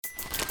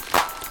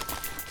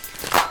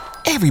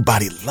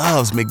everybody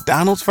loves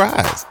McDonald's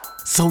fries.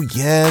 So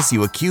yes,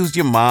 you accused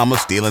your mom of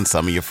stealing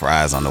some of your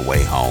fries on the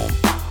way home.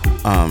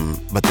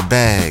 But the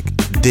bag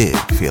did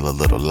feel a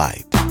little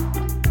light.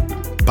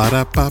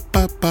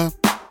 Ba-da-ba-ba-ba.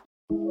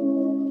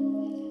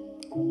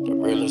 The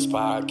realest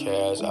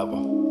podcast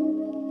ever.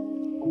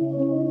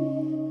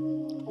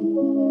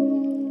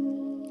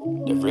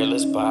 The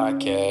realest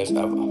podcast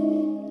ever.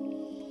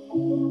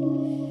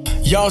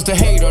 Y'all's the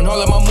hate on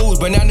all of my moves,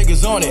 but now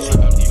niggas on it.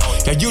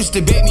 Y'all used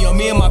to bait me on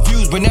me and my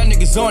views, but now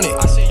niggas on it.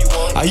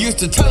 I used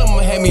to tell them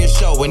I'ma have me a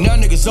show, but now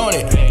niggas on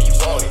it.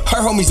 Her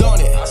homies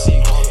on it.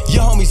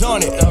 Your homies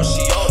on it.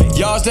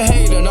 Y'all's the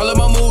hate on all of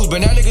my moves,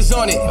 but now niggas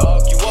on it.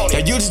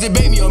 Y'all used to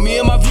debate me on me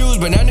and my views,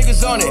 but now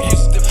niggas on it.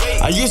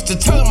 I used to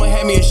tell them I'ma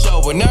have me a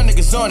show, but now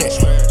niggas on it.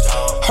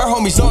 Her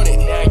homies on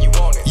it.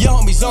 Your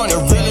homies on it.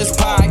 The realest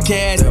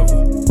podcast ever.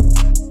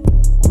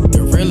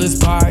 The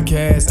realest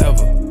podcast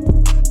ever.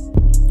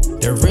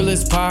 The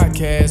realest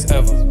podcast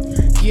ever.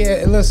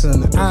 Yeah,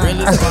 listen.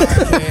 Realest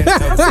podcast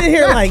ever. I'm sitting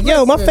here like,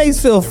 yo, my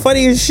face feel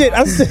funny as shit.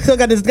 I still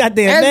got this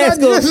goddamn As mask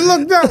I just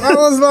looked up, I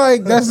was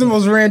like, that's the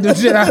most random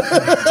shit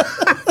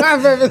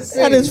I've ever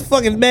seen. got this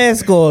fucking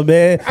mask on,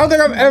 man. I don't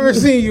think I've ever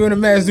seen you in a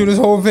mask through this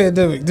whole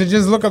pandemic. To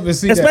just look up and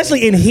see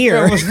Especially in that. here.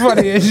 That was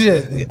funny as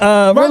shit.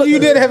 Mind you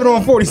did have it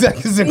on 40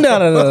 seconds ago.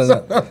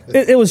 No.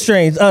 It was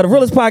strange. The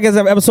Realest Podcast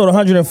Ever, episode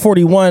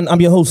 141. I'm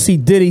your host, C.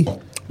 Diddy.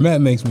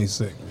 Matt makes me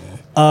sick,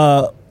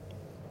 man.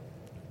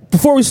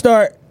 Before we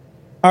start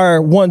our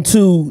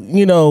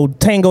 1-2,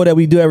 tango that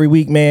we do every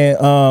week, man,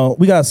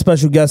 we got a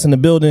special guest in the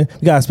building.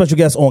 We got a special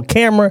guest on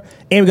camera,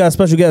 and we got a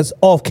special guest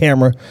off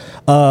camera,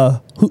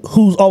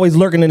 who's always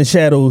lurking in the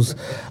shadows.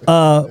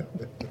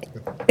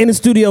 In the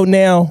studio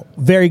now,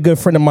 very good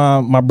friend of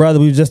mine, my brother.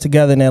 We were just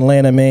together in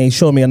Atlanta, man. He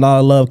showed me a lot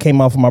of love.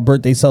 Came out for my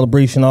birthday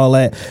celebration, all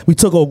that. We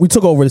took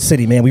over the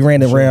city, man. We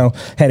ran it around,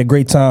 had a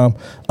great time.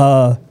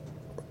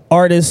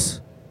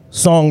 Artist,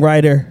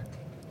 songwriter,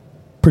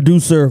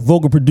 producer,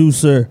 vocal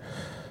producer,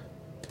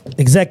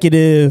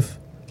 executive,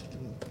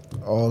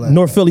 all that.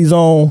 North Philly's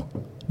own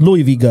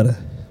Louie V. Gutta.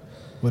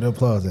 Where the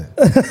applause at?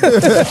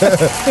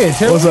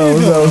 Yeah, What's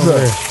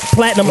up?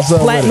 Platinum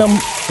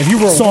If you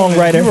were a songwriter.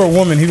 Woman, if you were a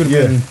woman, he would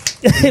have been.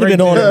 It'd have been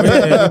on it.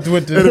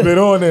 It'd have been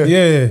on there.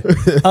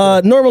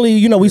 Yeah.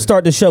 Normally, we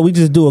start the show, we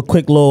just do a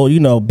quick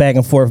little, back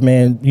and forth,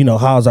 man.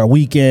 How's our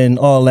weekend,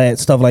 all that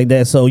stuff like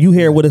that. So you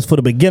here with us for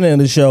the beginning of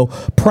the show,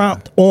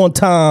 prompt, on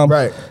time,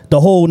 Right.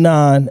 the whole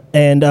nine,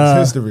 and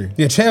It's history.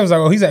 Yeah, Chad was like,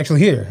 oh, he's actually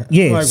here.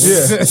 yeah, Like,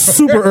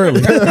 super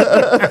early.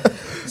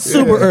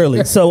 Super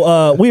early.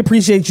 So we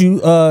appreciate you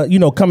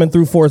coming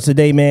through for us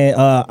today, man.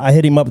 I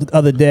hit him up the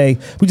other day.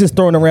 We just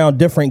throwing around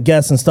different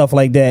guests and stuff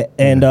like that.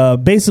 And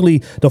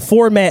basically the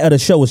format of the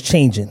show is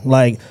changing.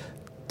 Like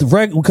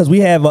because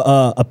we have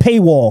a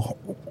paywall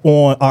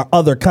on our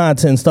other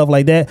content and stuff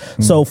like that.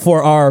 So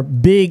for our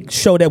big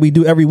show that we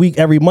do every week,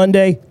 every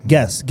Monday,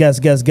 guests.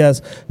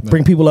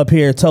 Bring people up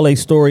here, tell a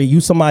story.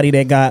 You somebody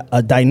that got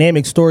a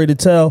dynamic story to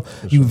tell.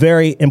 You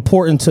very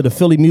important to the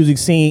Philly music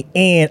scene,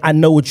 and I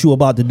know what you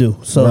about to do.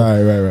 So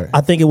Right.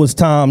 I think it was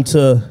time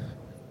to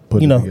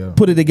put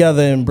it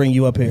together and bring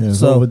you up here. Yeah,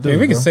 so Yeah,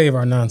 we can save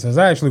our nonsense.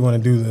 I actually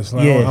want to do this.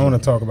 Like, Yeah. I want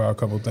to talk about a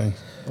couple things.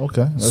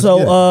 Okay.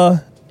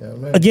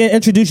 Again,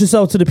 introduce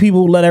yourself to the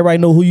people. Let everybody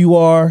know who you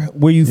are,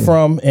 where you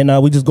from, and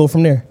we just go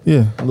from there.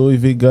 Yeah, Louie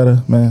V.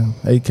 Gutta, man,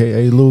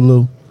 a.k.a.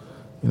 Lulu.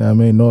 You know what I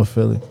mean? North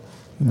Philly.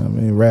 You know what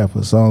I mean? Rapper,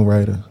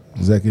 songwriter,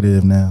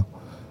 executive now.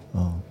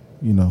 A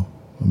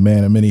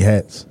man of many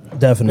hats.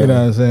 Definitely. You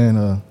know what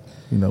I'm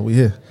saying? We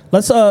here.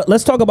 Let's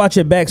talk about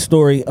your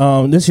backstory.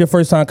 This is your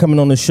first time coming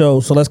on the show,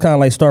 so let's kind of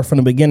like start from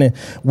the beginning.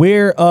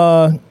 Where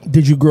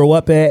did you grow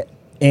up at,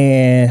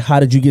 and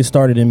how did you get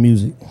started in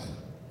music?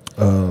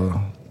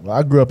 Well,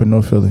 I grew up in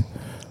North Philly.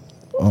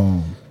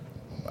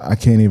 I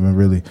can't even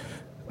really,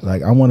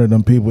 I'm one of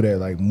them people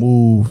that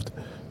moved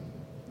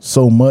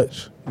so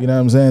much, you know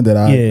what I'm saying, that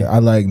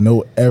I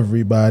know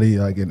everybody,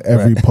 in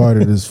every part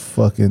of this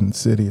fucking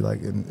city,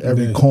 in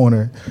every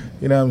corner,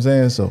 you know what I'm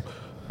saying? So,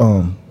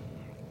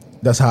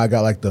 that's how I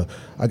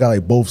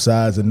got both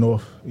sides of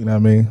North, you know what I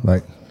mean?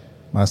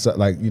 My side,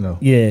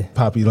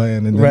 Poppy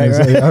Land, and then you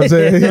know what I'm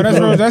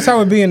saying? That's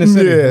how it be in the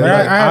city.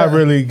 Yeah, I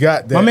really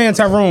got that. My man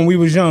Tyrone, we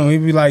was young. He'd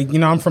be like,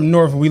 I'm from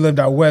North, and we lived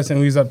out west, and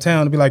we was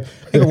uptown. He'd be like,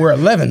 nigga, we're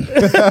 11.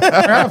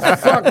 How the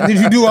fuck did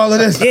you do all of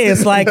this? Yeah,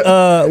 it's like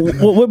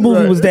what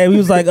movie was that? He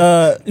was like,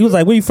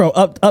 where you from?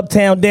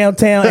 Uptown,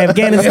 downtown,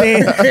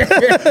 Afghanistan.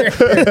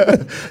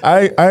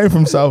 I ain't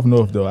from South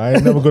North though. I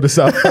ain't never go to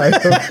South. I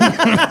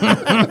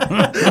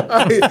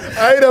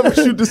ain't never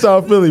shoot to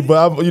South Philly,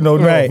 but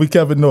North, we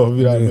kept it North.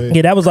 You know what I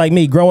mean? Yeah, that was like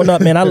me growing up,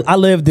 man. I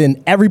lived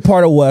in every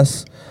part of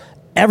West,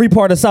 every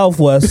part of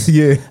Southwest.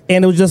 Yeah.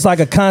 And it was just like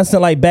a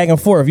constant back and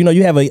forth.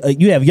 You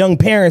have young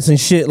parents and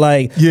shit.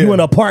 You in an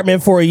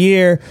apartment for a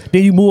year,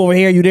 then you move over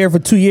here, you there for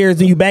 2 years,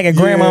 then you back at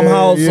grandma's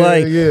house.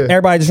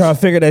 Everybody just trying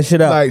to figure that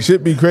shit out.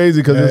 Shit be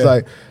crazy because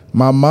it's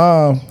my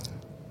mom.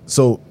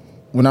 So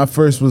when I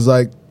first was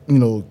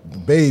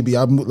baby,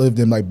 I lived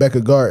in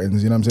Becca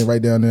Gardens. You know what I'm saying,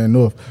 right down there in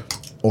North,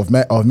 off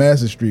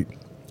Master Street.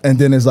 And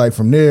then it's like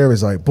from there,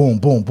 it's like boom,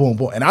 boom, boom,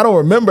 boom. And I don't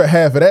remember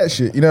half of that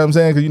shit. You know what I'm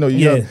saying? Because, you know,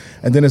 young.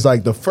 And then it's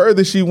like the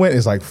further she went,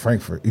 it's like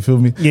Frankfurt. You feel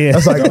me? Yeah.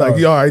 That's like all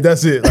right,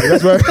 that's it. Like,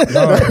 that's right.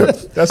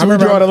 That's where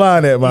we draw the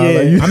line at,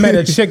 man. Yeah. Like, I met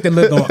a chick that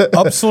lived on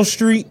Upsall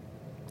Street.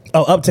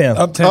 Oh, Uptown.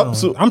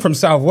 I'm from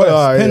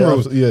Southwest,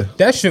 Penrose. Yeah.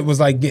 That shit was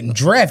like getting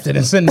drafted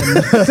and sending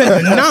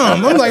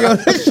nom. I'm like, oh,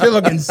 this shit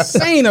look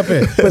insane up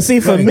here. But see,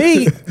 for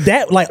me,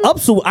 that like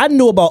Upsall, I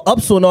knew about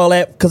Upsall and all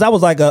that because I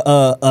was like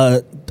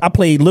I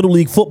played Little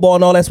League football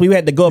and all that, so we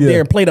had to go up there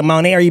and play the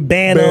Mount Airy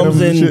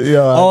Bantams and shit,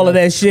 all of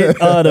that shit,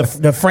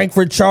 the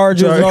Frankfurt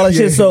Chargers and all that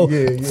shit. So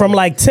from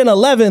like 10,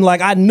 11,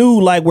 like I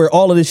knew like where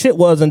all of this shit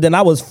was, and then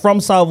I was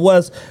from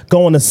Southwest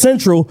going to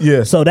Central.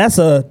 Yeah. So that's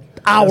a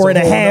hour and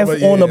a half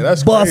on the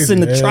bus crazy.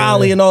 and the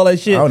trolley and all that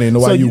shit. I don't even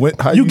know why you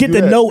went. You get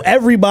to know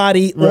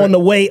everybody on the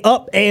way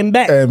up and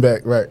back.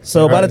 Right.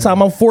 So by the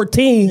time I'm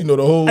 14, you know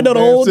the whole I know the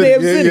whole damn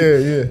city.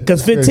 Yeah.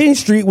 Because 15th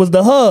Street was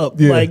the hub.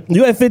 Yeah. Like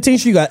you at 15th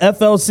Street, you got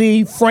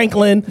FLC,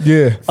 Franklin.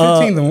 Yeah.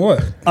 15th and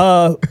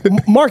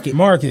what?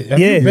 Market. Have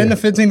you been to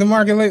 15th and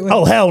Market lately?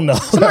 Oh hell no.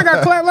 Somebody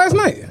got clapped last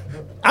night.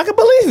 I can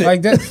believe it.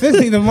 Like that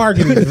 15th and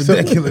Market is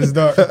ridiculous,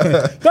 dog.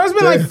 There's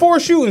been like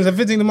 4 shootings at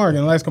 15th and Market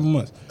in the last couple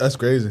months. That's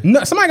crazy.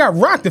 No, somebody got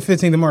rocked at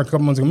 15th and Market a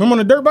couple months ago. Remember on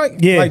the dirt bike?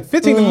 Yeah. Like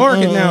 15th and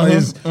Market now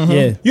is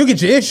you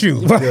get your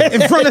issue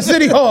in front of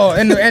City Hall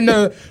and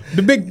the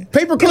big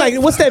paper clip. Like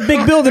what's that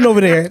big building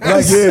over there?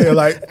 That's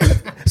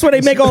where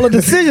they make all the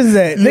decisions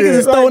at. Niggas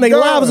is throwing their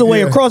lives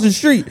away across the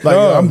street. Like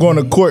I'm going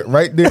to court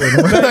right there.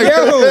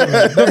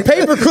 The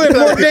paper clip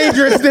more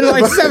dangerous than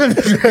like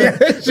 7th Street.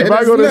 That shit is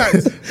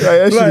nuts.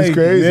 That shit is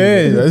crazy.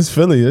 Yeah, it's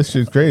Philly. That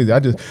shit's crazy.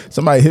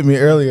 Somebody hit me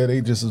earlier. They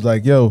just was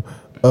like, "Yo,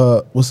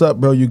 what's up,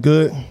 bro? You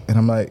good?" And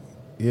I'm like,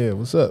 "Yeah,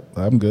 what's up?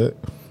 I'm good."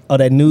 Oh,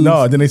 that news?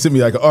 No, then they sent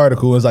me like an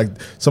article. It's like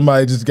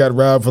somebody just got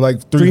robbed for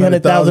like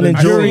 300,000 in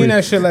jewelry.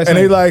 That shit last and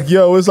night. they like,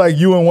 yo, it's like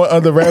you and one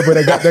other rapper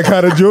that got that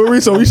kind of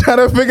jewelry. So we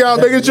trying to figure out,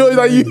 making sure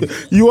like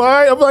you all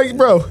right? I'm like,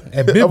 bro,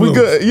 at are we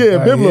good?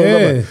 Yeah,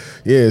 Biblos. Yeah.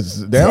 It's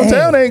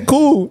downtown ain't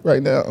cool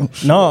right now.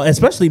 No,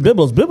 especially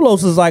Biblos.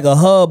 Biblos is like a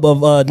hub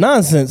of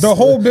nonsense. The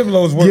whole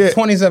Biblos worth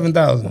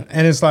 $27,000,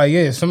 and it's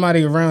like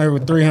somebody around here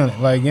with 300.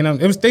 Like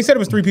they said it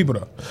was 3 people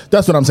though.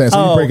 That's what I'm saying.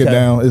 So you break it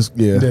down. It's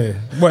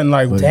wasn't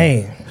like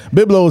damn.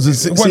 Biblos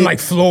is it wasn't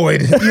like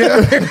Floyd. It was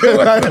literally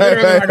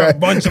like a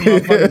bunch of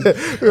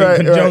motherfuckers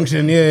in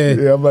conjunction.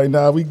 Yeah, I'm like,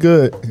 nah, we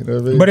good. You know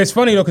what I mean? But it's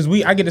funny though, because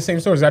I get the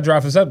same stories. I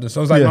drive for SEPTA,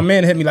 so it's like my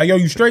man hit me like, "Yo,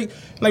 you straight?"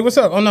 Like, "What's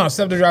up?" "Oh no,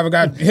 SEPTA driver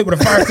got hit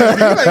with a fire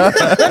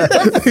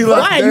extinguisher."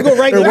 Like, you go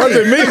right it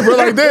wasn't me, bro.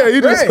 Like, there,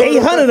 you just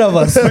 800 of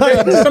us.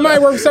 Somebody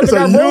worked for SEPTA,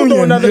 got rolled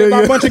on another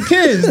by a bunch of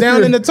kids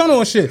down in the tunnel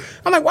and shit.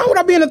 I'm like, why would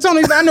I be in the tunnel?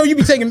 He's like, "I know you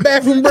be taking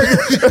bathroom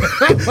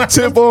breaks."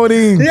 Tip on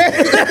in.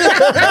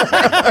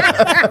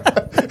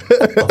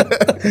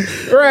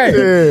 Right.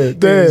 Yeah, damn.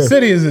 The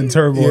city is in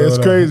turmoil. Yeah, it's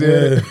crazy.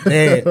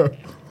 Yeah.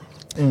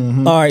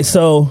 All right,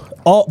 so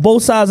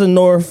both sides of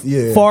North,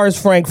 far as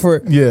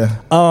Frankfurt. Yeah.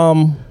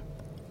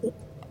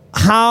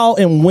 How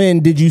and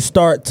when did you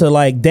start to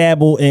like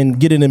dabble and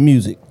get into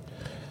music?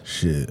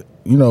 Shit,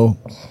 you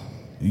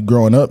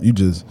growing up, you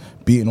just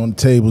beating on the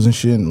tables and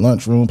shit in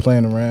lunchroom,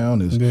 playing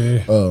around.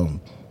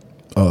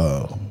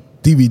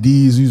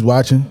 DVDs you was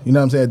watching. You know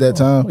what I'm saying at that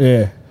time?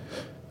 Yeah.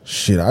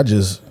 Shit, I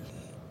just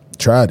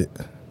tried it.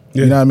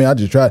 You know what I mean? I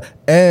just tried.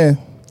 And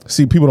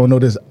see, people don't know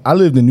this. I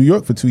lived in New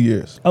York for 2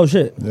 years. Oh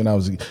shit. Then I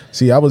was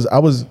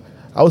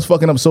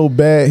fucking up so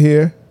bad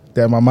here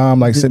that my mom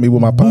like sent me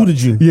with my pop. Booted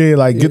you. Yeah,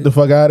 like get the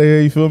fuck out of here,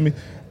 you feel me?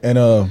 And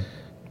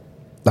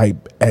like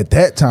at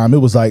that time it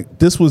was like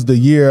this was the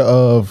year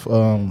of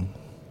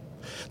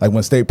like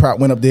when State Prop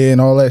went up there and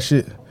all that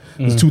shit.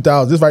 It was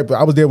 2000. This right,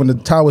 I was there when the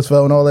towers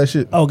fell and all that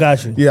shit. Oh,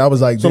 gotcha. Yeah, I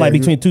was like, so like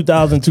between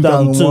 2000,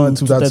 2001,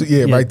 2002.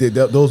 Yeah, right there.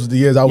 Those were the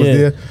years I was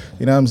there.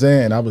 You know what I'm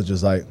saying? And I was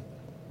just like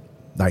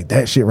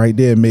that shit right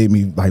there made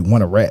me like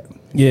want to rap.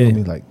 Yeah. You know what I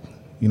mean? Like,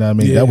 you know what I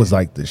mean? That was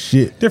like the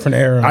shit. Different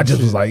era. I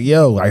just was like,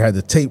 yo, I had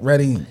the tape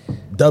ready,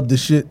 dubbed the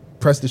shit,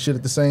 pressed the shit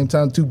at the same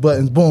time, 2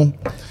 buttons, boom.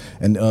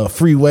 And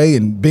Freeway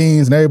and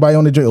Beans and everybody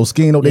on the joint,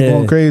 Oskino, they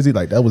going crazy.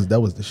 Like that was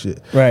the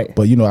shit. Right.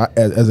 But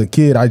as a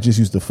kid, I just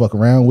used to fuck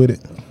around with it.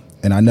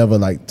 And I never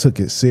like took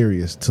it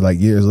serious till like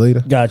years later.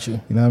 Got you.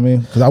 You know what I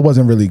mean? Because I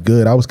wasn't really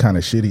good. I was kind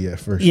of shitty at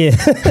first. Yeah.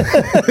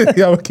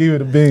 I would keep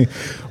it a bean.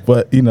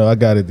 But I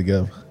got it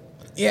together.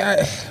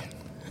 Yeah.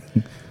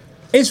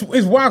 It's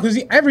wild because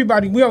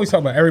we always talk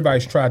about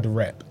everybody's tried to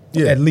rap.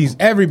 Yeah. At least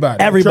everybody.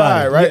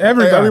 Tried, right? Yeah,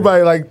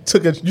 everybody like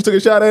you took a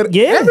shot at it?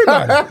 Yeah.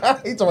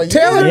 Everybody.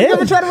 Taylor, you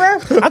ever tried to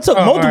rap? I took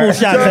multiple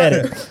shots at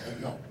it.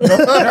 He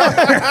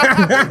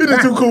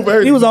was too cool for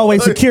everything. He was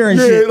always secure and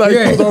shit.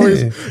 He was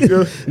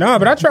always, No,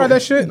 but I tried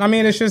that shit. I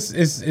mean, it's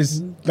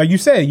like you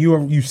said,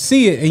 you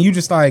see it and you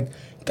just like,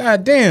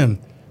 God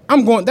damn,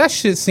 that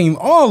shit seemed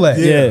all that.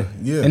 Yeah.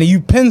 And then you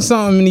pin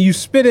something and then you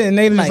spit it and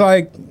they just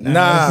like,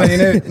 nah.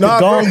 It. Nah,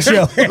 Gong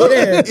show.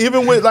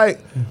 Even with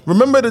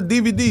remember the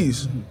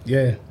DVDs?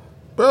 Yeah.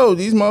 Bro,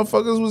 these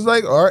motherfuckers was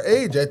like our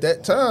age at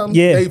that time.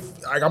 Yeah.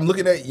 I'm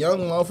looking at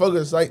young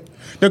motherfuckers like.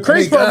 The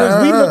crazy part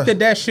was we looked at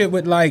that shit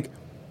with like,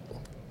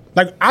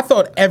 Like I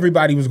thought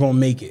everybody was gonna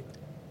make it.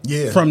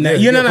 Yeah. From that,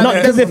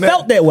 because it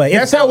felt that way.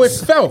 That's how it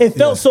felt. It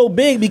felt so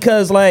big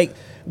because like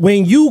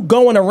when you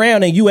going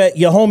around and you at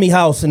your homie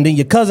house and then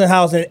your cousin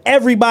house and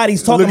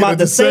everybody's talking about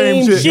the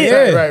same shit.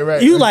 Yeah.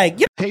 Right. You like,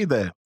 Hey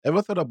there,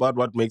 ever thought about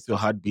what makes your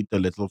heart beat a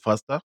little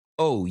faster?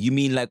 Oh, you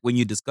mean like when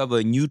you discover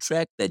a new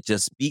track that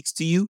just speaks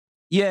to you?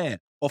 Yeah,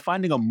 or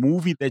finding a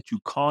movie that you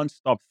can't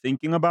stop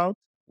thinking about?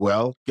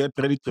 Well, get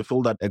ready to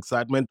feel that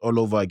excitement all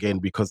over again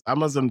because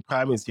Amazon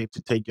Prime is here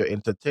to take your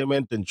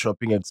entertainment and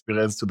shopping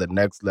experience to the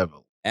next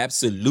level.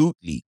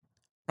 Absolutely.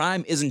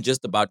 Prime isn't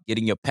just about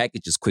getting your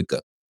packages quicker.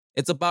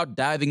 It's about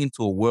diving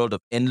into a world of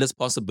endless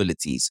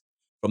possibilities,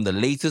 from the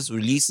latest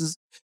releases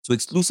to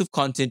exclusive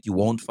content you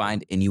won't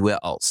find anywhere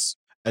else.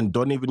 And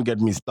don't even get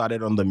me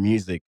started on the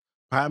music.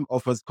 Prime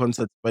offers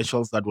concert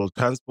specials that will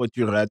transport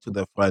you right to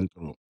the front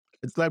row.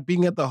 It's like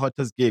being at the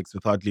hottest gigs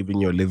without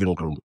leaving your living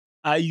room.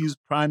 I use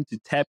Prime to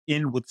tap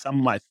in with some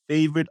of my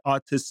favorite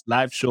artists'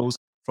 live shows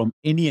from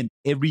any and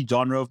every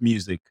genre of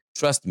music.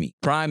 Trust me,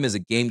 Prime is a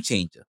game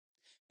changer.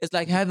 It's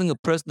like having a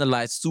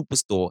personalized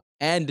superstore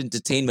and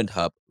entertainment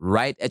hub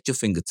right at your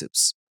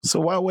fingertips. So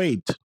why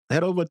wait?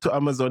 Head over to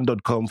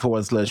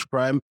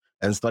amazon.com/Prime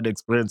and start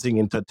experiencing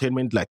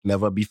entertainment like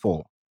never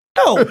before.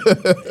 yo,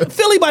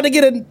 Philly about to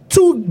get a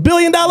 $2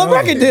 billion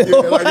record deal.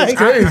 It's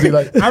crazy.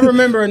 Like I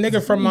remember a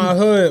nigga from my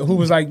hood who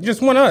was like,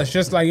 just one of us,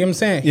 just like, you know what I'm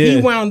saying? Yeah.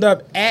 He wound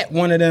up at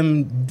one of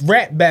them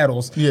rap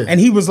battles, Yeah. and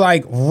he was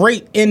like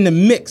right in the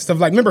mix of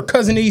like, remember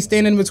Cousin E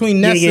standing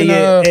between Ness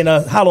and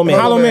Hollow Man.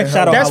 Hollow Man.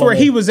 Shout out That's Hollow where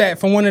Man. he was at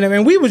for one of them,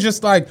 and we was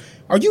just like,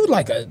 are you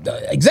like a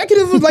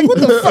executive? Like, what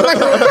the fuck? Like,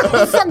 how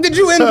the fuck did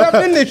you end up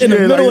in this shit? the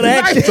middle of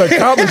that it's an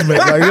accomplishment.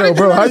 Like, yo,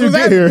 bro, how you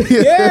get here?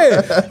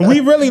 Yeah, we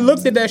really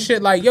looked at that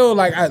shit like, yo,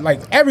 like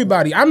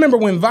everybody. I remember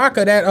when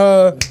Vodka,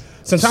 that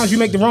sometimes you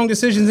make the wrong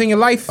decisions in your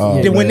life.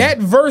 When that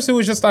verse, it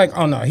was just like,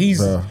 oh no, he's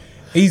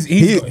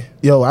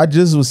Yo, I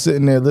just was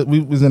sitting there.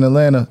 We was in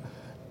Atlanta,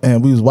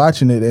 and we was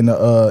watching it in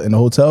the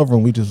hotel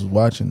room. We just was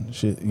watching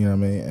shit. You know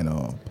what I mean?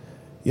 And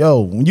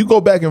yo, when you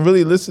go back and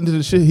really listen to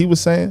the shit he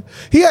was saying,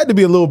 he had to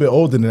be a little bit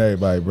older than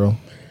everybody, bro.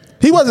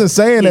 He wasn't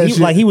saying that shit.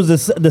 Like he was the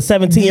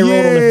 17-year-old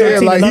on the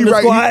 13 like and under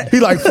squad. he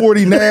like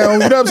 40 now. You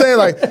know what I'm saying?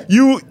 Like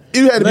you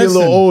had to be a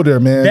little older,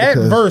 man. That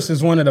verse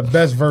is one of the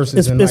best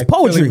verses. It's like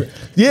poetry. Philly.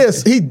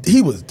 Yes,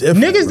 he was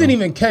different. Niggas didn't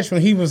even catch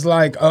when he was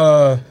like,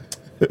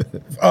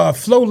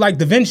 flow like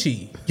Da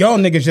Vinci. Y'all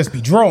niggas just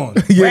be drawing.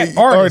 Rap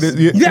artists.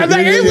 It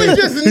was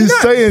just He's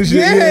nuts. saying shit.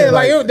 Yeah,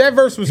 like that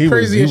verse was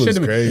crazy as he shit was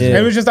to me. crazy. And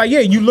it was just like, yeah,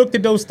 you looked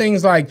at those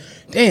things like,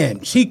 damn,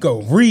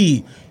 Chico,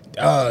 Reed,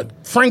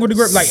 Frank with the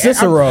grip, like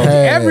Cicero.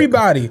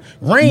 everybody,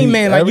 Rain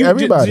Man, like you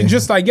everybody.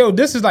 just like, yo,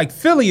 this is like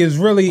Philly is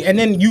really, and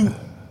then you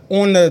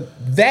on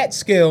that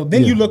scale,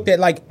 then you looked at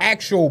like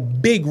actual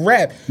big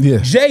rap. Yeah.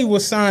 Jay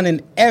was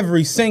signing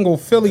every single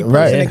Philly person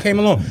Right. that came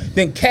along.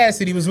 Then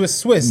Cassidy was with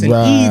Swiss, and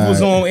Right. Eve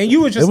was on, and you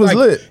were just It was like,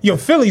 lit. yo,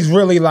 Philly's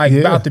really like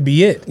about to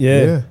be it.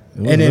 Yeah.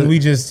 And then we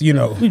just, you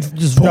know, We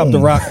just dropped the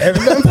rock.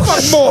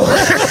 fuck more.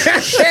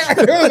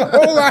 There was a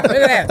whole lot of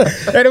that.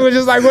 And it was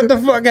just like, what the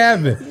fuck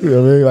happened? You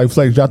know what I mean? Like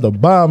Flake dropped a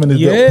bomb in his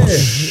Yeah.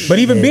 But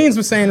even Beans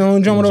was saying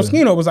on Jomo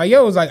Doskino, was like,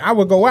 yo, it was like, I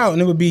would go out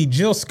and it would be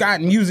Jill Scott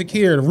music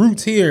here, the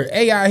Roots here,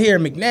 AI here,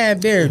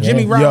 McNabb there,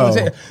 Jimmy Rollins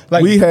here.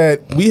 Like, we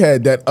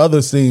had that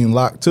other scene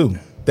locked too.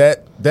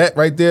 That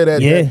right there,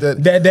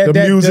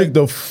 the music,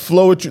 the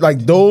flowetry, like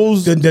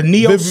those, the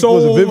neo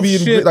soul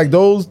shit. like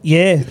those.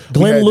 Yeah.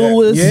 Glenn we had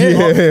Lewis.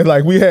 that. Yeah,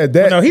 like we had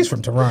that. no, he's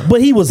from Toronto.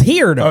 But he was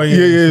here though.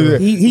 Yeah.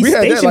 He We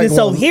had that, stationed like,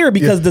 himself on- here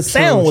because the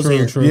sound was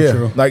here.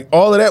 True. Like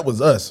all of that was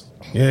us.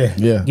 Yeah.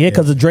 Yeah. Yeah,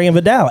 because of Dre and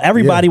Vidal.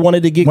 Everybody Yeah.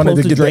 wanted to get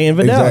close to get Dre that- and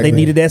Vidal. exactly. They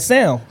needed that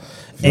sound.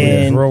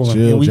 And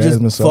rolling. we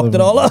Jasmine just fucked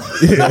it all up.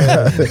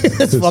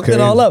 Just fucked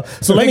it all up.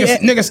 So let me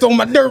Nigga stole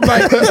my dirt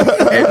bike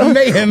and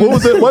made him. What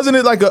was it? Wasn't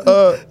it like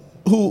a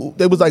who?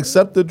 They was like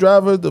Scepter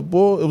driver, the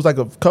bull. It was like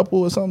a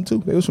couple or something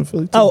too. They was from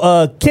Philly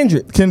too.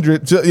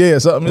 Kindred. Yeah,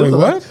 something. It Wait,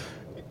 was what? like-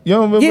 you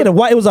don't remember?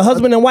 Yeah, it was a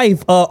husband and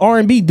wife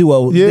R&B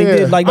duo. Yeah. They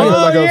did like Oh,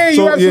 like a yeah,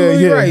 soul- you're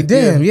absolutely yeah, right.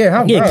 Damn,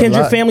 yeah.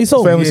 Kindred Family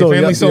Soul. Family Soul.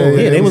 Family Soul.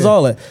 Yeah, they was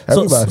all that.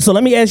 Everybody. So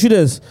let me ask you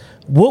this: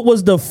 what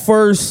was the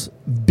first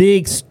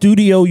big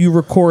studio you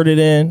recorded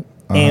in?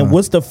 And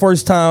what's the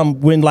first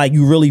time when like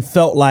you really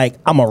felt like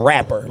I'm a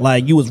rapper,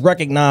 like you was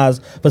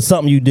recognized for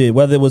something you did,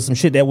 whether it was some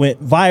shit that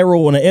went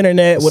viral on the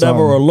internet, whatever,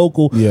 or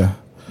local? Yeah.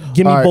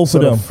 Give me All right, both so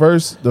of them.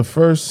 The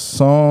first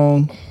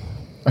song,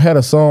 I had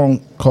a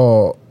song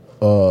called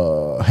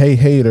 "Hey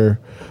Hater"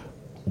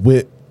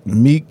 with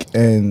Meek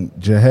and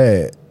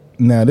Jihad.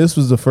 Now this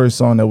was the first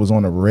song that was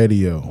on the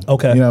radio.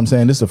 Okay. You know what I'm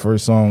saying? This is the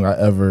first song I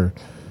ever,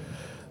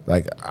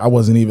 like, I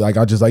wasn't even like,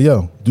 I was just like,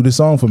 yo, do this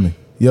song for me.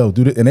 Yo,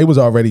 do this. And they was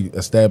already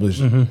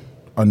established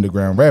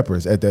underground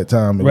rappers at that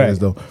time. Right. As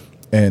though,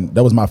 and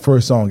that was my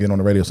first song getting on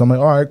the radio. So I'm like,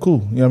 all right,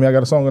 cool. You know what I mean? I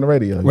got a song on the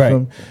radio. You Right. feel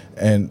me?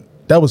 And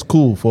that was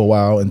cool for a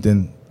while. And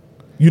then,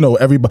 you know,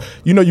 everybody,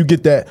 you know, you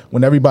get that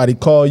when everybody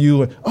call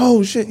you and,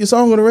 oh shit, your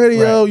song on the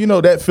radio. Right. You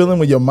know, that feeling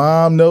when your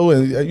mom know,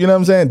 and you know what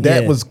I'm saying?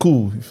 That was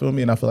cool. You feel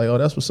me? And I feel like, oh,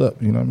 that's what's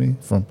up. You know what I mean?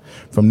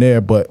 From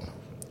there. But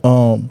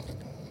when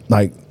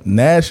like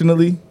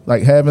nationally,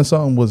 like having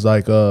something was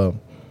like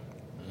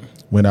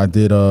when I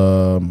did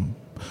all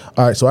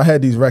right, so I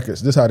had these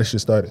records. This is how this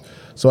shit started.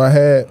 So I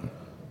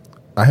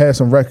had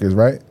some records,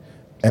 right?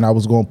 And I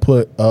was gonna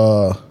put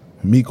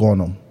Meek on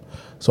them.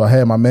 So I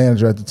had my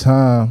manager at the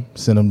time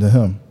send them to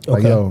him.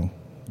 Like, yo,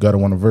 gotta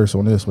want a verse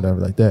on this,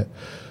 whatever, like that.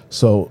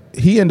 So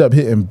he ended up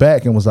hitting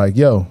back and was like,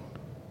 yo,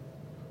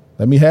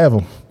 let me have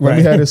him. Let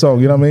me have this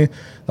song, you know what I mean?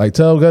 Like,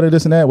 tell Gutta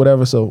this and that,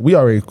 whatever. So we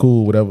already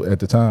cool, whatever, at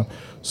the time.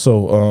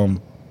 So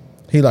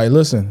he like,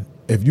 listen,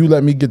 if you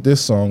let me get this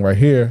song right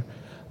here,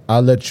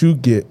 I'll let you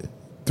get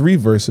 3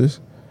 verses,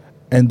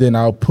 and then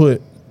I'll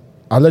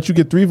let you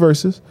get 3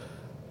 verses.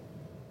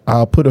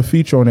 I'll put a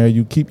feature on there.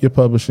 You keep your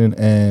publishing,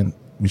 and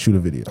we shoot a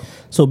video.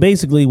 So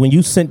basically, when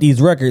you sent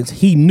these records,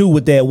 he knew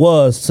what that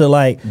was to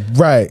like.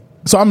 Right.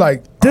 So I'm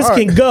like, this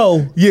can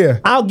go. Yeah.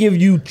 I'll give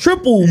you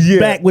triple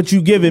back what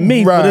you giving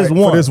me for this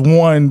one. For this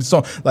one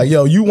song. Like,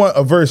 yo, you want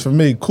a verse from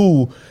me?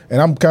 Cool.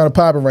 And I'm kind of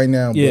popping right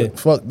now, but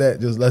fuck that.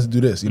 Just let's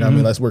do this. You know what I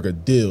mean? Let's work a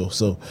deal.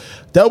 So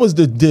that was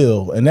the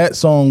deal. And that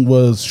song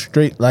was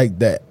Straight Like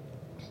That.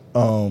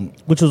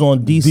 Which was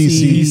on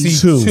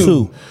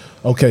DC2.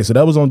 Okay, so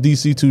that was on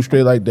DC2,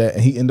 Straight Like That,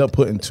 and he ended up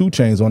putting 2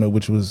 Chainz on it,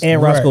 which was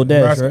Roscoe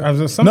Dash. Right?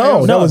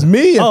 That was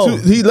me. And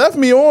he left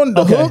me on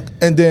the hook,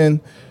 and then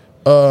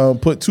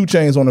put 2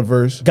 Chainz on the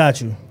verse.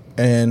 Got you.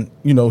 And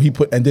he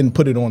put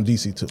it on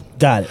DC2.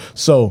 Got it.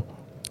 So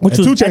which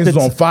was 2 Chainz was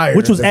on fire.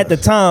 Which was at the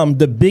time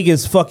the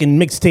biggest fucking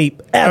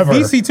mixtape ever.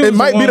 DC2. It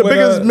might be the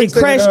biggest mixtape. It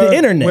crashed the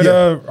internet. With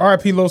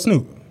RP Lil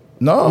Snoop.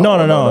 No.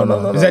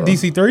 Is that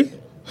DC3?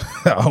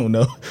 I don't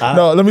know.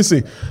 No, let me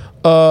see.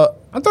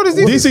 I thought it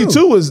was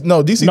DC2 was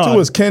DC2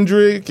 was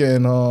Kendrick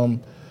and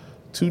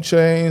 2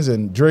 Chainz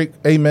and Drake.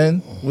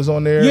 Amen was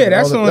on there. Yeah,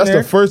 that's on there. That's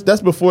the first.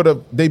 That's before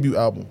the debut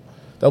album.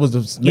 That was the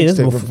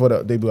mixtape before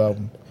the debut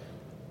album.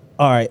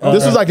 All right.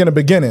 This was like in the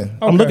beginning.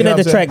 I'm looking at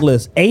the track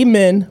list.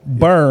 Amen,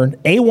 Burn,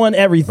 A1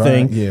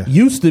 Everything,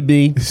 Used to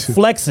Be,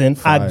 Flexin',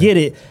 I Get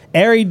It,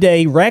 Every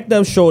Day, Racked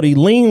Up Shorty,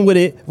 Lean With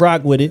It,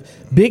 Rock With It,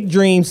 Big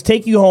Dreams,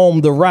 Take You Home,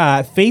 The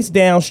Ride, Face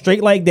Down,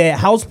 Straight Like That,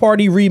 House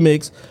Party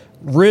Remix,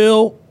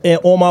 Real, and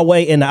On My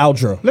Way, and the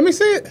outro. Let me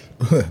see it.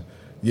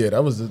 Yeah,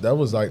 that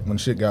was like when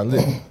shit got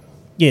lit.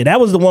 Yeah, that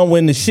was the one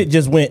when the shit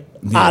just went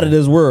out of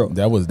this world.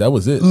 That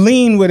was it.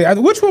 Lean With It.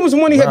 Which one was the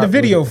one he had the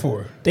video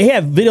for? They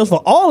had videos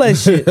for all that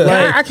shit. Like,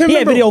 I can't he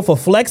had remember. video for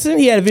Flexin'.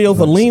 He had a video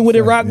for Lean With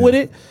It, Rock With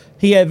It.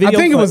 He had video.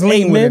 I think for it was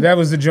Lean With It. Amen. That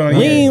was the joint.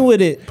 Lean With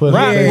It, Rock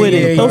With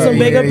It. Throw some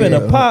bake up in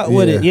a pot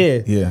with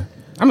it. Yeah.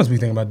 I must be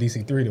thinking about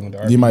DC3 then with the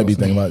RP. You might be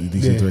thinking about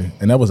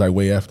DC3, and that was like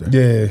way after.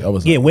 Yeah, that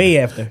was way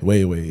after.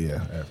 Way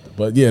after.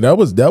 But yeah, that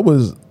was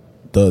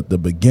the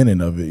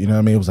beginning of it. You know what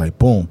I mean? It was like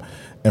boom,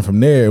 and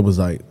from there it was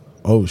like,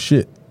 oh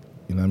shit.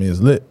 You know what I mean? It's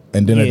lit.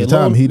 And then at the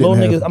time, he didn't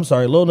have... I'm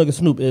sorry, Lil Nigga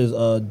Snoop is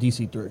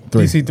DC3.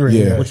 DC3,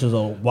 yeah. Which is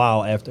a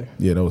while after.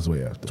 Yeah, that was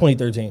way after.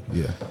 2013.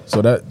 Yeah.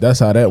 So that's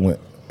how that went.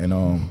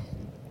 And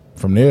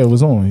from there, it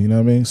was on. You know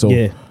what I mean?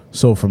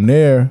 So from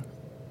there,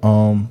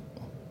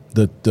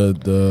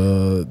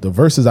 the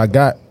verses I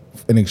got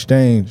in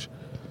exchange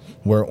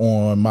were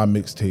on my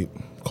mixtape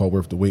called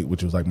Worth the Wait,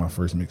 which was like my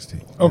first mixtape.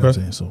 You know what I'm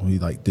saying? So he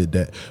like did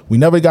that. We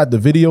never got the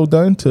video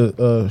done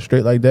to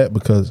Straight Like That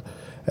because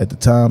at the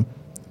time...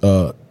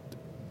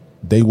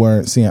 they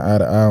weren't seeing eye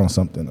to eye on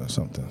something or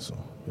something, so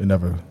it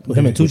never. With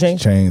him and 2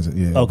 Chainz?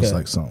 Yeah, it was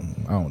like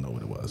something. I don't know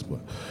what it was, but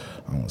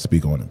I don't want to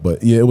speak on it.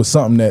 But yeah, it was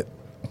something that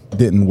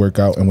didn't work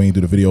out, and we didn't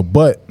do the video,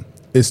 but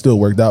it still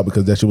worked out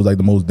because that shit was like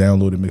the most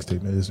downloaded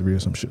mixtape in history or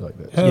some shit like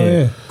that.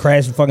 Yeah.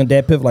 Crashed fucking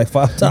Dat Piff like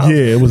 5 times.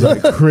 Yeah, it was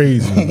like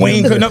crazy.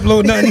 Wayne couldn't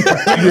upload nothing.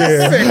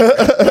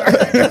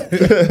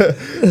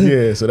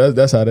 Yeah, so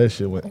that's how that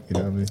shit went. You know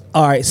what I mean?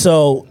 All right,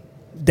 so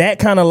that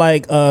kind of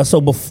like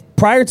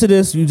prior to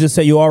this, you just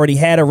said you already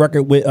had a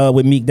record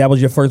with Meek. That was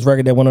your first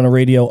record that went on the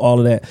radio, all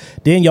of that.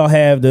 Then y'all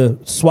have the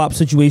swap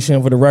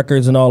situation for the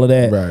records and all of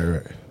that.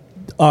 Right.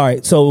 All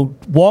right, so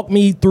walk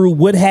me through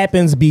what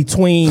happens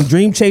between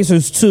Dream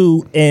Chasers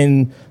 2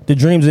 and the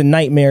Dreams and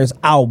Nightmares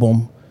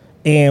album.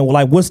 And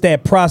like, what's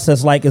that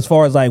process like as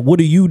far as like, what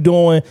are you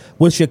doing?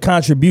 What's your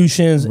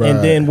contributions? Right.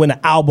 And then when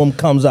the album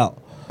comes out.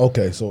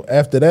 Okay, so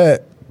after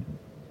that,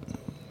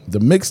 the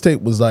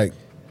mixtape was like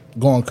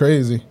going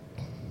crazy.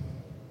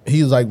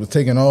 He was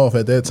taking off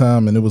at that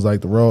time, and it was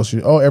like the raw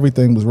shit. Oh,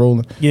 everything was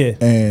rolling. Yeah.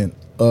 And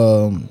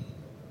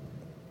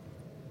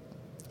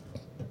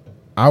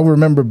I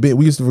remember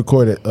we used to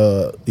record at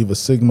either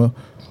Sigma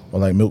or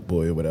like Milk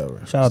Boy or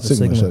whatever. Shout out to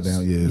Sigma. Shut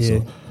down. Yeah.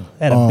 So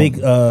had a big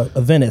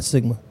event at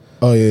Sigma.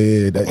 Oh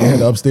yeah. They had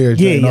the upstairs.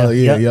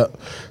 Yeah.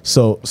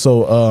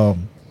 So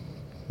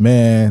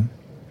man,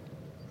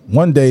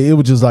 one day it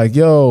was just like,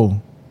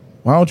 yo,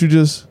 why don't you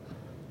just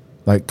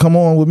like come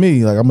on with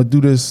me? Like I'm gonna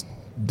do this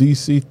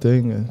DC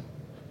thing. And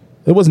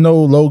it was no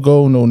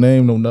logo, no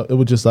name, no. It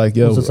was just like,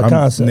 yo, just a I'm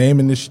concept.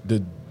 naming this.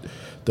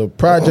 The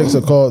projects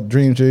are called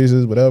Dream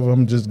Chasers, whatever.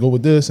 I'm just go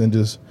with this and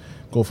just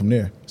go from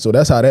there. So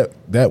that's how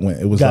that went.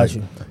 It was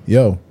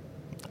yo,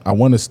 I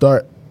want to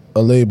start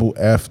a label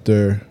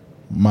after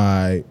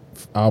my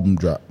album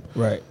drop.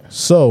 Right.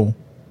 So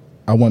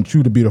I want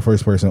you to be the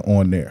first person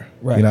on there.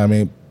 Right. You know what I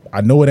mean? I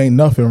know it ain't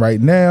nothing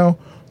right now,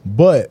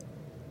 but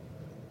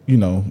you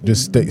know,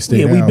 just stay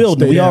Yeah, down. we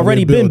building. We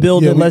already been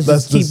building. Yeah, let's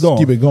just keep going.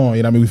 Keep it going.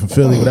 You know what I mean? We from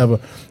Philly, whatever.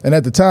 And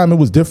at the time, it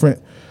was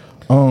different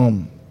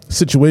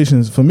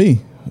situations for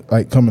me,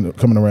 like coming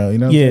around. You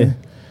know what I'm saying?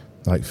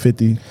 Like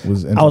 50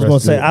 was interested. I was gonna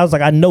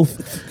say, I know.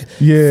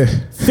 Yeah.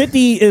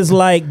 50 is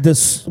like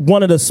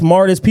one of the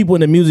smartest people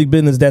in the music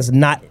business that's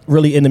not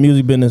really in the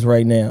music business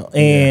right now,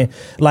 and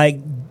like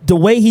the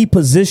way he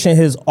positioned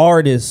his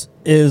artists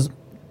is.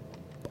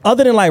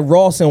 Other than like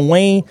Ross and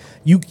Wayne,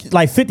 you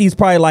like 50 is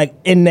probably like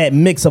in that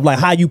mix of like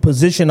how you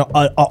position a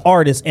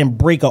artist and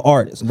break an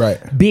artist. Right.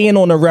 Being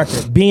on the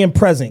record, being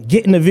present,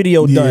 getting the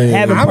video done,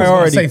 having I was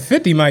priority. gonna say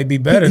 50 might be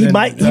better. He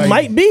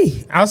might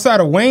be. Outside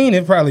of Wayne,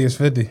 it probably is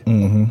 50.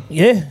 Mm-hmm.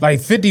 Yeah. Like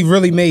 50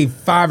 really made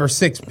 5 or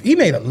 6. He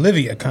made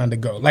Olivia kind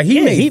of go. Like he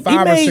made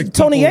 5 or 6.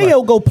 Tony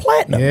people, Ayo go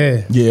platinum.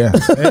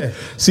 Yeah.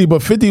 See,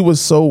 but 50 was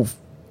so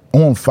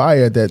on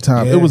fire at that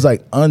time. Yeah. It was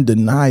like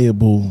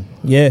undeniable.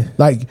 Yeah.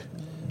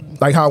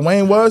 Like how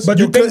Wayne was. But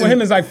the thing with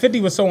him is like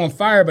 50 was so on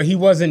fire, but he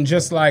wasn't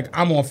just like,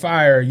 I'm on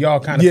fire, y'all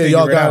kind of figure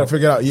y'all it gotta out.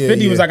 figure it out. Yeah,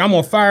 50 was like, I'm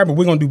on fire, but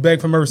we're going to do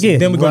Beg for Mercy. Yeah.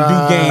 Then we're going to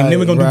do Game. Then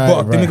we're going to do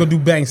Buck. Then right. we're going to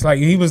do Banks. Like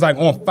he was like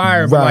on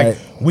fire, but like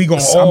we going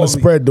to I'm all gonna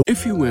spread the.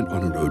 If you went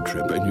on a road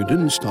trip and you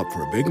didn't stop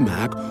for a Big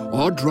Mac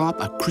or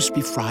drop a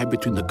crispy fry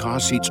between the car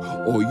seats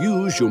or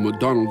use your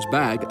McDonald's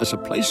bag as a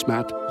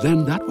placemat,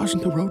 then that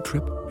wasn't a road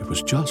trip. It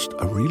was just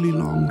a really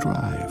long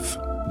drive.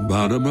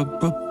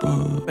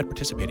 Ba-da-ba-ba-ba. At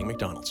participating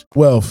McDonald's.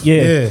 Wealth.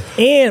 Yeah.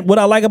 And what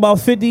I like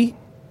about 50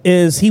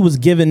 is he was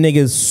giving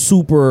niggas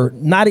super,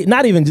 not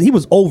even, he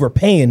was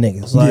overpaying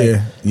niggas. Like,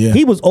 Yeah.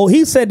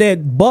 He said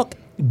that Buck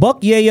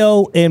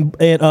Yayo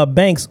and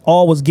Banks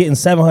all was getting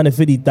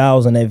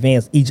 $750,000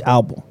 advance each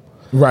album.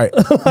 Right.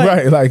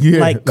 Right.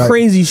 Like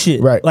crazy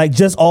shit. Right. Like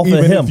just off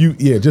Even of him.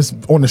 if you, just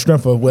on the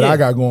strength of what I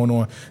got going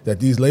on, that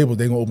these labels,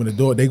 they gonna open the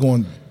door, they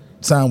gonna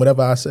sign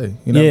whatever I say.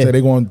 You know what I'm saying?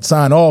 They gonna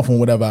sign off on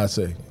whatever I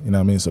say. You know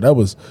what I mean? So that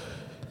was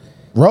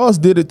Ross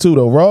did it too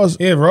though. Ross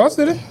did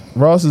it.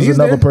 Ross is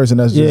another person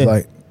that's just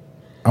like,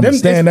 I'm gonna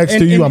stand next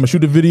to you, I'm gonna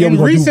shoot a video.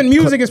 In recent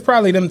music, it's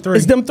probably them three.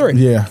 It's them three.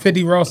 Yeah.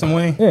 50, Ross, and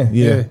Wayne.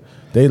 Yeah.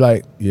 They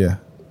like,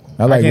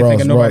 I like can't Ross.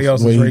 think of nobody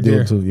else way is he right do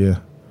there. it too. Yeah.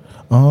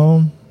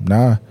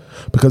 Nah.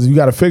 Because you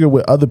got to figure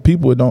with other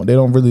people,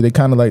 they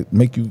kind of like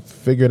make you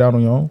figure it out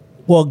on your own.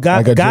 Well,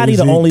 Like a Gotti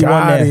Jay-Z, the only one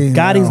now. Gotti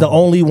Gotti's the now.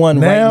 only one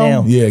right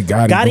now. Yeah,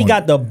 Gotti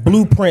got the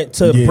blueprint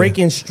to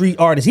breaking street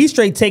artists. He's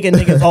straight taking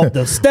niggas off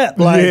the step.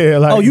 Like,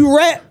 oh, you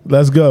rap?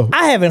 Let's go.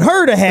 I haven't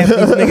heard of half these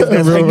niggas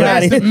that's like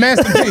Gotti.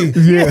 Master P.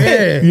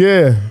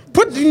 Yeah.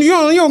 Put you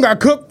don't got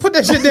cook. Put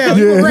that shit down.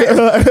 You a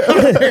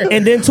rap.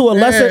 And then to a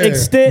lesser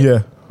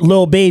extent,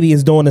 Lil Baby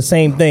is doing the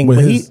same thing with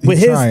his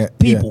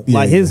people,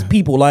 his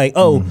people. Like,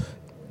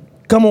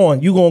 come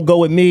on, you gonna go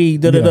with me?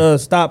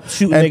 Stop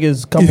shooting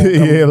niggas. Come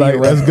on,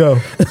 let's go.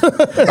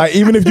 Like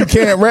even if you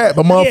can't rap,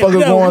 a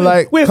motherfucker going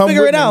like, we'll come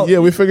figure it out. Yeah,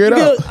 we figure it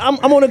out. I'm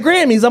on the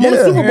Grammys. I'm on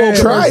the Super Bowl.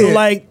 Try commercial.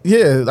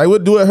 it. Like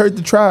what do it hurt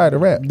to try to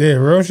rap? Yeah,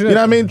 real shit. You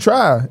know what I mean?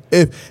 Try.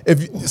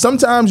 If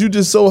sometimes you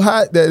just so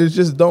hot that it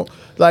just don't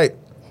like.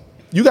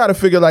 You got to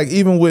figure like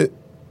even with.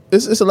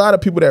 It's a lot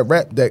of people that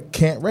rap that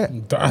can't rap,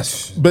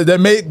 but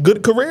that made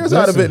good careers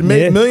out of it,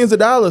 made millions of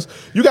dollars.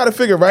 You got to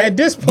figure, right? At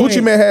this point,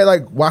 Gucci Man had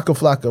like Waka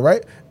Flocka,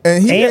 right?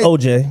 And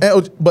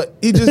OJ. But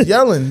he just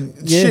yelling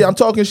shit. I'm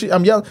talking shit.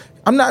 I'm yelling.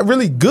 I'm not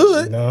really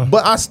good,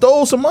 but I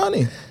stole some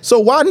money. So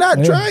why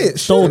not try it?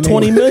 Stole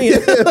 20 million.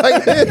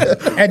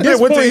 At this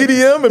went point, to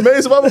EDM and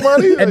made some other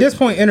money. At this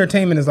point,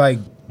 entertainment is like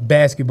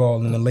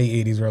basketball in the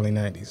late 80s, early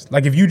 90s.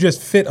 Like if you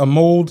just fit a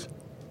mold.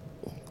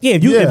 Yeah,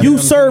 if you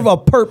serve a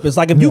purpose,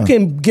 like if you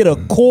can get a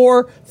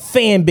core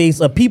fan base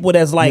of people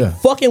that's like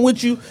fucking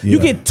with you, you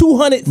get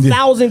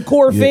 200,000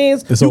 core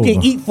fans, you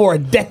can eat for a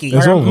decade.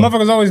 Like,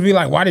 motherfuckers always be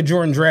like, why did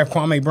Jordan draft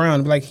Kwame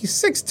Brown? Be like, he's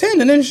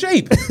 6'10" and in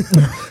shape.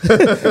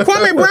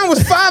 Kwame Brown was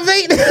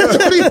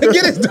 5'8".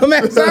 Get his dumb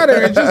ass out of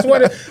there. It's just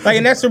what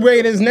and that's the way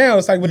it is now.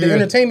 It's like with the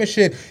entertainment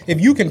shit, if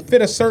you can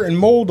fit a certain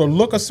mold or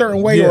look a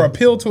certain way or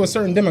appeal to a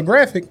certain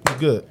demographic,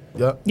 good.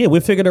 Yeah,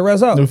 we'll figure the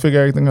rest out. We'll figure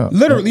everything out.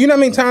 Literally, you know how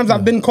many times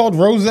I've been called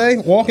Rose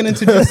walking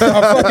into just a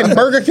fucking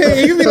Burger King,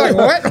 and you be like,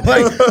 what?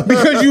 Like,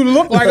 because you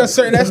look like a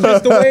certain, that's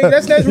just the way,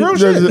 that's real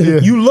shit. Yeah.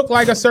 You look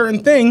like a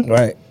certain thing.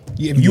 Right.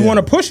 If you want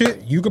to push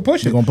it, you can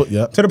push it.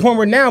 To the point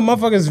where now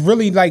motherfuckers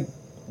really like,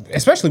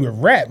 especially with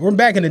rap, we're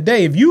back in the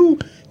day, if you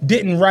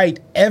didn't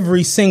write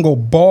every single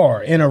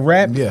bar in a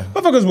rap,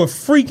 motherfuckers would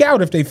freak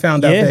out if they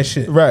found out that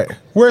shit. Right.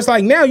 Where it's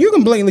like now you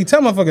can blatantly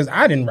tell motherfuckers,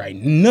 I didn't write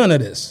none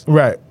of this.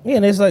 Right. Yeah,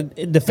 and it's like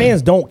the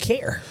fans don't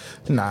care.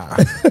 Nah.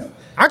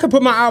 I could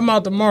put my album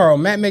out tomorrow.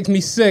 Matt Makes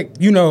Me Sick,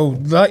 you know,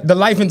 The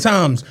Life and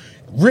Times,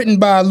 written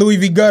by Louie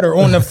V. Gutta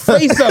on the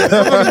face of it.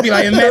 Motherfuckers be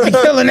like, Matt be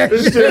killing that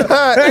shit.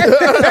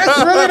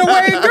 That's really the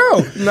way it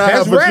goes.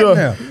 That's rap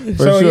now.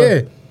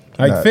 So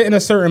like fit in a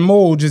certain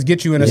mold, just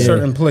get you in a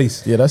certain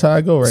place. Yeah, that's how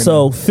I go right now.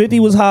 So 50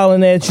 was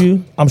hollering at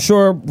you. I'm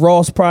sure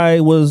Ross probably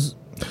was.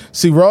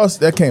 See, Ross,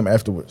 that came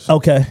afterwards.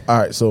 Okay. All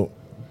right, so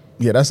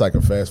Yeah, that's like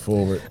a fast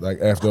forward. Like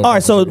after. All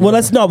right, so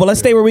let's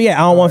stay where we at.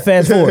 I don't want to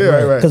fast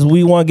forward because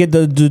we want to get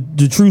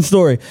the true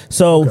story.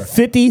 So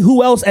 50.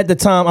 Who else at the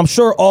time? I'm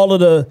sure all of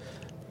the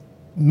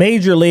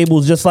major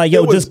labels just like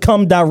just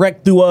come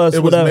direct through us.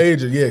 It was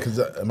major, yeah. Because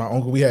my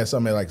uncle, we had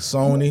something like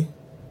Sony.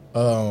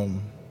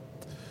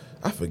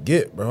 I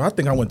forget, bro. I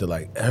think I went to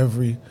like I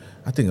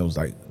think it was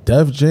like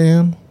Def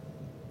Jam.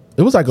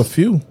 It was like a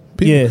few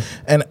people.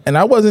 Yeah. And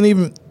I wasn't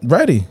even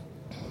ready.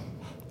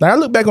 Like I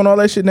look back on all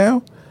that shit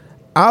now,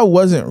 I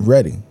wasn't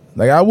ready.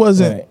 Like I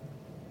wasn't.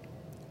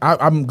 Right.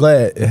 I'm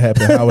glad it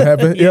happened how it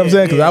happened. You know what I'm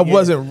saying? Because I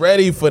wasn't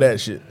ready for that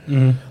shit.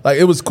 Mm-hmm. Like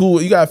it was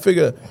cool. You gotta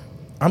figure.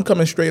 I'm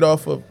coming straight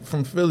off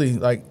from Philly.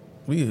 Like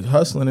we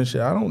hustling and shit.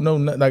 I don't know.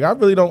 Like I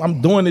really don't.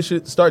 I'm doing this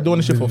shit. Start doing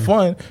this shit for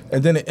fun,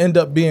 and then it end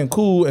up being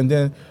cool, and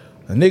then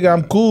a nigga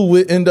I'm cool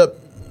with end up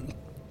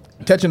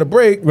catching a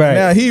break. Right.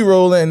 Now he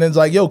rolling, and it's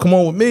like, yo, come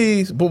on with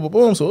me. Boom, boom,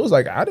 boom. So it was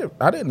like I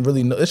didn't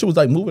really know. This shit was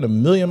like moving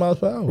 1,000,000 miles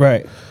per hour.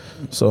 Right.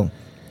 So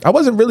I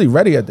wasn't really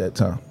ready at that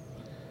time.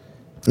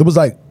 It was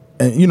like,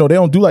 and they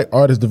don't do like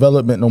artist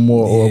development no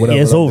more or whatever.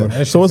 Yeah, it's like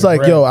over. So it's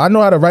like, yo, I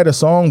know how to write a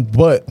song,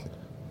 but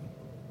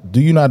do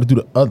you know how to do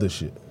the other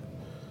shit?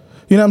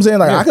 You know what I'm saying?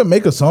 Like I can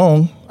make a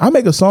song. I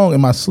make a song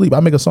in my sleep.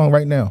 I make a song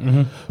right now.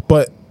 Mm-hmm.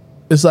 But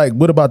it's like,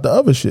 what about the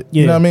other shit?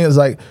 Yeah. You know what I mean? It's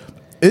like,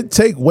 it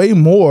take way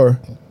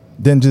more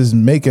than just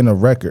making a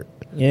record.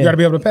 Yeah. You got to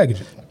be able to package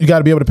it. You got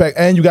to be able to pack,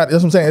 and that's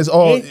what I'm saying. It's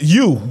all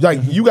you. Like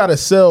you got to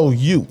sell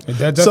you.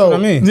 That's what I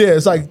mean. Yeah,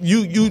 it's like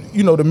you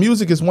the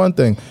music is one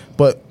thing,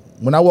 but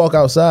when I walk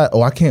outside,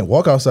 I can't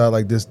walk outside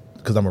like this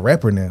because I'm a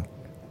rapper now.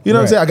 You know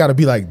what I'm saying? I got to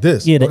be like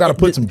this. Yeah, I got to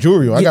put some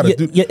jewelry on. I got to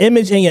do your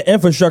image and your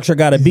infrastructure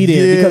got to be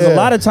there because a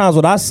lot of times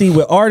what I see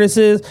with artists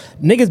is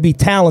niggas be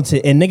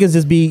talented and niggas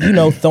just be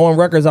throwing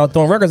records out,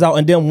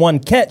 and then one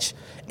catch.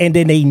 And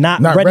then they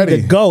not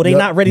ready to go. They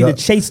not ready to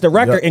chase the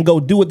record and go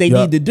do what they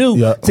need to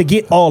do to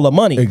get all the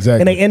money. Exactly.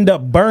 And they end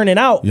up burning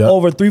out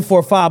over 3,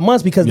 4, 5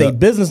 months because they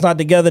business not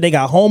together. They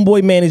got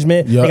homeboy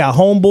management. They got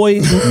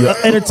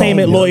homeboy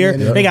entertainment lawyer.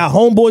 They got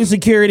homeboy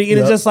security.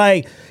 And it's just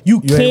like you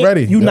can't.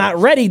 Ready. You not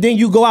ready. Then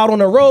you go out on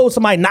the road.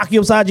 Somebody knock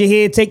you upside your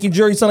head, take your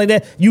jewelry, something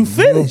like that. You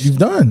finished. You've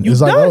done. It's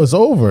like, it's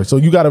over. So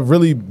you got to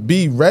really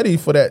be ready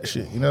for that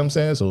shit. You know what I'm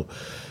saying? So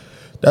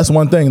that's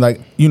one thing.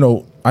 Like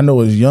I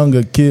know it's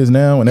younger kids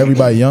now, and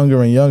everybody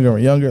younger and younger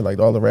and younger. Like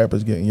all the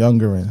rappers getting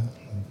younger and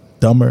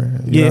dumber.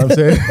 You know what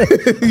I'm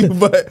saying?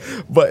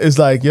 but it's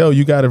like, yo,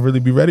 you got to really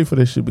be ready for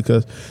this shit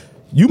because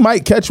you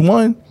might catch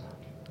one.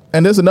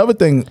 And there's another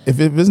thing. If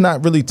it's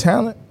not really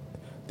talent,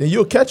 then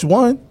you'll catch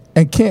one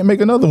and can't make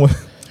another one.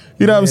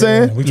 You know what I'm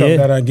saying? We talk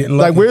about getting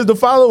lucky. Like, where's the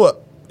follow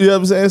up? You know what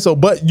I'm saying? So,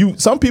 but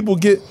some people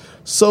get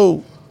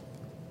so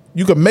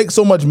you can make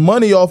so much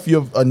money off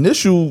your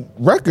initial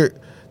record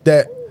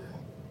that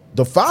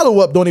the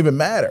follow-up don't even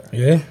matter.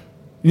 Yeah.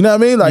 You know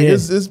what I mean? Like,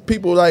 it's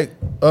people like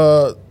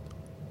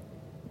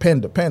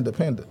Panda.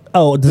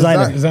 Oh,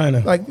 designer.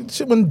 Like,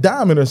 shit went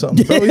diamond or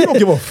something. So he don't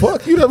give a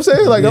fuck. You know what I'm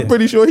saying? Like, I'm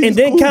pretty sure he's And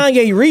then cool.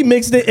 Kanye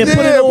remixed it and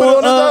put it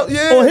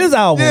on his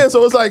album. Yeah,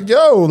 so it's like,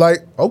 yo,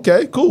 like,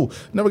 okay, cool.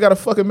 Never got to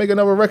fucking make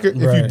another record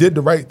if you did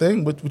the right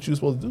thing, what you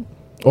supposed to do.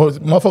 Or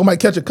motherfucker might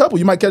catch a couple.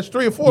 You might catch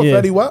 3 or 4,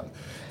 Fetty Wap.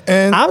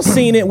 And I've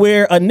seen it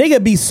where a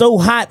nigga be so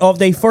hot off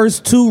their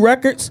first 2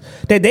 records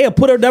that they'll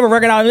put another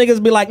record out and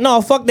niggas be like, no,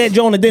 fuck that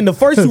joint. And then the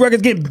first 2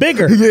 records get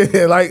bigger.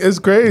 Yeah, like it's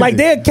crazy. Like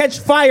they'll catch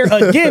fire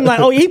again. Like,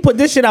 oh, he put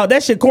this shit out.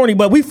 That shit corny,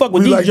 but we fuck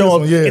with these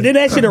joints. And then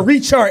that shit'll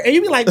rechart. And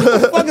you be like, what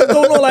the fuck is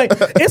going on? Like,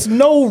 it's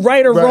no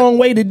right or wrong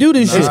way to do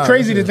this shit. It's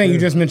crazy to think you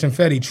just mentioned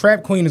Fetty.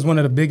 Trap Queen is one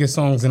of the biggest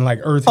songs in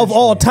like Earth of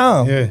all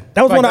time. Yeah.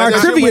 That was like, one of our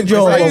trivia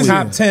joints.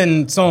 Like top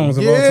 10 songs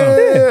of all time.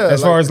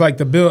 As far as like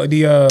the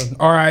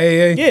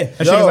RIAA. Yeah.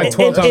 That shit is like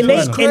 12 times.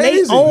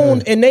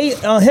 And they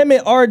own, him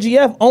and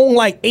RGF own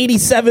like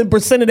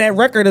 87% of that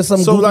record or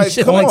some goofy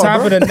shit. On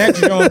top of the next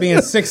joint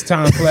being 6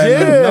 times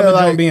platinum, another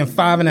joint being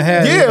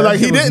 5.5. Yeah, like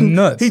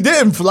he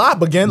didn't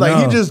flop again.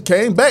 Like he just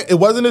came back. It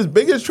wasn't his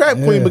biggest Trap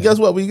Queen, but guess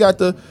what? We got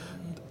the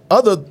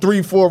other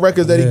 3-4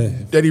 records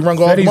that he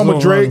rung off. Mama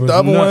Drake, the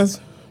other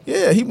ones.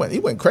 Yeah, he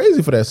went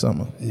crazy for that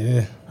summer.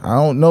 Yeah, I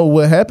don't know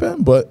what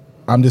happened, but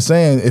I'm just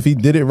saying, if he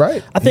did it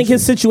right. I think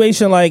his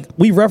situation, like,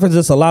 we reference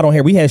this a lot on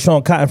here. We had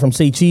Sean Cotton from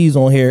Say Cheese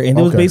on here, and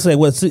it was basically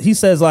what he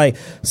says, like,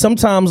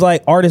 sometimes,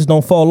 like, artists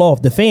don't fall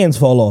off. The fans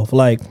fall off.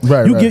 Like,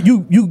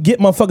 you get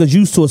motherfuckers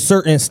used to a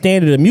certain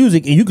standard of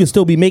music, and you can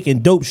still be making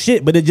dope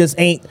shit, but it just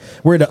ain't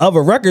where the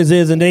other records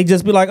is, and they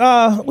just be like,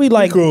 we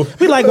like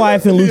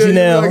YF and Lucci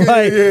now.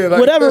 Like,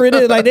 whatever it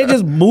is, like, they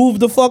just move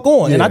the fuck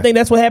on. And I think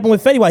that's what happened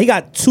with Fetty Wap. He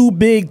got too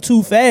big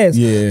too fast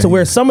to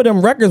where some of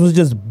them records was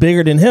just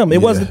bigger than him. It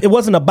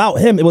wasn't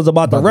about him. It was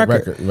about the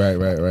record.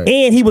 Right.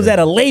 And he was at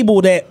a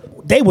label that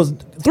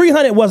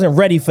 300 wasn't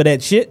ready for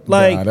that shit.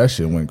 Like, that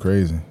shit went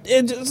crazy.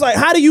 It's like,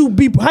 how do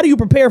you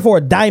prepare for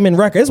a diamond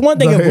record? It's one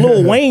thing if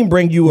Lil Wayne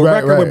bring you a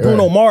record with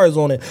Bruno Mars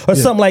on it or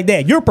something like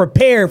that. You're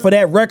prepared for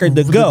that record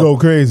to go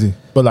crazy.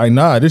 But like,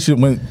 nah, this shit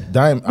went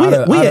dime We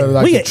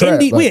an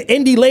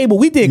indie label.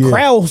 We did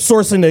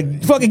crowdsourcing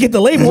to fucking get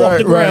the label off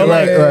the ground.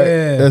 Right.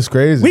 That's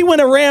crazy. We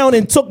went around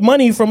and took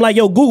money from like,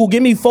 yo, Google,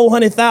 give me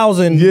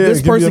 400,000.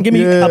 This person, give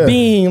me a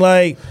bean.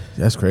 Like,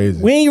 that's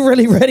crazy. We ain't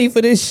really ready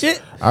for this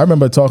shit. I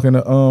remember talking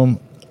to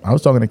I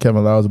was talking to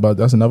Kevin Lyles about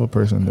that's another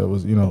person that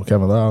was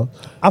Kevin Lyles.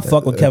 I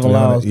fuck with Kevin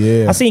Lyles.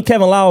 Yeah, I seen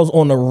Kevin Lyles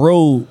on the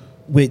road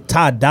with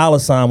Ty Dolla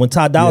 $ign when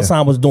Ty Dolla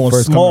 $ign was doing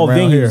First small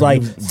venues here.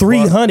 like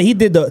 300. He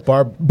did the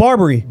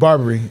Barbary.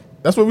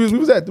 That's where we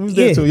was at. We was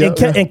there too.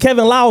 And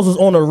Kevin Lyles was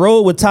on the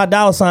road with Ty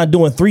Dolla $ign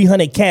doing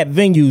 300 cap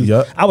venues.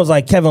 Yep. I was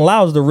like, Kevin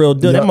Lyles is the real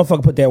deal. That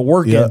motherfucker put that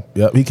work in.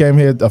 Yep. He came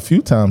here a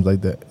few times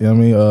like that. You know what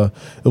I mean?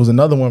 It was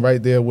another one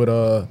right there with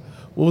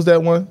what was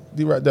that one?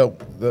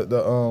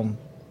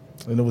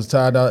 And it was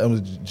Ty Dolla, it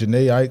was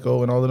Janae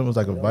Aiko and all of them. It was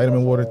like a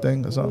vitamin water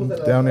thing or something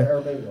down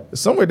there.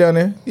 Somewhere down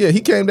there. Yeah,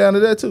 he came down to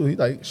that too. He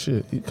like,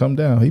 shit, he come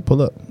down, he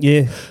pull up.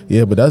 Yeah.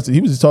 Yeah, but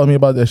he was just telling me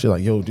about that shit.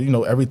 Like, yo,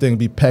 everything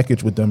be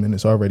packaged with them and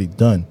it's already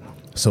done.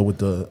 So with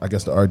the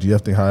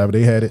RGF thing, however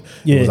they had it,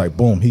 it was like,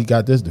 boom, he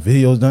got this, the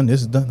video's done, this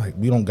is done. Like,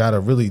 we don't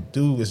gotta really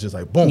do, it's just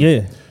like, boom.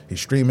 Yeah.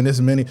 He's streaming this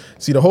many.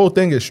 See, the whole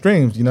thing is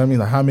streams, you know what I mean?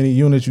 Like how many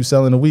units you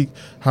sell in a week,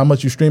 how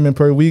much you streaming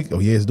per week. Oh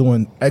yeah, it's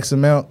doing X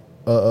amount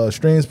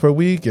streams per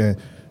week, and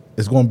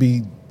it's gonna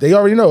be, they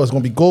already know it's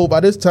gonna be gold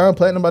by this time,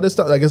 platinum by this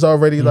time. Like it's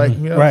already like,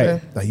 you know what I'm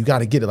saying? Like you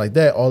gotta get it like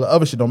that. All the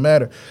other shit don't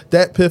matter.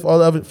 That piff, all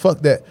the other, fuck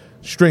that.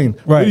 Stream.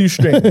 What do you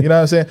stream? You know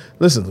what I'm saying?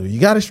 Listen, you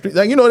gotta stream.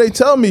 Like, they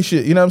tell me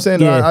shit, you know what I'm saying?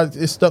 Yeah.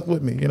 It stuck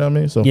with me, you know what I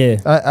mean? So yeah.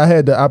 I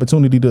had the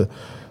opportunity to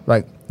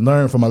like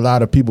learn from a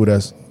lot of people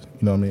that's,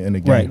 you know what I mean, in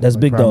the game. Right, that's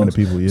like, big dogs.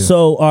 People, yeah.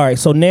 So, all right,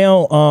 so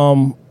now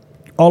all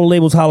the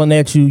labels hollering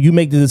at you. You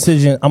make the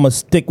decision, I'm going to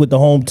stick with the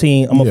home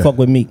team. I'm going to fuck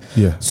with Meek.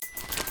 Yeah.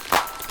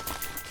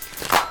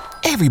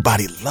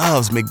 Everybody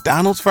loves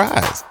McDonald's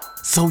fries.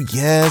 So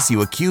yes,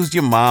 you accused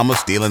your mom of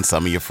stealing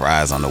some of your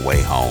fries on the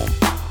way home.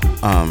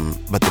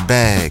 But the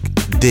bag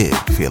did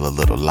feel a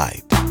little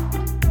light.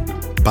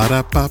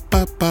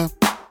 Ba-da-ba-ba-ba.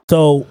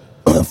 So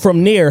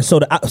from there,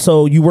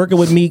 so you working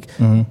with Meek.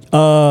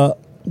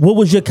 What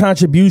was your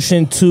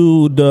contribution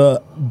to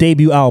the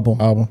debut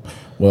album?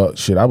 Well,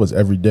 shit, I was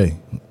every day.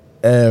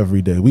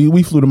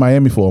 We flew to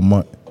Miami for a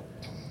month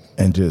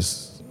and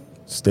just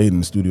stayed in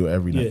the studio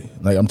every night.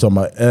 Like I'm talking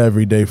about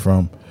every day.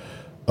 From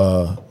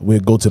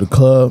we'd go to the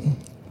club,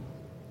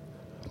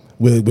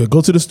 we'd go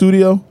to the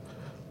studio,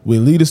 we'd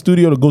leave the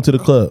studio to go to the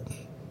club,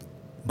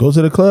 go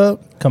to the club,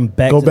 come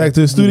back, go back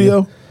to the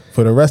studio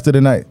for the rest of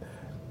the night,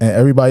 and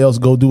everybody else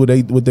go do what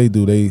they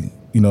do. They,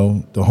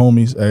 the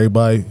homies,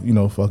 everybody,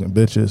 fucking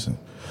bitches and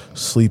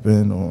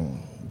sleeping or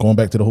going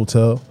back to the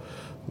hotel.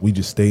 We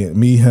just stayed,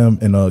 me, him,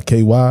 and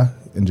KY,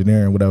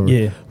 engineering, whatever.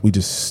 Yeah. We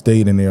just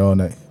stayed in there all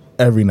night,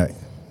 every night,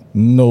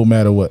 no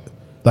matter what.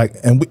 Like,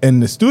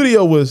 and the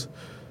studio was,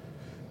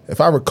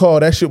 if I recall,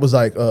 that shit was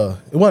like, it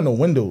wasn't no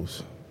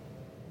windows.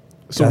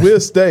 So we'll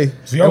stay.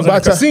 So y'all was in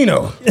a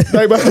casino.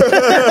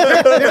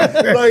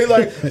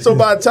 So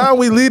by the time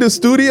we leave the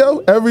studio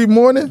every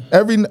morning,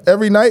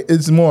 every night,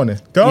 it's morning.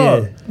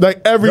 Dog. Yeah.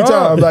 Like every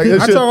time. Like I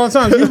talk all the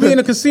time. You be in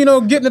a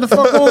casino getting the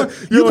fuck on.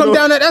 You come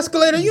down that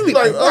escalator, you be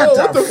like,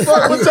 what the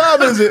fuck? What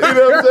time is it? You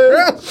know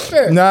what I'm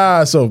saying?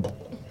 Nah, so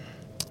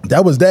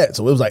that was that.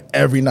 So it was like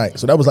every night.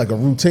 So that was like a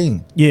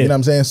routine. Yeah. You know what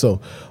I'm saying? So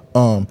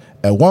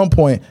at one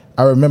point,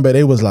 I remember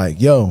they was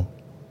like, yo,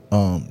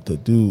 the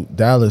dude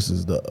Dallas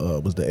was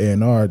the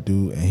A&R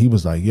dude, and he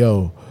was like,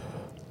 "Yo,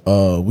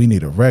 we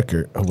need a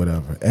record or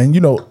whatever." And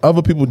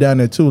other people down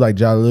there too, like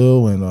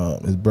Jalil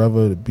and his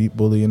brother, the Beat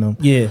Bully, and them.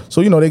 Yeah.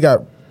 So they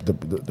got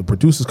the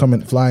producers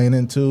flying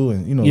in too,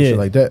 and shit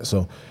like that.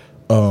 So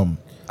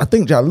I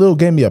think Jalil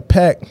gave me a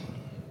pack,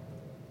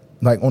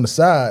 like on the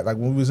side, like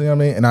when we was, you know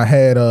what I mean. And I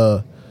had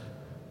it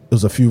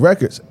was a few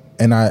records,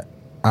 and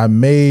I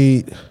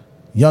made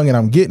Young and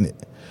I'm Getting It,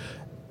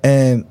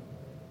 and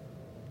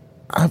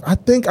I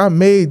think I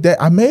made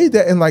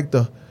that in like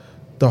the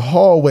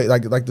hallway,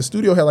 like the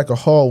studio had like a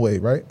hallway,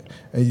 right?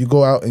 And you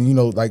go out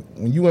and like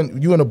when you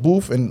in a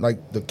booth and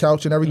like the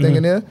couch and everything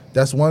in there,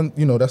 that's one,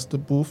 that's the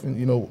booth,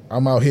 and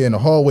I'm out here in the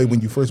hallway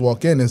when you first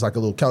walk in, there's like a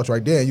little couch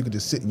right there and you can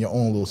just sit in your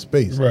own little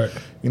space. Right.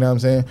 You know what I'm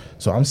saying?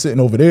 So I'm sitting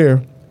over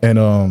there, and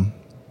I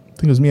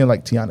think it was me and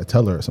like Tiana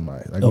Teller or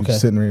somebody. Like we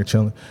just sitting there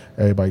chilling,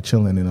 everybody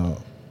chilling,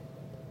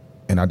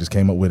 and I just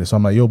came up with it. So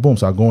I'm like, yo, boom.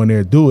 So I go in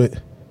there, do it.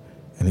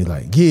 And he's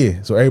like,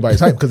 yeah. So everybody's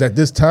hyped because at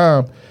this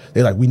time,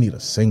 they're like, we need a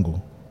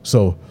single.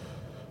 So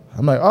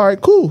I'm like, all right,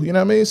 cool. You know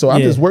what I mean? So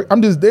I'm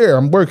just there.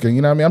 I'm working.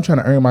 You know what I mean? I'm trying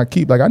to earn my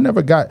keep. Like I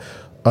never got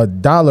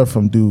 $1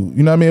 from dude.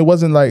 You know what I mean? It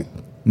wasn't like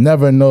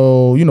never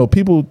know.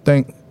 People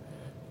think,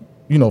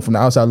 from the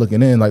outside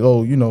looking in, like,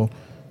 oh, you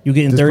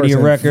getting 30 a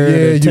record,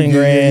 or 10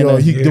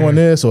 grand. He doing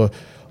this, or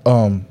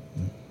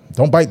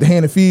don't bite the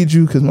hand that feeds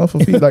you, because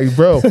motherfucker feed like,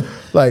 bro.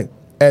 Like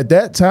at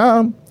that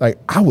time, like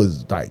I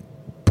was like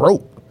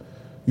broke.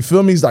 You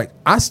feel me? It's like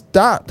I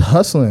stopped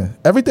hustling.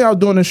 Everything I was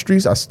doing in the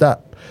streets, I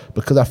stopped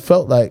because I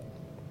felt like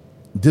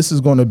this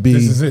is going to be.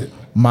 This is it.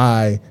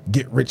 my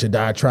get rich or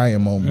die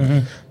trying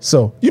moment.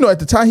 So, you know, at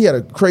the time he had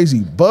a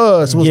crazy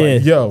buzz. It was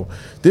like, yo,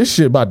 this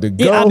shit about to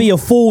go. Yeah, I'd be a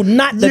fool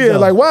not to go. Yeah,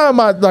 like why am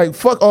I like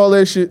fuck all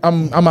that shit?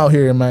 I'm out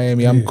here in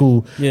Miami. I'm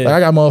cool. Yeah. Like I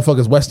got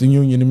motherfuckers Western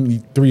Union me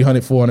 $300,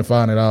 $400,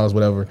 $500,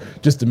 whatever,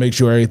 just to make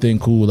sure everything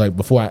cool. Like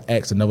before I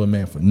ask another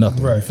man for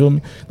nothing. Right. You feel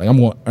me? Like I'm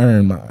gonna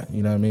earn mine.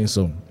 You know what I mean?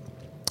 So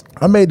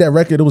I made that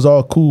record. It was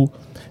all cool,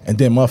 and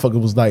then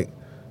motherfucker was like,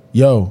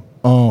 yo,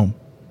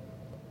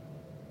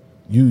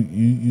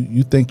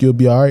 you think you'll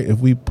be all right if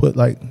we put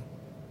like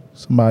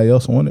somebody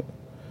else on it?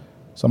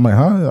 So I'm like,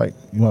 huh? Like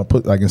you want to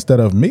put like instead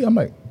of me? I'm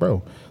like,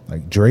 bro,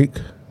 like Drake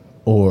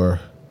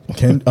or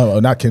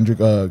not Kendrick,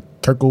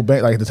 Kurt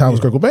Cobain. Like at the time it was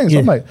Kurt Cobain. So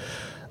I'm like,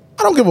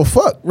 I don't give a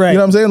fuck. Right. You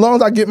know what I'm saying? As long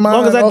as I get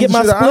my,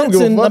 splits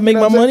and I make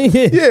my money.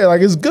 Yeah,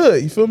 like it's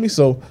good. You feel me?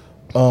 So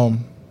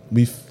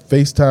we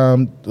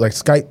FaceTime, like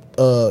Skype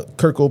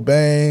Kurt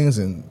Cobain's,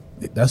 and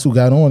that's who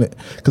got on it.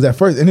 Because at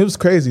first, and it was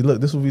crazy.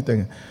 Look, this is what we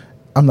thinking.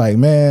 I'm like,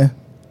 man,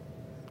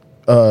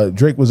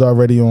 Drake was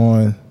already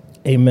on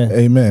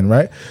Amen,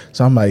 right?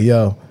 So I'm like,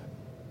 yo,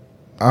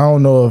 I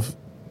don't know if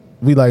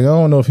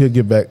he'll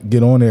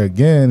get on there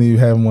again. You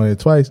have him on it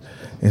twice.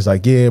 And it's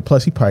like, yeah,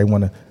 plus he probably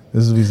wanna,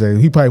 this is what he say,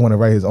 he probably wanna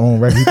write his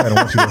own record. He probably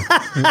don't want you to,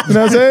 you know what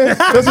I'm saying?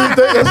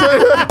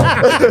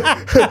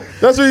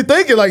 That's what he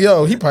thinking. Like,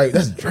 yo,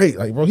 that's Drake.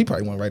 Like, bro, he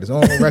probably wanna write his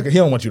own record. He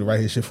don't want you to write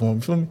his shit for him.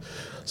 You feel me?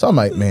 So I'm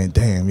like, man,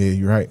 damn, yeah,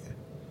 you're right.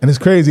 And it's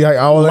crazy how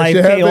all that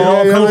shit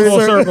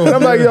happened. And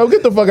I'm like, yo,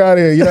 get the fuck out of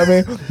here. You know what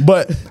I mean?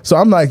 But so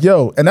I'm like,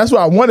 yo, and that's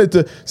what I wanted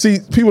to see.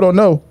 People don't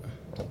know.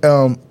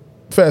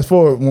 Fast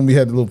forward when we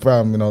had the little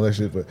problem and all that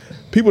shit, but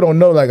people don't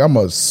know like I'm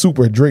a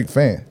super Drake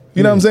fan.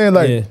 You know what I'm saying?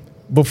 Like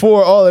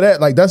before all of that,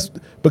 like that's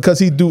because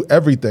he do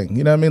everything.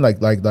 You know what I mean?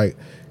 Like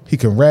he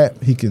can rap,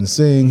 he can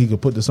sing, he can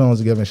put the songs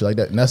together and shit like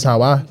that. And that's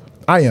how I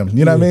am.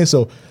 You know what I mean?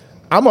 So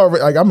I'm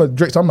already like I'm a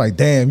Drake. So I'm like,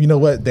 damn, you know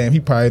what? Damn, he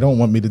probably don't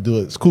want me to do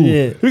it. It's cool.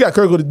 Yeah. We got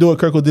Kirko to do it.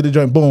 Kirko did the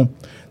joint. Boom.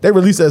 They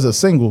released it as a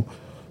single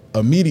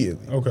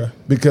immediately. Okay.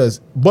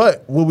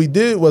 But what we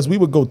did was we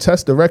would go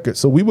test the record.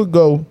 So we would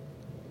go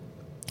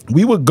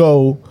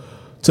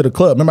to the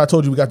club. Remember I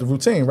told you we got the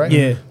routine, right?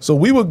 Yeah. So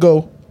we would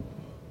go.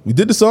 We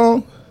did the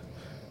song.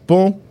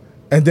 Boom.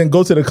 And then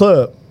go to the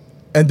club,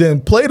 and then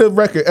play the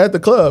record at the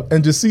club,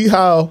 and just see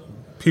how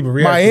people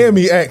react.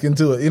 Miami acting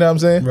to it. You know what I'm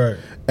saying? Right.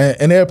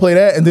 And they'll play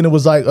that, and then it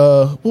was like,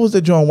 what was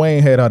that John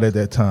Wayne had out at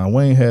that time?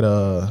 Wayne had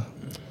I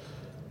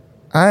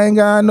ain't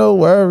got no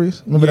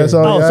worries. Remember that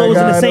song? Oh, so it was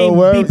in the same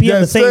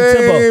BPM, the same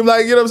tempo.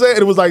 Like, you know what I'm saying?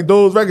 It was like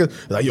those records.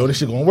 Like, yo, this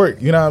shit gonna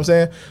work. You know what I'm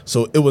saying?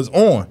 So it was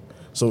on.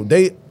 So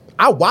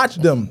I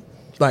watched them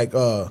like,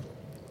 yo,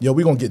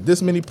 we gonna get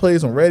this many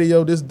plays on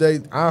radio this day.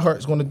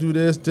 iHeart's gonna do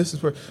this. This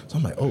is where. So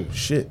I'm like, oh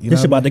shit, you know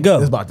this about to go.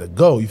 It's about to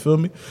go. You feel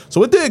me?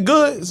 So it did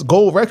good. It's a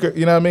gold record.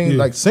 You know what I mean?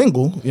 Like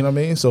single. You know what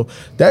I mean? So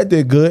that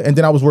did good. And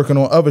then I was working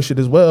on other shit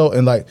as well.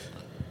 And like,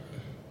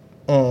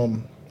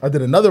 I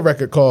did another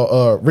record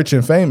called Rich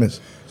and Famous.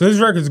 So this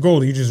record's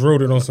gold. You just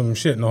wrote it on some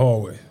shit in the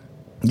hallway.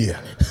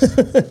 Yeah.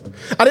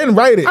 I didn't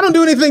write it. I don't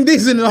do anything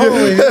decent in the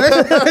hallway.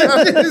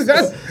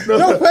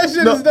 No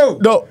question is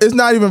dope. No, it's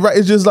not even right.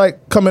 It's just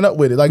like coming up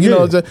with it. Like, you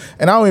know,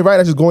 and I don't even write,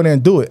 I just go in there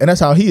and do it. And that's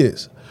how he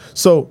is.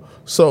 So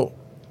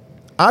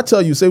I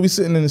tell you, say we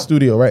sitting in the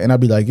studio, right? And I'd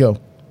be like, yo,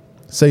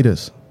 say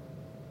this.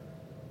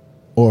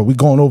 Or we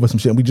going over some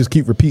shit and we just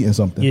keep repeating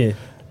something. Yeah.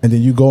 And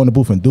then you go in the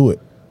booth and do it.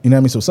 You know what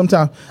I mean? So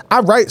sometimes, I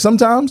write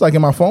sometimes, like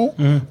in my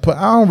phone, but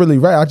I don't really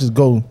write. I just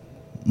go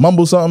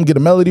mumble something, get a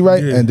melody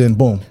right, and then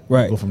boom,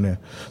 go from there.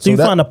 So you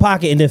find the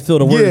pocket and then fill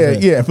the words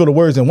in. Yeah, and fill the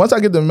words in. Once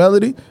I get the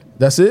melody,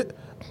 that's it.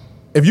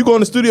 If you go in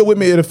the studio with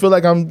me, it'll feel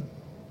like I'm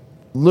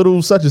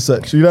little such and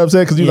such. You know what I'm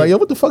saying? Because you're like, yo,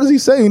 what the fuck is he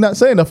saying? He's not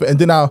saying nothing. And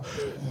then I'll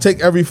take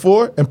every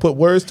four and put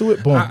words to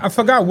it. Boom. I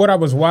forgot what I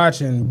was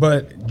watching,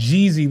 but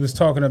Jeezy was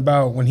talking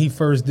about when he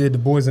first did the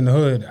Boys in the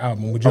Hood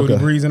album with Jody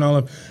Breeze and all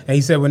of them. And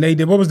he said when they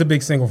did, what was the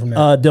big single from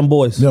that? Them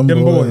Boys. Them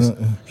Boys.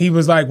 He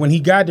was like, when he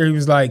got there, he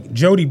was like,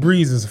 Jody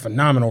Breeze is a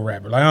phenomenal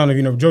rapper. Like, I don't know if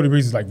you know, Jody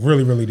Breeze is like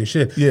really, really the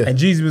shit. Yeah. And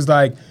Jeezy was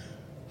like,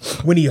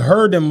 when he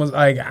heard them, was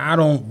like, I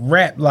don't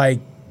rap like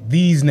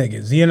these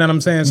niggas. You know what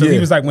I'm saying? So he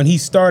was like, when he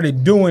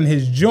started doing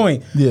his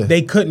joint,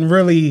 they couldn't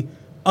really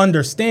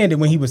understand it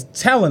when he was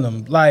telling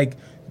them, like,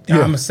 I'm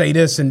gonna say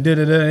this and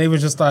da-da-da. And it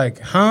was just like,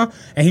 huh?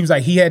 And he was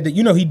like, he had to,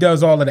 you know, he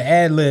does all of the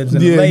ad-libs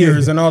and the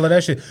layers and all of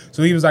that shit.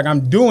 So he was like,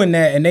 I'm doing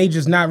that and they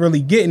just not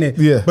really getting it.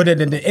 Yeah. But at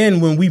the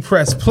end, when we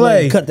press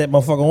play, cut that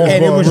motherfucker on.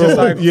 And it was just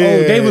like,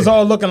 they was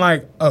all looking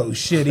like, oh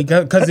shit,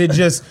 because it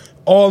just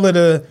all of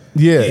the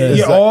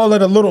all of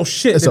the little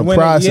shit. It's that a went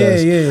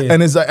process. In.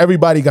 And it's like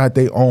everybody got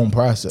their own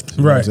process.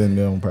 You know what I'm saying?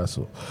 Their own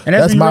process. And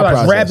that's my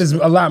process. Rap is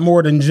a lot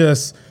more than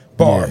just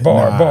bar.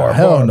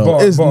 Hell no.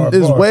 It's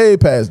way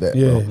past that.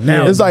 Yeah.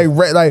 Now it's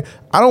like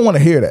I don't want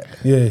to hear that.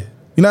 Yeah.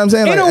 You know what I'm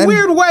saying? In a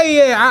weird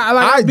way,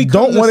 I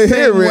don't want to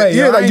hear it.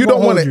 Yeah, like you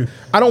don't want to.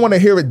 I don't want to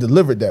hear it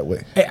delivered that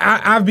way.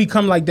 I've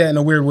become like that in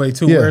a weird way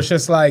too, where it's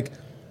just like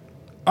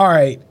all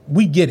right,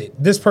 we get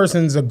it. This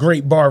person's a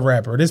great bar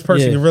rapper. This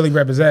person can really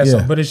rap his ass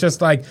off. But it's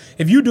just like,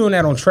 if you're doing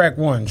that on track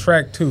 1,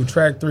 track 2,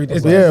 track 3,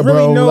 it's really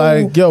bro, no...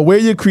 like, yo, where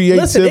your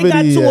creativity Listen, it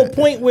got to a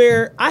point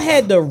where I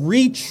had to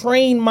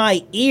retrain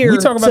my ear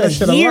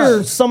to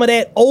hear some of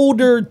that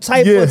older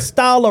type of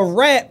style of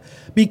rap,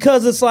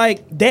 because it's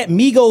like that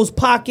Migos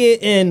Pocket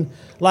and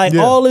like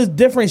all this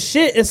different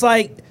shit. It's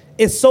like,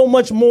 it's so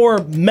much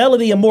more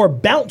melody and more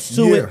bounce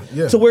to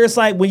it, to where it's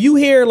like when you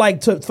hear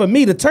for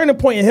me, the turning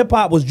point in hip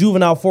hop was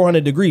Juvenile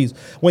 400 Degrees.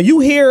 When you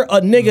hear a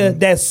nigga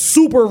that's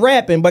super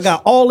rapping but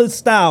got all his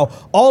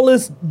style, all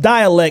his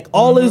dialect,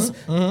 all his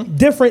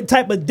different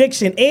type of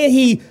diction, and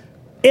he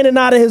in and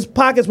out of his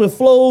pockets with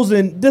flows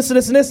and this and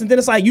this and this, and then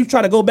it's like you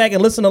try to go back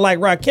and listen to like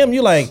Rakim,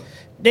 you like,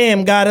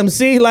 damn, God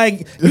MC,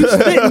 like you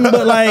spitting,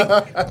 but like,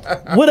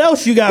 what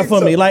else you got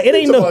for me? Like, it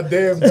ain't no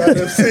damn God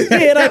MC.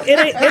 Like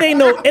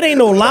it ain't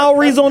no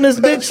Lowry's on this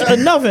bitch or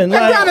nothing.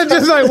 Like, kind of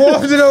just like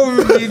walked it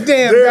over me.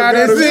 Damn God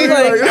MC.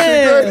 Like,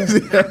 damn.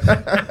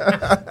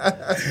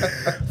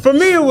 For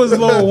me, it was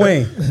Lil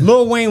Wayne.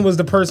 Lil Wayne was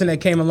the person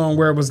that came along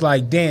where it was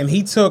like, damn,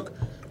 he took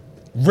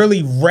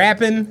really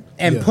rapping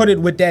and put it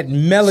with that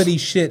melody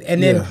shit,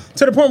 and then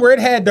to the point where it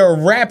had the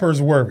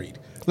rappers worried.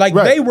 Like,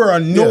 they were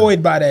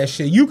annoyed by that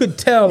shit. You could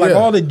tell, like,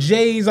 all the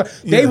J's,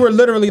 they were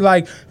literally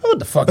like, oh, what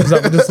the fuck is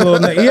up with this little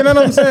nigga? You know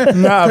what I'm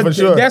saying? Nah, for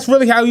sure. That's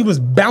really how he was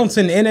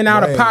bouncing in and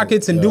out of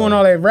pockets and doing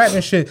all that rapping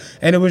shit.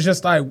 And it was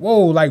just like,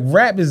 whoa, like,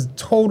 rap is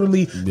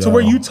totally, to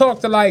where you talk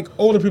to, like,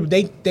 older people,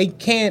 they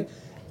can't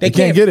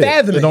get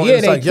fathom it.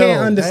 Yeah, they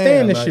can't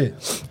understand the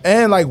shit.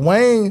 And, like,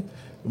 Wayne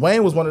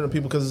was one of the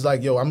people, because it's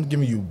like, yo, I'm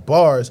giving you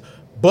bars,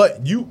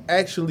 but you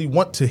actually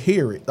want to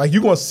hear it. Like,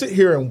 you're going to sit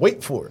here and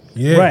wait for it.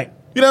 Yeah. Right.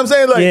 You know what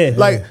I'm saying?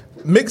 Like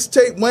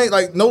mixtape Wayne,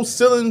 like No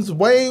Ceilings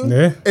Wayne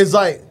is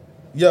like,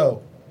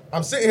 yo,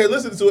 I'm sitting here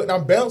listening to it and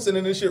I'm bouncing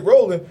and this shit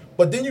rolling,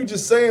 but then you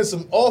just saying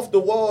some off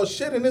the wall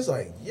shit and it's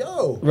like,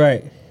 yo.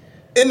 Right.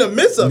 In the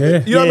midst of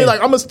it. You know what I mean?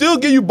 Like, I'm gonna still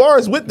give you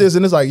bars with this,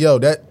 and it's like, yo,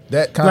 that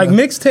kind of like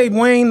mixtape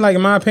Wayne, like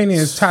in my opinion,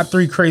 is top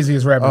 3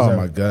 craziest rappers ever. Oh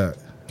my God.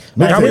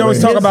 Like how we always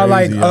talk about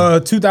like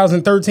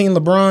 2013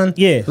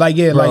 LeBron. Like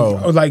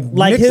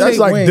his, that's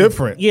like Wayne.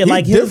 different. Yeah,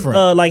 like his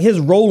his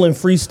rolling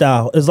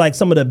freestyle is like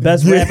some of the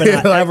best rapping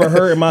I ever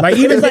heard in my life.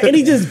 And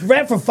he just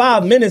rapped for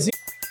 5 minutes.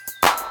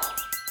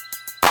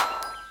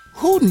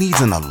 Who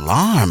needs an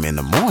alarm in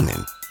the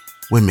morning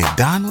when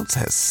McDonald's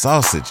has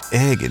sausage,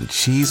 egg, and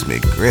cheese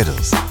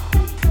McGriddles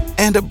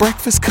and a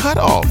breakfast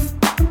cutoff?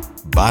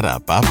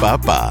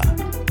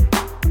 Ba-da-ba-ba-ba.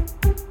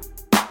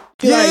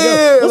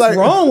 What's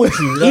wrong with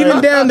you?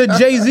 Even down to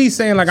Jay-Z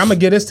saying, like, I'm going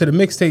to get this to the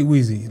mixtape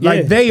Weezy.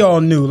 Like, they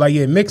all knew. Like,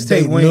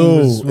 mixtape Wayne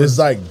was it's,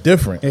 like,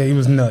 different. Yeah, he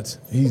was nuts.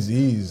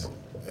 He's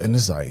and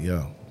it's like,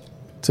 yo,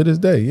 to this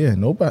day,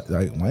 nobody,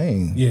 like,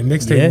 Wayne. Yeah,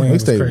 mixtape Wayne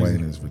was crazy. Mixtape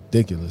Wayne is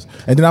ridiculous.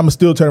 And then I'm going to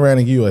still turn around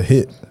and give you a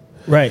hit.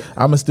 Right. I'm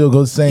going to still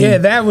go sing. Yeah,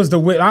 that was the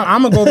way.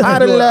 I'm going to go do a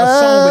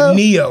song with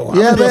Neo. I'm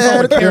going to do a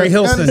song with Carrie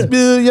Hilson.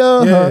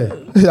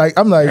 Like,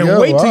 I'm like, and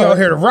wait till y'all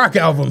hear the rock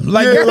album.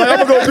 Like, I'm going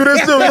to go do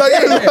this too. Like,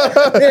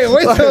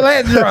 wait till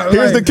that drop.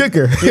 Here's the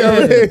kicker.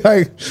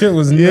 Like, shit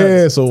was nuts.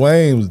 Yeah, so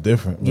Wayne was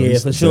different. Yeah,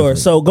 for sure.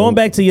 So going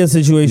back to your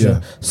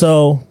situation.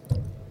 So,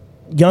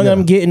 Young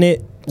I'm Getting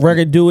It,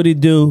 record do what it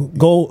do,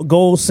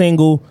 gold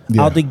single,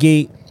 out the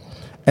gate.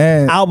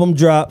 And album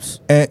drops.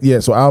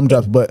 And so album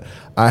drops, but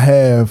I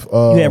have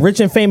you had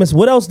Rich and Famous.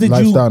 What else did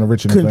you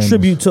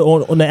contribute to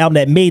on the album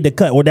that made the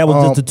cut, or that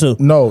was just the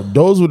 2? No,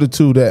 those were the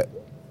 2 that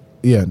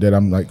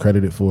I'm like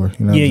credited for.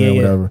 You know what I'm saying?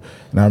 Whatever.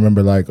 And I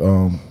remember like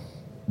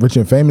Rich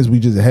and Famous, we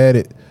just had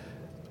it.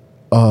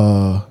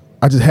 I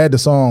just had the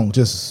song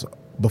just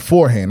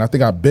beforehand. I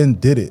think I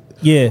did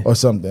it. Or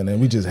something.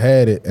 And we just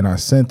had it and I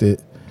sent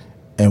it.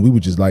 And we were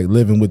just like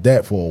living with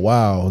that for a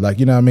while. Like,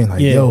 you know what I mean?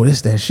 Like, yo,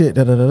 this that shit,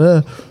 da da da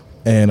da.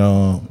 And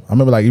I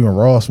remember like even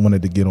Ross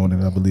wanted to get on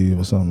it, I believe,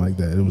 or something like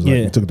that. It was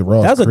like we took the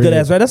Ross. That was a good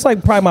ass, right? That's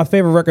like probably my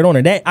favorite record on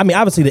there. That, I mean,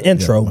 obviously the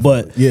intro,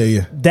 but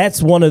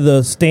that's one of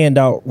the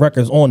standout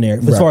records on there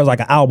as far as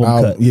like an album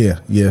cut.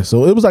 Yeah.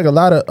 So it was like a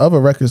lot of other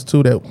records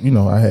too that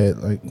I had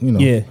like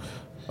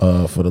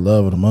For the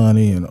Love of the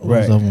Money and all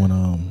those other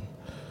one.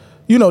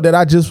 That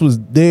I just was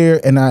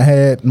there and I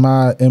had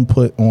my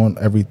input on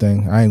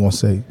everything. I ain't gonna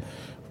say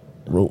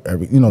wrote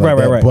everything,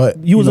 right. But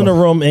you was in the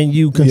room and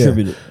you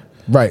contributed.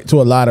 Right,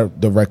 to a lot of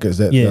the records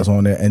that's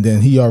on there. And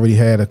then he already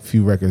had a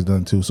few records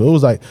done too. So it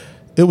was like,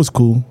 it was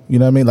cool. You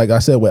know what I mean? Like I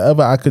said,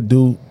 whatever I could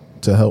do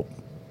to help,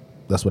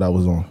 that's what I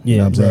was on. You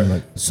know what I'm saying?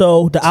 Like,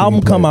 so the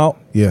album come out.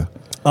 Yeah.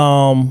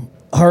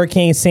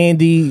 Hurricane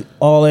Sandy,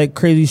 all that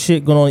crazy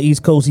shit going on the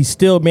East Coast. He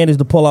still managed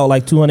to pull out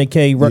like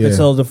 200K record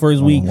sales the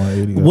first week.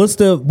 What's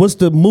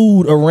the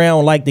mood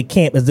around like the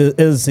camp? Is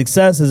it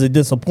success? Is it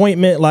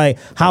disappointment? Like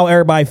how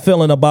everybody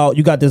feeling about,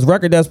 you got this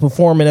record that's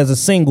performing as a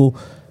single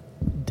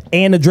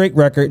and the Drake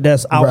record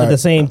that's out at the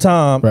same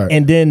time,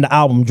 and then the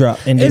album drop.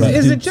 And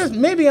is it just,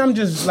 maybe I'm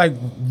just like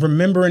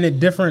remembering it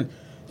different.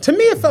 To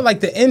me, it felt like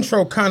the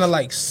intro kind of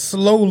like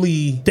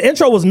slowly. The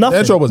intro was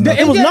nothing. It was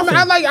nothing.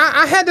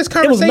 I had this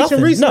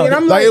conversation recently, and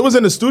I'm like, it was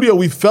in the studio.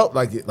 We felt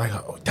like it, like,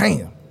 oh,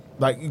 damn.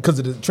 Like, because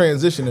of the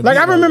transition. Like,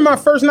 I remember my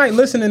first night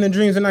listening to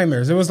Dreams and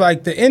Nightmares. It was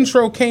like the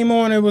intro came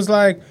on. It was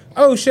like,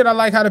 oh shit, I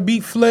like how the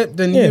beat flipped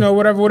and you know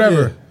whatever.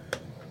 Yeah.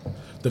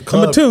 The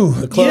club, Number 2,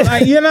 the club,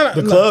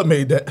 the club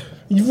made that.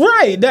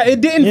 Right, that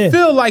it didn't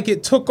feel like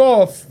it took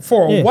off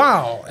for a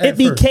while. It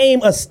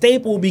became a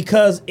staple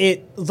because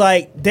it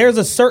like there's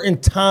a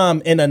certain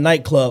time in a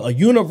nightclub, a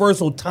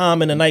universal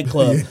time in a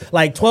nightclub,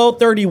 like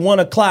 12:30, 1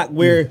 o'clock,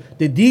 where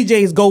the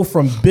DJs go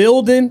from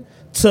building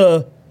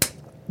to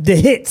the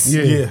hits.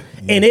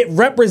 And it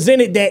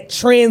represented that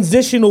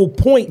transitional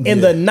point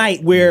in the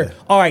night where,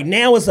 all right,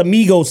 now it's a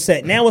Migos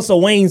set, now it's a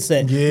Wayne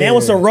set, now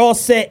it's a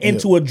Ross set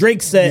into a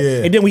Drake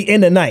set, and then we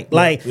end the night.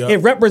 It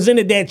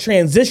represented that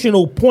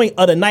transitional point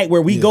of the night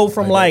where we go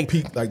from like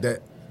peak like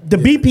that. The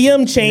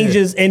BPM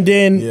changes and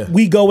then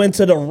we go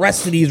into the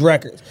rest of these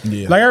records.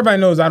 Like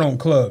everybody knows I don't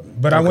club,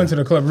 but I went to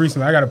the club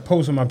recently. I got a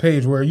post on my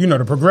page where, you know,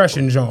 the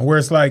progression joint, where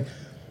it's like,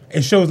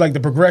 it shows like the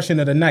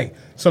progression of the night.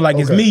 So like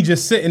it's me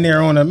just sitting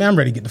there on I'm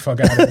ready to get the fuck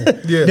out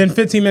of here. Then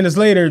 15 minutes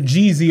later,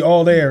 Jeezy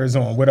All Air is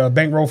on with a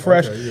Bankroll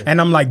Fresh, and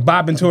I'm like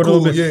bobbing to it a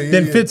little bit.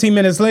 Then 15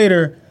 minutes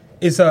later,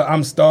 it's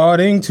I'm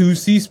starting to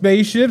see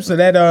spaceships. So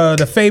that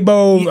the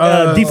Fabo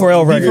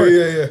D4L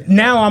record.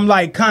 Now I'm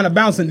like kind of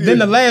bouncing. Then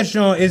the last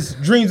joint is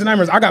Dreams and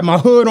Nightmares. I got my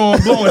hood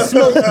on, blowing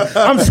smoke.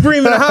 I'm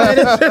screaming high.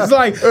 It's just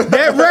like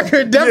that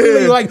record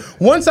definitely like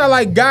once I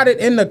like got it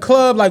in the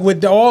club like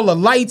with all the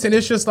lights and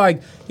it's just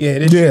like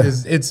this shit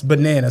is it's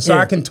bananas. So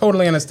I can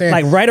totally understand.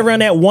 Like right around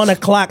that 1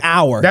 o'clock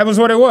hour. That was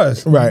what it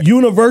was. Right.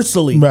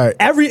 Universally. Right.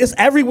 It's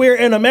everywhere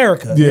in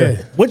America.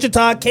 Yeah.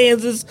 Wichita,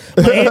 Kansas,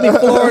 Miami,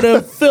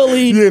 Florida,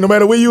 Philly. Yeah, no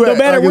matter where you at,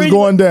 it's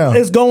going down.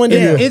 It's going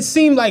down. It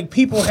seemed like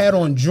people had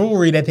on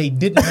jewelry that they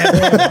didn't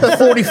have on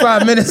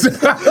 45 minutes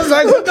ago. I was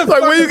like, what the fuck?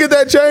 Like, where you get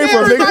that chain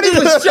from? Everybody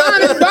was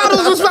shining,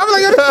 bottles was popping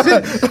like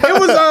it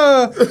was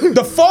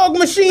the fog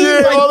machine,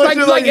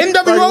 like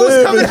NWO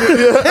was coming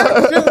out.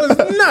 That shit was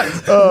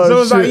nuts. So it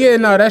was like,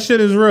 that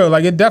shit is real.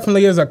 Like, it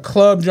definitely is a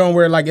club joint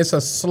where like it's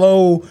a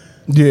slow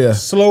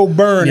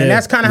burn, and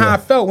that's kind of how I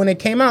felt when it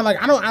came out.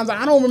 Like I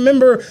don't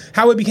remember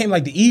how it became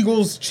like the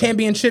Eagles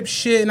championship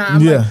shit, and I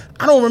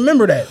don't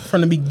remember that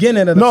from the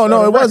beginning of the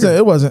No, it wasn't.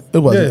 It wasn't. It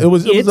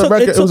was a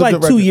record. It took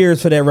like 2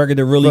 years for that record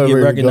to really get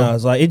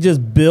recognized. Like it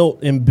just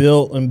built and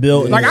built and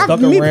built. Like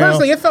me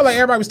personally, it felt like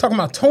everybody was talking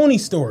about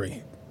Tony's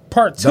Story.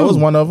 Part 2. That was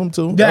one of them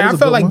too. Yeah, I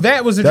felt like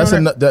that was the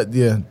joint.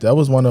 That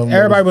was one of them.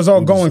 Everybody was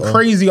all going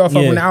crazy off of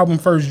when the album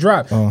first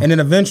dropped, and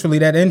then eventually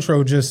that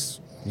intro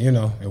just,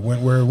 it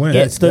went where it went.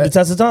 It stood the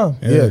test of time.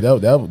 Yeah,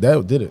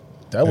 that did it.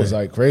 That was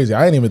like crazy.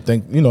 I didn't even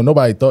think,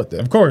 nobody thought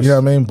that. Of course. You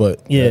know what I mean?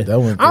 But that went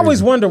crazy. I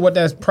always wonder what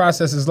that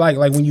process is like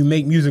when you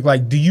make music.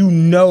 Like, do you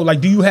know?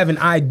 Like, do you have an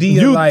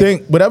idea? You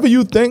think whatever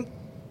you think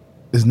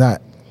is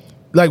not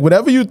like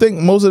whatever you think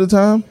most of the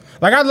time.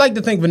 Like, I'd like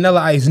to think Vanilla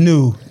Ice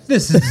knew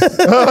this is this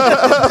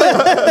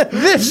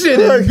shit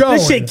is going.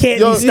 This shit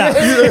can't be stopped.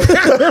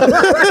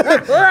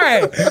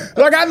 Right.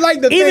 Like, I'd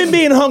like to think, even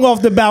being hung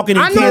off the balcony.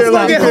 I know it's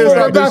gonna get hung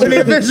off the balcony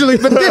eventually,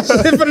 but this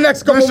shit for the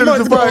next couple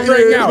months gonna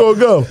ring out. Gonna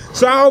go.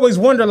 So I always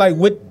wonder, like,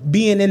 with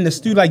being in the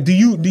studio, like, do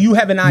you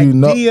have an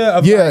idea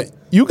of? Yeah,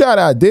 you got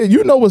an idea.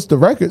 You know what's the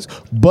records,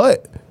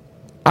 but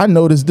I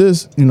noticed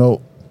this.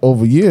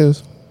 Over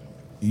years,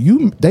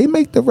 they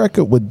make the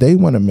record what they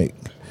want to make.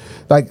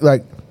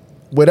 Like.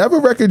 Whatever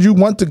record you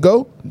want to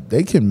go,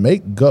 they can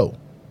make go.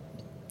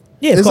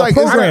 Yeah, it's like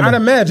I'd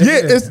imagine.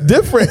 Yeah, it's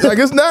different. Like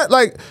it's not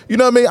like you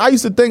know what I mean. I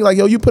used to think like,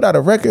 yo, you put out a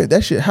record,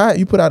 that shit hot.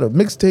 You put out a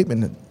mixtape,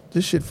 and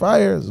this shit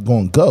fire is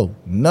gonna go.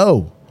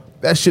 No,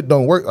 that shit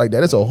don't work like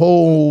that. It's a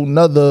whole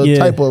nother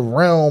type of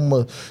realm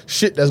of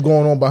shit that's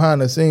going on behind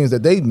the scenes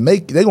that they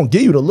gonna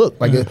give you the look.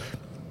 Like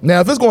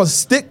now, if it's gonna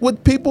stick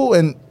with people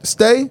and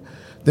stay,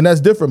 then that's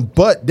different.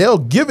 But they'll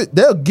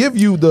give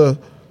you the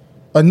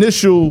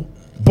initial.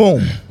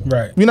 Boom.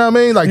 Right. You know what I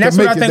mean? Like, and that's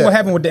what I think what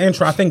happened with the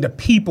intro. I think the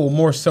people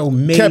more so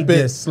made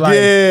this. Like,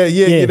 yeah.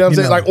 You know what I'm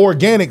saying? Like,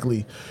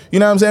 organically. You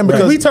know what I'm saying?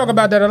 Because we talk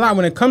about that a lot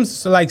when it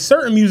comes to, like,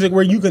 certain music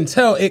where you can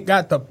tell it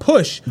got the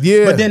push.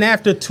 Yeah. But then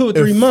after 2 or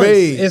 3 months,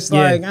 it's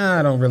like,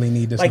 I don't really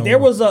need this. Like, there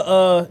was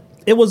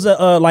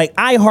like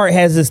iHeart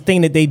has this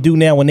thing that they do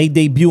now when they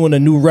debut in a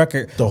new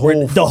record. The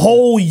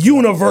whole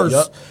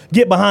universe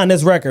get behind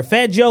this record.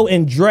 Fat Joe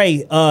and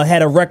Dre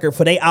had a record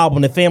for their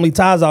album, the Family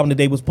Ties album that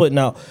they was putting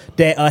out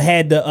that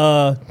had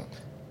the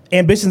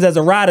Ambitions as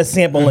a Rider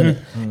sample in it.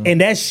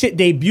 And that shit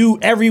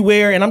debuted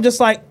everywhere. And I'm just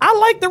like, I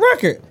like the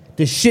record.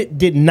 The shit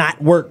did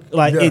not work.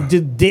 Like, it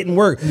just didn't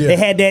work. Yeah. They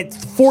had that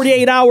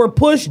 48-hour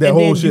push, and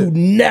then you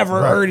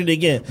never heard it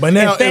again. But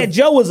now, and Fat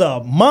Joe was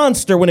a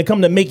monster when it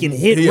come to making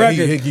hit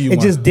records. It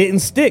just didn't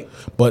stick.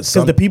 But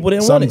because the people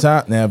didn't want it.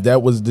 Now, if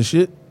that was the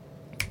shit,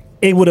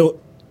 it would have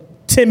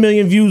 10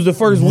 million views the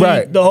first week.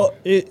 Right.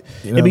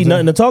 It'd be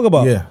nothing to talk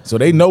about. Yeah, so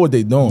they know what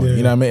they're doing. You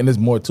know what I mean? And there's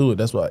more to it.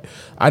 That's why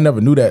I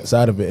never knew that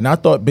side of it. And I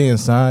thought being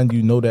signed,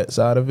 you know that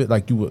side of it.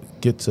 Like you would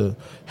get to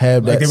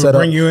have Like that they would set up.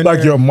 bring you in Like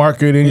there. your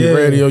marketing, your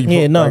radio.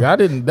 No. Like I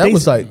didn't. That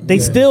was like. They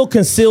still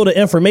conceal the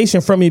information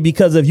from you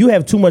because if you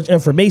have too much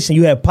information,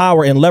 you have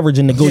power and leverage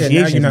in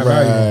negotiation.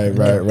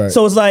 Right.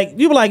 So it's like,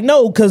 you were like,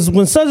 no, because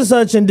when such and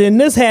such and then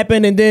this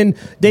happened and then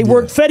they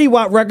worked Fetty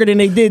Wap record and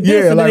they did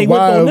this and then they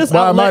went on this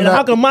outlet and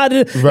how come I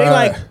did it? They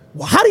like,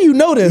 well, how do you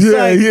know this?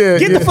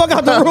 Get the fuck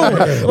out the room.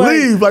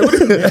 Leave.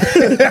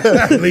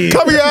 Like, Leave.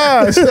 cover your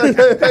eyes.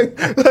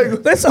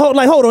 That's hold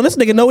on. This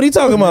nigga know what he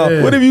talking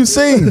about. What have you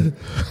seen?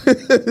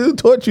 Who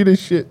taught you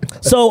this shit?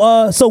 So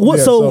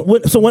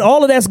when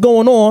all of that's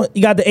going on,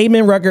 you got the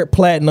Amen record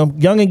platinum,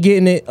 Young and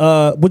Getting It,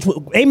 which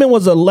Amen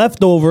was a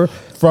leftover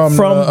from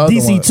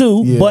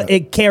DC2, but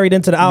it carried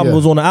into the album. It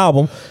was on the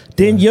album.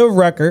 Then your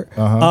record.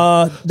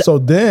 So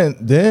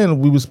then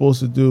we were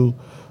supposed to do.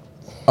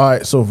 All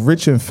right, so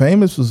Rich and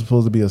Famous was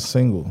supposed to be a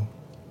single,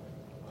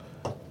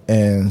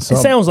 and it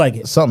sounds like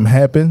it. Something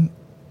happened.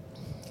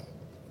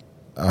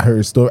 I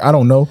heard a story. I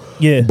don't know.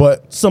 Yeah,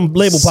 but some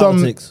label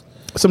politics.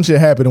 Some shit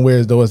happened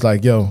where though it's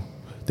like, yo,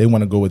 they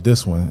want to go with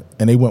this one,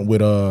 and they went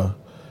with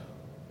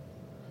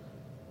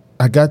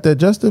I got that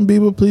Justin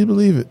Bieber, Please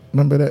Believe It.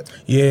 Remember that?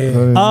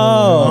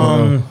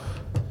 Yeah.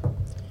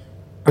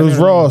 It was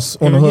Ross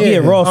on the hook. Yeah,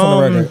 Ross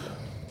on the record.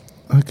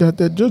 I got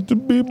that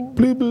Justin Bieber,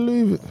 Please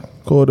Believe It.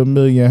 Called a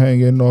million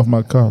hanging off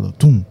my collar.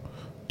 Doom,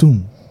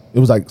 doom. It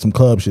was like some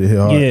club shit here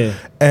hard. Yeah.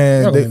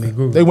 And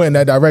they went in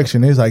that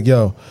direction. It's like,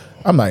 yo,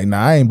 I'm like,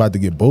 nah, I ain't about to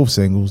get both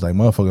singles. Like,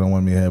 motherfucker don't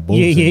want me to have both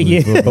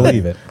singles. Yeah.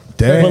 Believe it.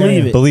 Damn.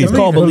 Believe it. Believe it. It's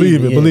called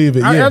Believe It. Believe it.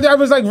 Yeah. I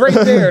was like right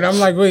there, and I'm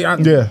like, wait.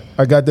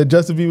 I got that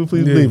Justin Bieber,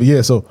 Please Believe It.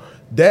 Yeah, so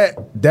that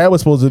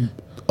was supposed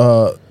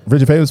to,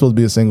 Rich and Famous was supposed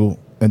to be a single,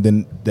 and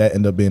then that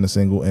ended up being a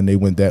single, and they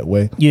went that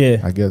way.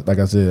 Yeah. I guess, like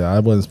I said, I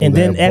wasn't supposed And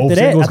to then have both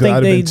after that, singles, I think 'cause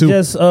I'd they have been two.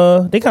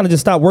 just they kind of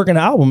just stopped working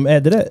the album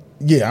after that.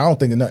 Yeah, I don't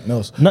think of nothing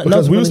else. Nothing because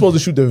else we were really? supposed to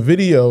shoot the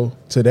video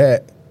to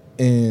that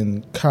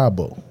in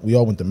Cabo. We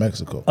all went to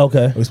Mexico.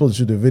 Okay. We were supposed to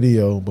shoot the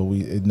video, but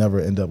it never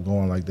ended up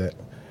going like that.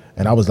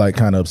 And I was like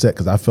kind of upset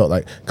because I felt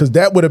like, because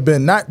that would have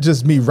been not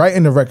just me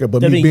writing the record,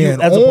 but me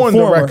being as a on the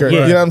performer, record.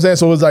 yeah. You know what I'm saying?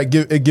 So it was like,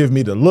 it give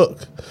me the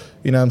look.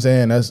 You know what I'm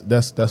saying?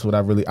 That's what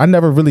I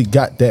never really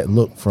got that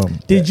look from.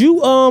 Did you you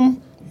know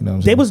what I'm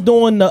they saying? was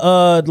doing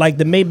the like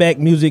the Maybach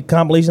music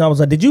compilation. I was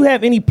like, did you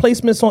have any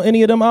placements on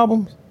any of them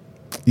albums?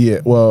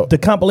 Yeah, well, The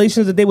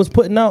compilations that they was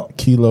putting out?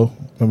 Kilo.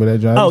 Remember that,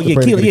 John? Oh, yeah,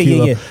 Kilo.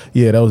 Yeah.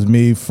 Yeah, that was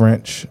me,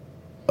 French,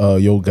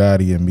 Yo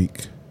Gotti, and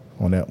Meek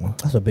on that one.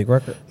 That's a big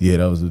record. Yeah,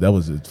 that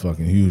was a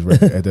fucking huge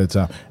record at that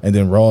time. And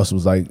then Ross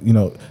was like, you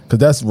know, because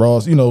that's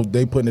Ross, you know,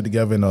 they putting it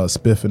together, and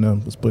Spiff and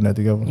them was putting that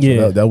together. Yeah.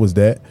 So that was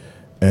that.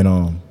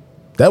 And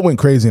that went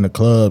crazy in the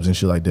clubs and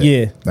shit like that.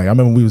 Yeah. Like I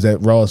remember we was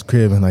at Ross'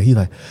 crib and like he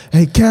like,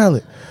 hey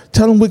Khaled,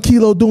 tell him what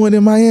Kilo doing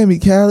in Miami,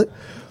 Khaled.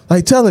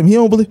 Like, tell him, he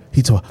don't believe.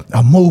 He told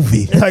a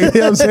movie. Like,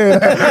 you know what I'm saying?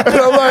 And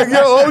I'm like, yo,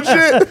 oh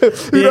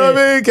shit. You know what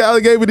I mean?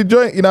 Khaled gave me the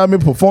joint. You know what I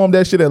mean? Performed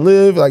that shit at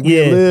Live. Like, we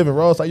at Live, and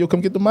Ross like, yo,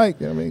 come get the mic.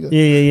 You know what I mean?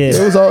 Yeah.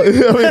 It was all, you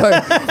know what I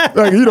mean?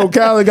 Like, you know,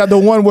 Khaled got the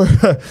one where,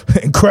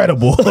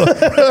 incredible.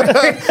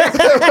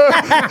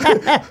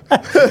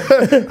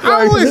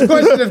 I always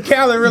question if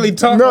Khaled really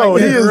talked No,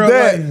 like he that. is in real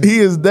that. life. He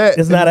is that.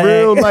 It's in not an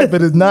real act. life.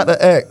 It is not an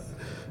act.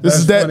 This That's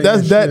is funny that's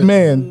as that shit.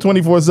 man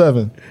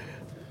 24/7.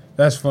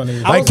 That's funny.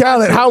 Like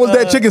Khaled, how was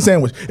that chicken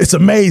sandwich? It's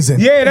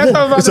amazing. Yeah, that's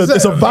what I was about to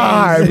It's say. a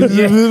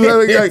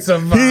vibe. Yeah, it's a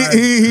vibe.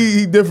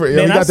 He different.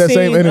 Yeah, Man, he got I that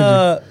same seen,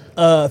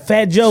 energy.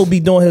 Fat Joe be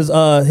doing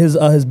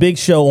his big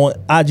show on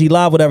IG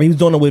Live, whatever. He was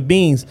doing it with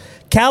Beans.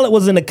 Khaled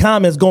was in the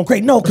comments going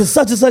crazy. No, because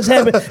such and such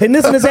happened, and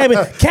this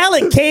happened.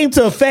 Khaled came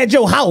to Fat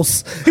Joe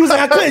house. He was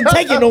like, I couldn't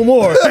take it no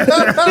more.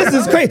 This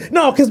is crazy.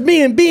 No, because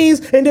me and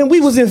Beans, and then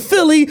we was in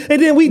Philly,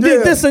 and then we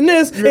did this and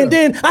this, and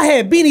then I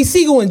had Beanie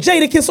Siegel and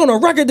Jadakiss on a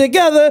record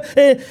together.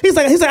 And he's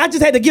like, I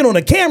just had to get on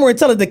the camera and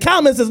tell her the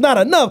comments is not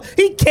enough.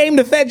 He came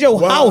to Fat Joe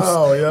house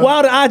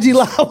while the IG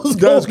Live was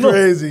going on. That's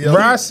crazy. Yo.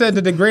 Ross said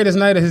that the greatest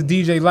night of his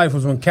DJ life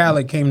was when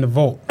Khaled came to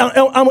vote.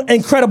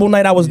 Incredible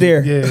night I was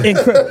there. Yeah.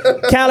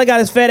 Khaled got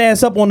his fat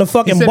ass up on the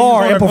fucking said he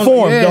bar was and on a-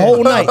 performed yeah. the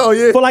whole night Oh,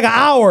 yeah. for like an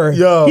hour.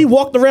 Yo. He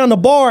walked around the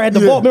bar at the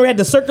bar. Remember, we had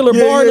the circular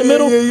bar in the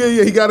middle.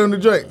 Yeah. He got on the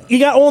drink. He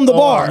got on the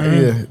bar.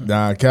 Yeah.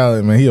 Nah,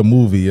 Khaled, man, he a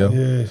movie, yo.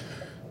 Yeah.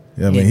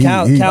 Yeah, man,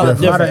 Khaled he A lot of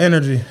different.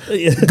 energy.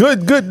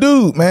 good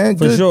dude, man.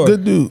 For Good, sure.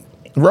 Good dude.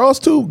 Ross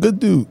too,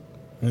 good dude.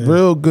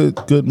 Real good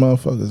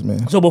motherfuckers,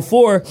 man. So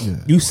before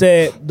you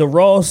said the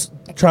Ross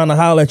trying to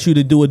holler at you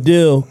to do a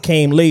deal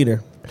came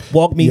later.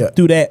 Walk me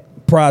through that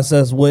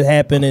process, what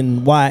happened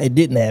and why it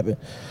didn't happen.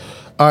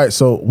 All right,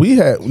 so we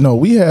had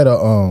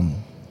a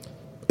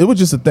it was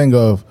just a thing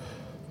of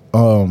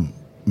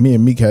me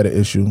and Meek had an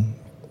issue,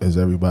 as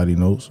everybody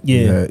knows. Yeah.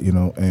 We had, you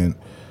know, and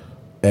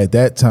at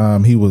that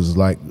time he was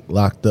like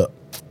locked up,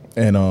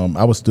 and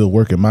I was still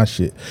working my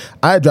shit.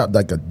 I dropped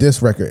like a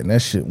diss record, and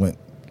that shit went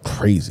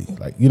crazy.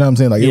 Like, you know what I'm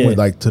saying? Like it went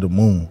like to the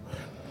moon.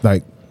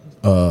 Like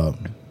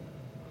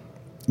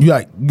you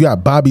you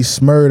got Bobby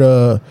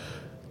Shmurda,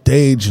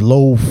 Dej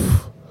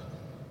Loaf,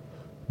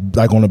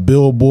 like on a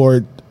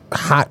Billboard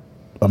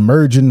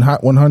emerging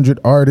Hot 100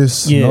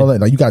 artists and all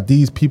that. Like you got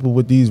these people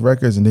with these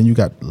records, and then you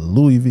got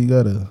Louie V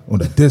Gutta on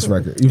the diss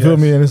record. You feel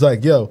me? And it's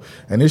like, yo,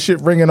 and this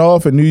shit ringing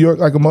off in New York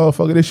like a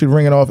motherfucker. This shit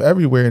ringing off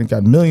everywhere, and it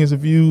got millions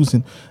of views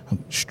and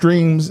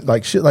streams,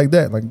 like shit like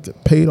that.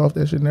 Like paid off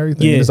that shit and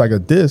everything. And it's like a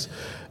diss.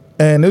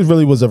 And it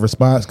really was a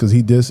response because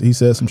he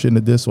said some shit in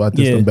the diss, so I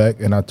dissed him back,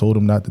 and I told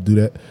him not to do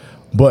that.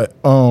 But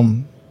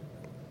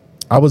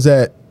I was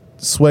at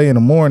Sway in the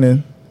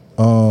morning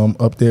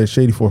up there at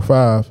Shady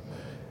 45.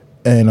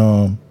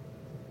 And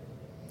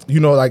you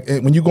know, like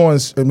when you go on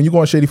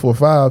Shady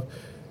 45,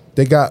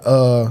 they got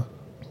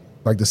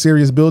like the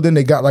Sirius building.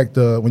 They got like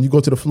when you go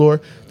to the floor,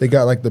 they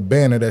got like the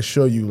banner that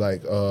show you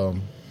like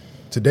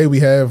today we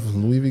have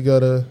Louie V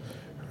Gutta,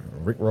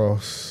 Rick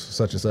Ross,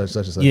 such and such,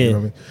 such and such. You know what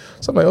I mean?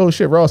 So I'm like, oh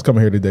shit, Ross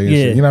coming here today. And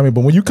shit, you know what I mean?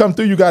 But when you come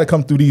through, you got to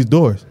come through these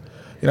doors.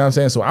 You know what I'm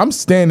saying? So I'm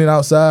standing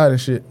outside and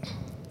shit,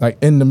 like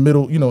in the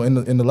middle, you know, in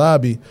the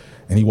lobby,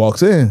 and he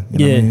walks in. You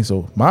know what I mean?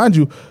 So mind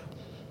you,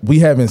 we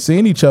haven't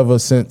seen each other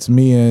since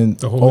me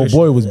and old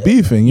boy was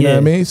beefing, you know what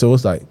I mean? So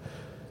it's like,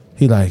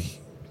 he like,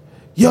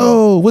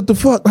 yo, what the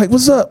fuck? Like,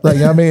 what's up? Like,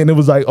 you know what I mean? It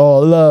was like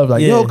all love.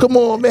 Like, yo, come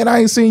on, man. I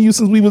ain't seen you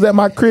since we was at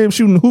my crib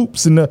shooting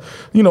hoops and,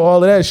 you know,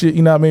 all of that shit.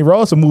 You know what I mean?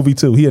 Ross a movie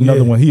too. He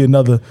another one. He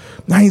another,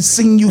 I ain't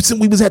seen you since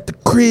we was at the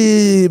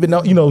crib. And,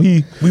 you know,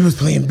 we was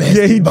playing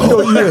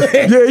basketball.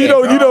 You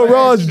know,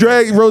 Ross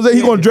Rose,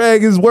 he gonna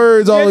drag his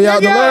words all the way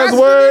out. The last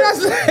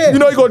word, you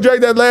know, he gonna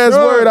drag that last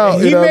word out.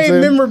 He made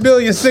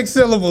memorabilia 6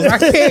 syllables. I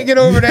can't get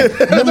over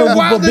that.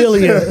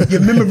 Memorabilia.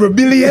 Your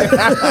memorabilia.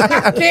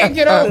 I can't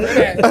get over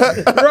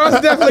that.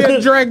 Ross definitely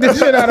dragged the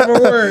shit out of a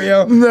word,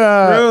 yo.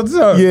 Nah. Real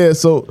tough. Yeah,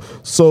 so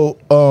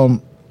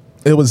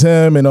it was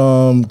him and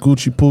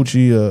Gucci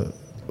Poochie,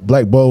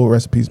 Black Bo,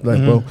 rest in peace, Black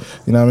Bo.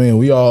 You know what I mean?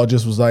 We all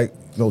just was like,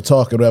 you know,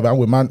 talking whatever. I'm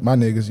with my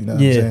niggas, you know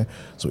what I'm saying?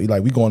 So he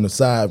like, we go in the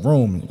side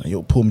room and like,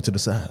 yo, pull me to the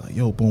side. Like,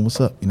 yo, boom,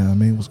 what's up? You know what I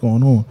mean? What's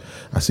going on?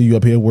 I see you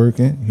up here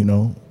working, you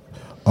know.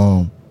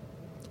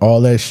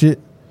 All that shit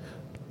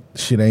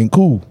ain't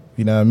cool.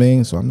 You know what I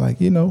mean? So I'm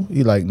like, you know,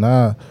 he like,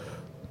 nah.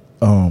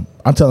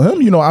 I'm telling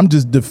him, you know, I'm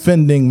just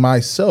defending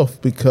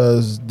myself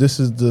because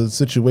this is the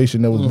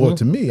situation that was brought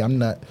to me. I'm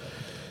not,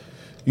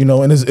 you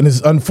know, and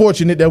it's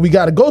unfortunate that we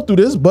got to go through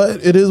this,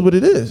 but it is what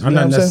it is. I'm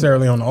not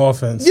necessarily on the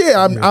offense.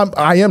 Yeah,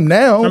 I am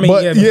now. I mean,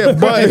 but you know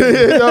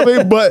what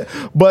I mean?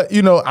 But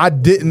you know,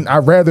 I'd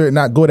rather it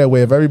not go that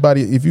way.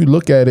 If you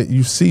look at it,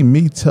 you see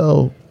me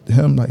tell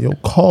him like, yo,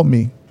 call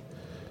me.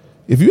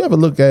 If you ever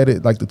look at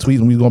it, like the tweets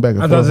when we going back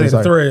and forth,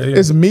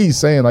 it's me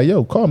saying like,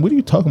 yo, call me. What are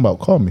you talking about?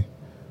 Call me.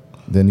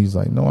 Then he's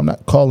like, no, I'm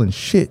not calling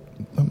shit.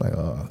 I'm like,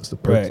 oh, it's the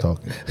perk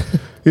talking.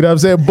 You know what I'm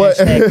saying? But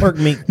perk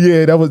meat.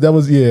 Yeah, that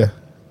was yeah.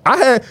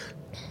 I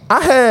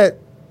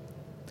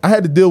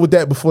had to deal with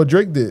that before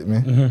Drake did,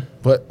 man.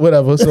 But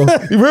whatever. So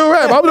real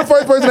rap. I'm the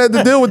first person that had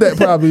to deal with that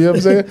probably. You know what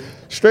I'm saying?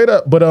 Straight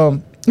up. But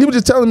he was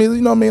just telling me,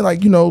 you know what I mean?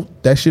 Like, you know,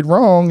 that shit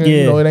wrong and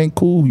you know, it ain't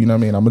cool. You know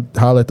what I mean? I'm gonna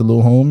holler at the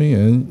little homie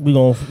and we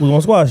gonna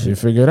squash it.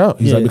 Figure it out.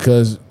 He's like,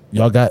 because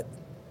y'all got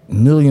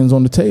millions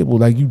on the table,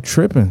 like you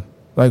tripping.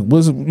 Like,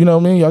 you know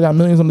what I mean? Y'all got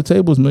millions on the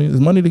table. There's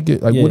money to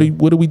get. Like,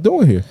 what are we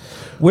doing here?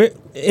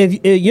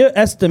 If your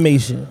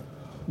estimation,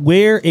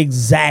 where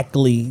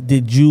exactly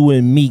did you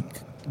and Meek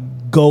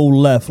go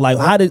left? Like,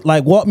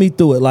 walk me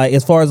through it. Like,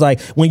 as far as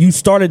like when you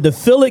started to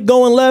feel it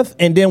going left,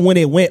 and then when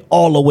it went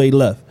all the way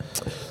left.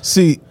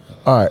 See,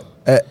 all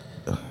right.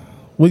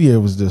 What year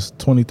was this?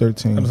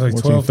 2013. I was like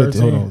 14, 12,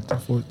 15, 13. hold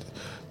on.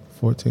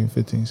 14,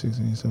 15,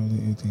 16,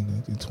 17, 18,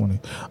 19, 20.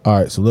 All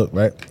right. So look,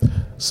 right.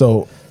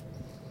 So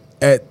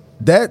at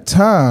that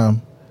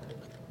time,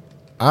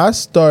 I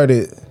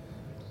started,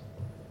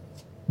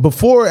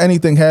 before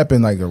anything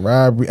happened, like a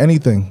robbery,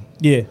 anything.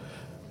 Yeah.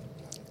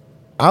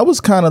 I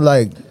was kind of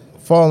like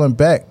falling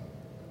back,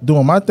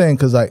 doing my thing,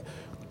 because like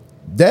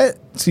that,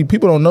 see,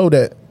 people don't know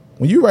that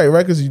when you write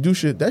records, you do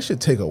shit, that shit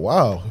take a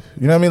while.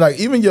 You know what I mean? Like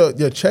even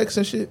your checks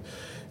and shit,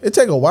 it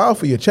take a while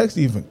for your checks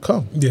to even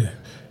come. Yeah.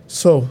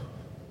 So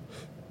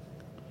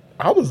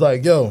I was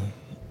like, yo,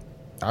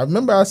 I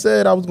remember I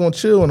said I was going to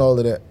chill and all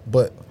of that,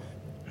 but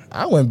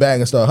I went back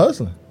and started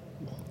hustling.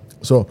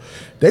 So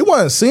they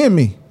wasn't seeing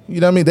me. You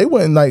know what I mean? They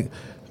wasn't like,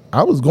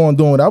 I was doing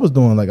what I was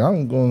doing. Like,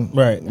 I'm going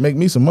to make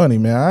me some money,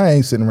 man. I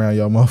ain't sitting around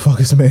y'all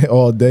motherfuckers, man,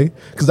 all day.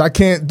 Because I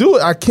can't do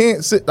it. I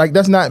can't sit, like,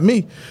 that's not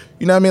me.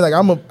 You know what I mean?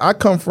 Like, I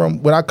come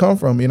from what I come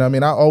from. You know what I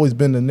mean? I always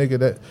been the nigga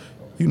that,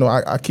 you know,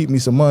 I keep me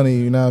some money.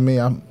 You know what I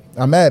mean?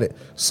 I'm at it.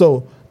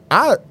 So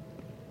I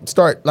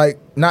start, like,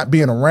 not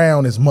being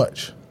around as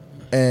much.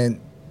 And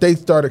they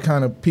started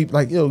kind of people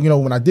like, yo, you know,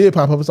 when I did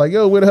pop up, it's like,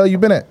 yo, where the hell you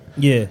been at?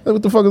 Yeah. Like,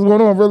 what the fuck is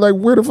going on, bro? Like,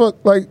 where the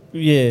fuck? Like,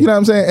 yeah. You know what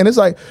I'm saying? And it's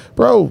like,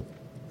 bro,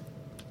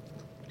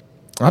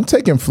 I'm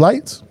taking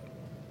flights.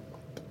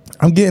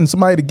 I'm getting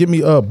somebody to give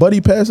me buddy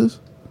passes.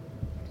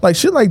 Like,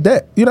 shit like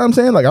that. You know what I'm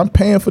saying? Like, I'm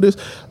paying for this.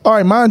 All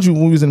right, mind you,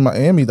 when we was in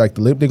Miami, like,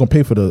 they're going to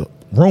pay for the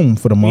room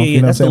for the month. Yeah,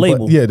 you know that's what I'm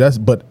saying? the label.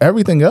 But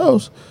everything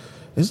else,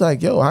 It's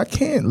like, yo, I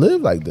can't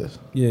live like this.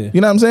 Yeah.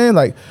 You know what I'm saying?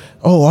 Like,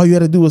 oh, all you had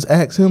to do was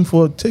ask him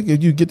for a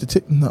ticket. You get the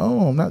ticket.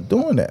 No, I'm not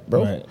doing that,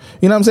 bro. Right.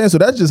 You know what I'm saying? So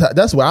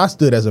that's where I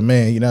stood as a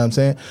man. You know what I'm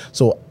saying?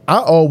 So I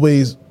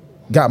always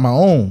got my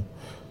own.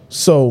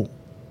 So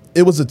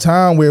it was a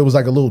time where it was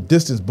like a little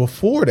distance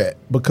before that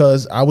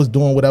because I was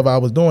doing whatever I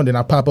was doing. Then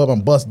I pop up,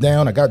 I'm bust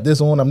down. I got this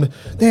on.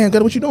 Damn,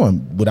 God, what you doing?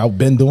 What I've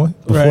been doing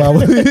before I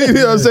was, you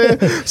know what I'm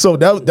saying? So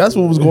that's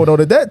what was going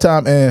on at that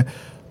time. And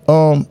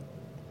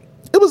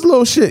it was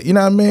little shit, you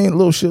know what I mean?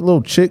 Little shit,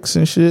 little chicks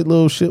and shit,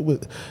 little shit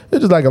with,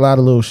 it's just like a lot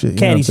of little shit. You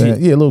know what I'm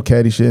saying? Yeah, little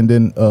catty shit. And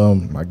then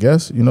I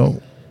guess, you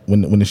know,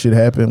 when the shit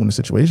happened, when the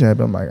situation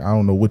happened, I'm like, I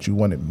don't know what you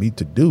wanted me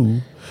to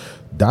do.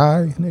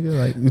 Die, nigga,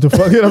 like what the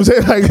fuck, you know what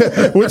I'm saying?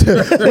 Like,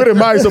 what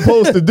am I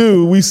supposed to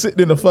do? We sitting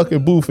in the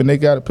fucking booth and they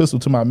got a pistol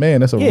to my man.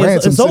 That's a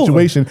ransom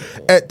situation.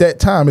 At that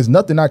time, there's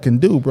nothing I can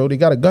do, bro. They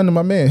got a gun to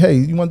my man. Hey,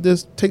 you want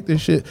this? Take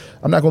this shit.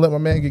 I'm not gonna let my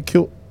man get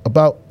killed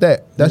about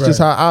that. That's just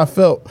how I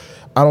felt.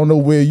 I don't know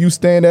where you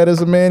stand at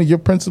as a man, your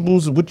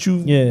principles, what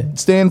you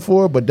stand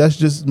for, but that's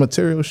just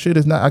material shit.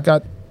 Is not.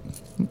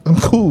 I'm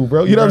cool,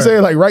 bro. You know what I'm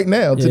saying? Like right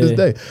now, to this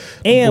day.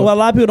 And what a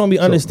lot of people don't be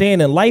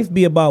understanding, life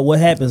be about what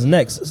happens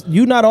next.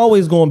 You're not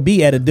always going to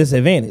be at a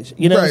disadvantage.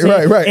 You know what I'm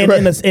saying?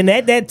 Right. And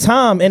at that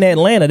time in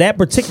Atlanta, that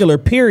particular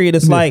period,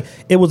 it's like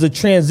it was a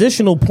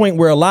transitional point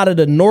where a lot of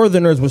the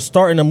Northerners were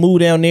starting to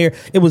move down there.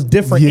 It was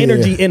different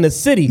energy in the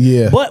city.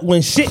 Yeah. But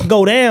when shit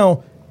go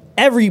down,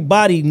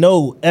 everybody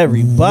know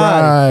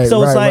everybody.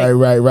 So it's like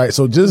right.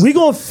 So just we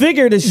gonna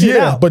figure this shit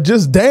out. But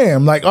just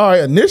damn, like all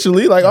right,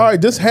 initially, like all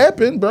right, this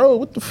happened, bro.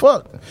 What the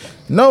fuck?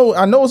 No,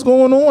 I know what's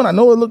going on. I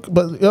know it look,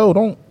 but yo,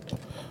 don't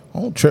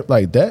trip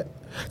like that.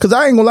 Cause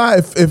I ain't gonna lie,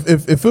 if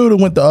it would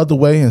have went the other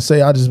way and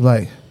say I just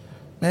like,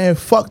 man,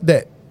 fuck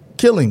that,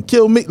 kill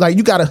me. Like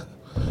you gotta,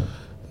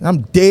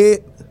 I'm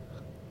dead.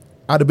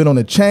 I'd have been on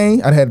a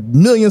chain. I'd had a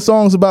million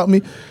songs about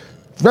me.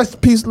 Rest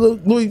in peace,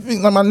 Louie V,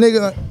 like my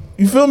nigga. Like,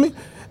 you feel me?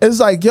 It's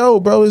like,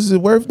 yo, bro, is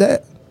it worth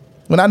that?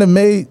 When I done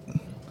made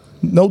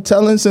no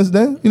telling since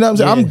then, you know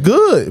what I'm saying? I'm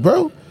good,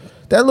 bro.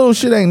 That little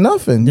shit ain't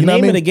nothing. The you know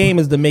name what I mean? of the game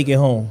is to make it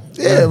home.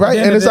 Yeah, right.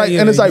 And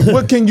it's like,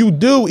 what can you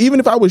do? Even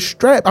if I was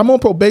strapped, I'm on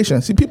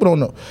probation. See, people don't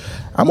know.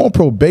 I'm on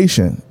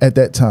probation at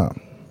that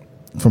time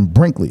from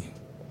Brinkley,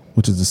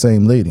 which is the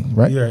same lady,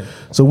 right? Yeah.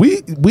 So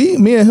me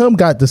and him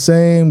got the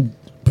same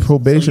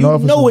probation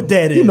officer. You know what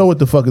that is. You know what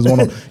the fuck is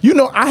going on. You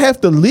know, I have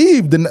to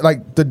leave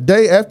the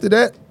day after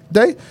that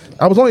day.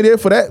 I was only there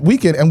for that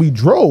weekend and we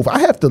drove. I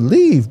have to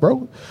leave,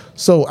 bro.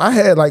 So I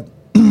had like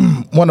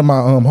one of my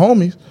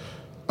homies,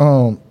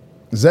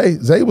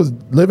 Zay was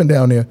living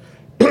down there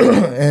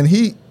and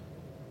he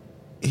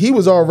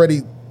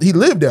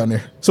lived down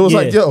there. So it's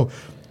like, yo,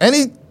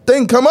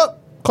 anything come up,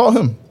 call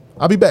him.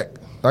 I'll be back.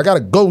 I gotta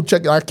go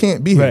check it. I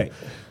can't be here. Right.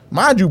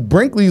 Mind you,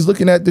 Brinkley's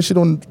looking at this shit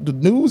on the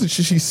news and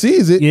she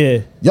sees it. Yeah.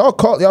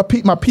 Y'all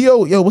peep my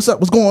PO. Yo, what's up?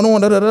 What's going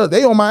on? Da, da, da.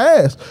 They on my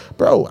ass.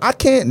 Bro, I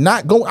can't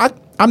not go.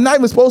 I'm not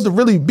even supposed to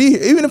really be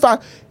here. Even if I'm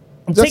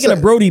taking a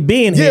Brody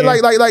being here.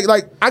 Yeah,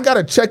 like I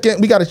gotta check in.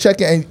 We gotta check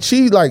in. And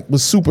she like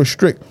was super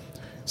strict.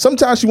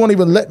 Sometimes she won't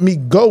even let me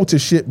go to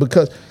shit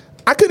because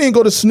I couldn't even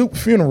go to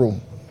Snoop's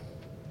funeral.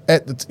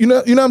 You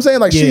know what I'm saying?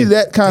 Like she's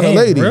that kind of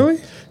lady.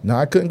 Really? No,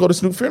 I couldn't go to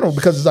Snoop's funeral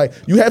because it's like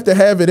you have to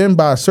have it in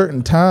by a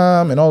certain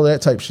time and all that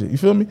type shit. You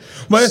feel me?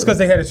 But it's because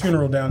they had his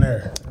funeral down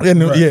there. In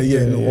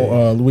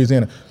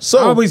Louisiana.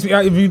 So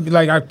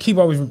I keep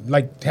always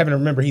like having to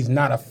remember he's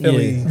not a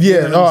Philly.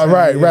 Yeah.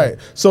 Right.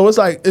 So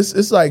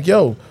it's like,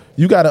 yo,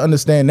 you got to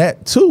understand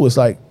that too. It's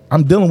like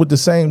I'm dealing with the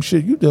same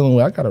shit you dealing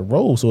with. I got to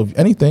roll. So if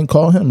anything,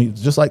 call him.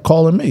 He's just like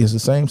calling me. It's the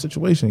same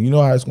situation. You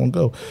know how it's gonna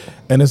go.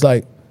 And it's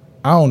like,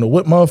 I don't know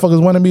what motherfuckers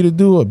wanted me to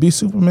do or be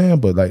Superman,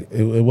 but like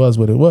it was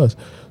what it was.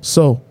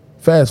 So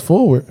fast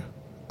forward,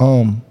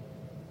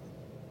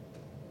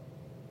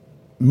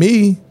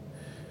 me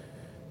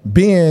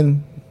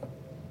being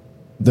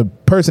the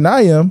person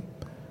I am,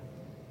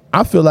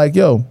 I feel like,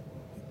 yo,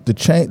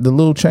 the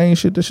little chain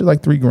shit, this shit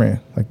like $3,000.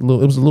 Like it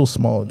was a little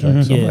small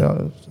joint. So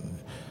like,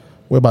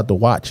 we're about the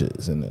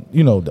watches and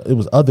it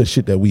was other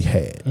shit that we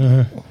had.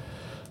 Mm-hmm.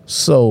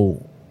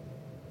 So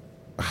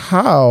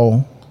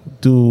how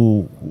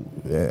do,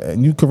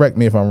 and you correct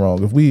me if I'm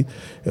wrong, if we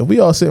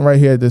all sitting right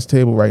here at this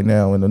table right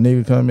now and a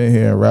nigga come in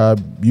here and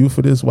rob you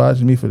for this watch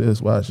and me for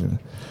this watch and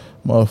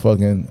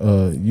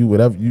motherfucking you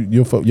whatever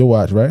your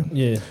watch, right?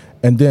 Yeah.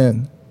 And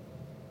then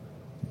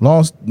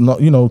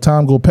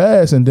time go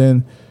past and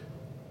then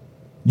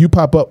you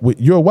pop up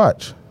with your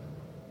watch.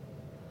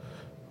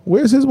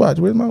 Where's his watch?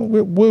 Where's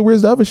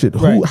the other shit?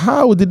 Right.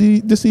 How did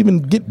this even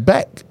get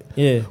back?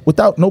 Yeah.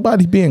 Without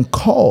nobody being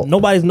called.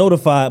 Nobody's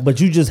notified,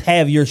 but you just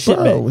have your shit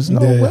back. There's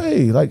no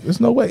way. Like, there's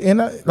no way. And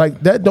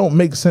that don't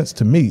make sense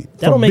to me.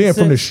 That don't make sense.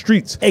 From the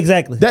streets.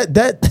 Exactly.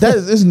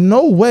 There's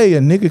no way a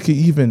nigga could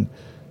even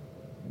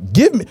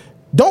give me.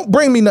 Don't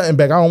bring me nothing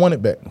back. I don't want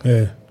it back.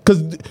 Yeah.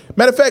 Because,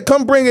 matter of fact,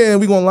 come bring it and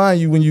we gonna line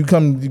you when you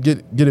come to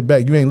get it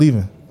back. You ain't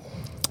leaving.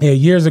 Yeah,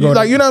 years ago.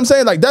 Like, you know what I'm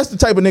saying? Like, that's the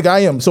type of nigga I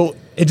am. So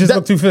it just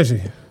looked too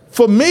fishy.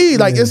 For me,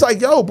 like, it's like,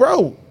 yo,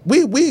 bro,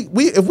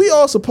 if we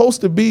all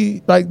supposed to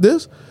be like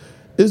this,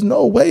 there's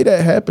no way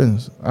that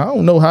happens. I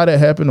don't know how that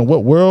happened or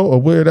what world or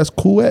where that's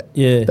cool at.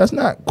 Yeah. That's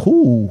not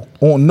cool.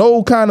 On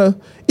no kind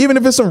of, even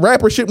if it's some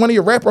rapper shit, one of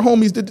your rapper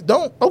homies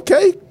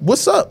okay,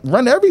 what's up?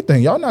 Run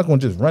everything. Y'all not gonna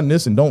just run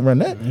this and don't run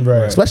that.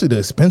 Right. Especially the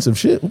expensive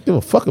shit. Who give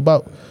a fuck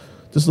about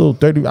this little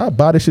 30? I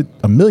buy this shit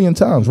 1,000,000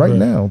 times right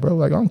now, bro.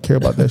 Like, I don't care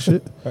about that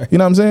shit. You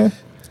know what I'm saying?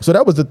 So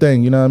that was the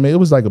thing, you know what I mean? It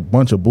was like a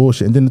bunch of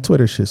bullshit. And then the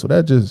Twitter shit. So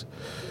that just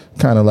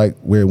kind of like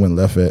where it went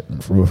left at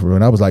for real.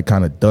 And I was like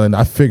kind of done.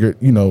 I figured,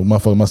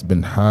 motherfucker must have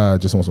been high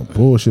just on some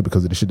bullshit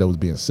because of the shit that was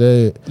being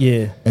said.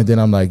 Yeah. And then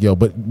I'm like, yo,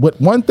 but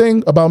what one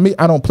thing about me,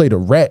 I don't play the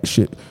rat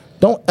shit.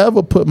 Don't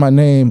ever put my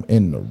name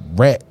in the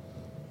rat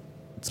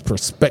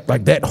perspective,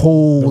 like that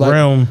whole like,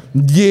 realm.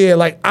 Yeah,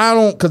 like I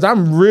don't, because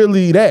I'm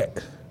really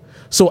that.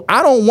 So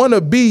I don't want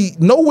to be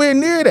nowhere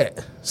near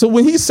that. So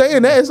when he's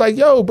saying that, it's like,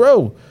 yo,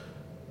 bro,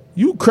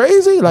 you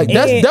crazy? Like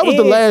that was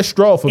the last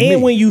straw for me.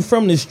 And when you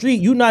from the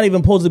street, you're not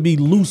even supposed to be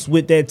loose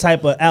with that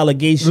type of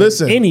allegation.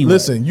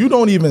 Listen, you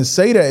don't even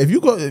say that. If you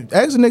go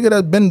ask a nigga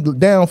that's been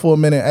down for a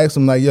minute, ask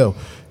him like, yo,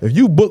 if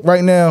you book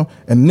right now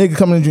and a nigga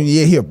coming in,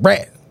 he a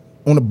rat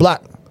on the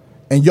block,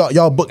 and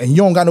y'all book and you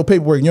don't got no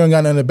paperwork, you ain't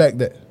got nothing to back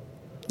that.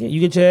 Yeah, you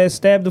get your ass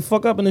stabbed the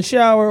fuck up in the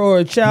shower or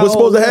a child. What's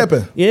supposed to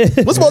happen? Yeah.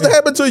 What's supposed to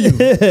happen to you?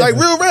 Like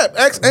real rap.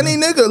 Ask any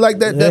nigga like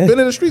that been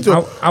in the streets.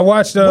 I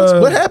watched.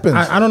 What happened?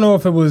 I don't know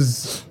if it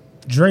was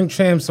Drink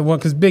Champs or what,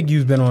 because Big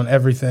U's been on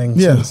everything.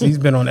 Yeah. Since he's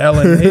been on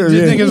Ellen.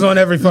 This nigga's on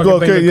every fucking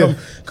thing. Yeah.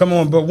 Come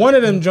on. But one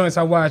of them joints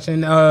I watched,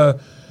 and I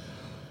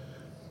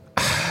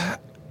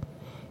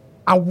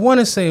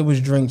want to say it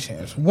was Drink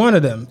Champs. One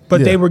of them.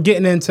 But they were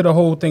getting into the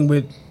whole thing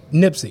with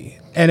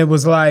Nipsey. And it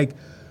was like,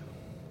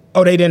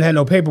 oh, they didn't have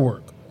no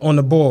paperwork on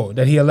the board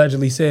that he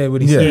allegedly said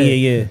what he said.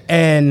 Yeah.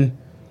 And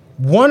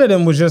one of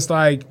them was just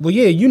like, well,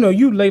 yeah,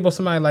 you label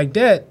somebody like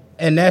that,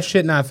 and that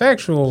shit not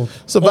factual.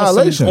 It's a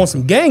violation. On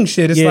some gang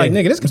shit. It's like,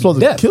 nigga, this could be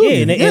death. Kill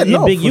you.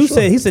 And Big U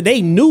said, he said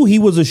they knew he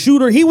was a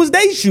shooter. He was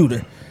they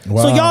shooter.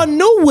 Wow. So y'all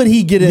knew what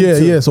he get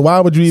into. Yeah. So why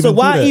would you even? So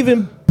why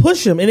even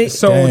push him? And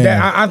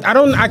that I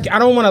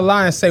don't want to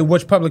lie and say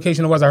which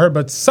publication it was I heard,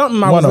 but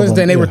something I was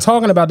listening, they were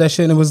talking about that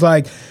shit, and it was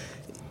like,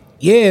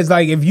 yeah, it's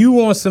like if you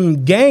want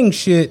some gang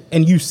shit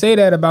and you say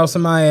that about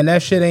somebody and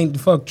that shit ain't the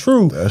fuck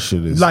true, that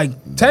shit is like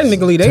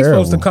technically they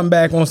supposed to come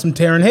back on some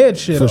tearing head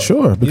shit. For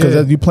sure, because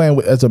as you playing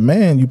with, as a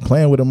man, you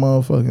playing with a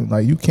motherfucking,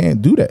 like you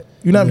can't do that.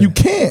 You know, you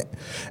can't.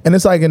 And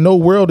it's like in no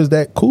world is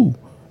that cool,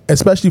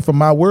 especially for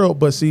my world.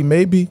 But see,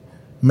 maybe,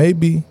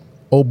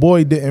 old boy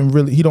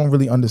he don't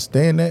really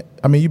understand that.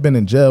 I mean, you've been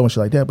in jail and shit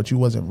like that, but you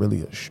wasn't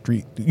really a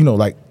street,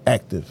 like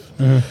active.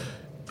 Mm-hmm.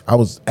 I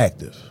was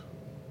active.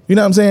 You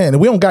know what I'm saying? And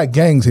we don't got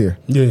gangs here.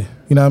 Yeah.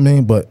 You know what I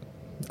mean? But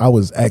I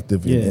was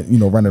active,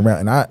 running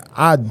around. And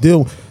I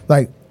deal,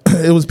 like,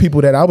 it was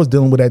people that I was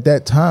dealing with at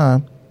that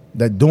time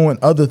that doing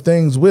other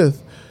things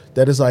with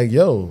that is like,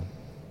 yo,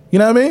 you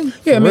know what I mean?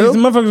 Yeah, I mean, the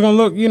motherfucker's gonna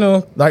look,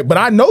 Like, but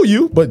I know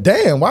you, but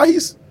damn, why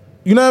he's,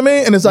 you know what I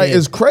mean? And it's like,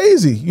 it's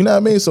crazy. You know what I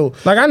mean? So,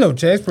 like, I know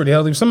Chad's pretty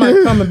healthy. If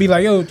somebody come and be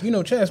like, yo,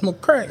 Chad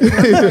smoke crack. Like,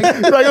 like,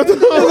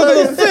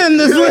 thin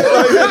this way.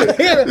 Like,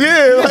 you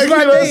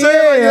know what I'm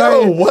saying?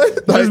 Like, yo,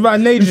 what? That's by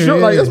nature. You sure?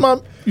 Like, that's my,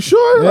 you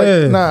sure?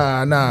 Yeah. Like,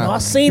 nah. No, I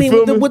seen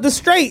him with the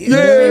straight.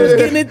 Yeah.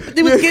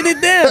 He was getting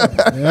it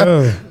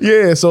down.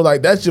 Yeah, so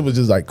like that shit was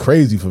just like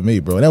crazy for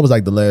me, bro. And that was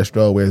like the last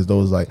straw where it's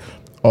those like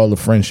all the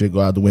friend shit go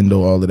out the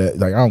window, all of that.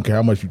 Like, I don't care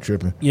how much you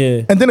tripping.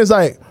 Yeah. And then it's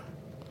like,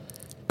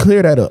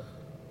 clear that up.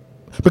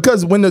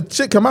 Because when the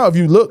shit come out,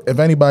 if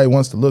anybody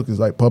wants to look, it's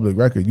like public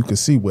record, you can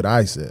see what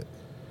I said.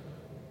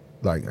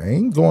 Like, I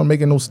ain't going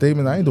making no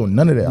statement. I ain't doing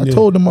none of that. I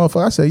told the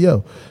motherfucker, I said,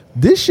 yo,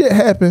 this shit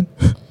happened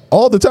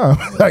all the time.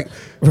 Like,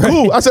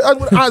 cool. I said,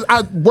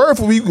 I word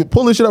for me, you could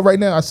pull this shit up right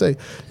now. I say,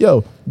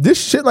 yo,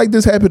 this shit like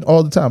this happened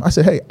all the time. I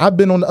said, hey, I've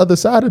been on the other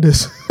side of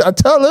this. I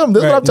tell them,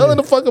 this is what I'm telling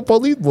the fucking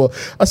police boy.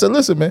 I said,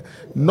 listen, man,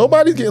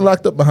 nobody's getting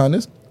locked up behind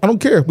this. I don't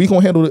care. We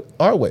gonna handle it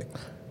our way.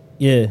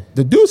 Yeah.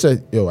 The dude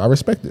said, yo, I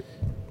respect it.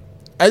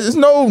 There's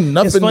nothing.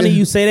 It's funny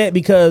you say that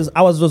because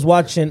I was just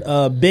watching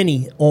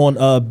Benny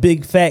on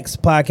Big Facts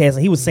podcast,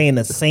 and he was saying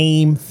the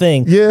same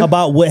thing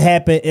about what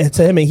happened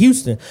to him in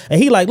Houston. And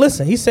he like,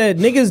 listen, he said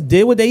niggas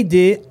did what they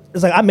did.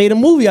 It's like I made a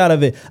movie out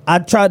of it. I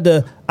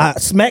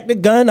smacked the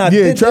gun. I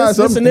did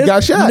this and this.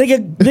 Got shot.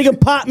 Nigga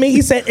popped me.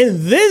 He said, and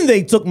then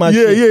they took my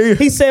shit. Yeah.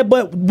 He said,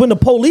 but when the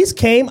police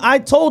came, I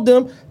told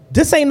them,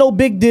 this ain't no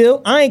big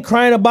deal. I ain't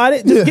crying about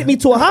it. Just get me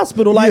to a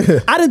hospispital. Like,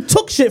 I done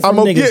took shit from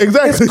niggas. Yeah,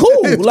 exactly. It's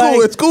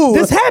cool. It's cool.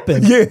 This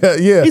happened.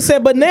 Yeah. He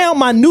said, but now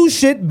my new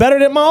shit better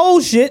than my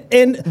old shit.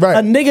 And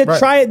a nigga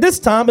try it this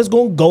time, it's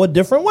going to go a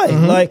different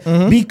way.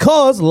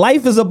 Because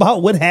life is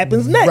about what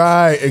happens next.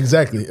 Right,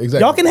 exactly.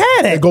 Y'all can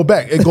have that. It go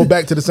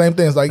back to the same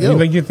thing. It's like, yo.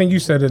 Like you think you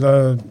said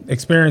it,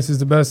 experience is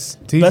the best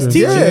teacher.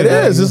 Yeah, it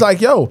is. It's like,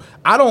 yo,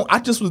 I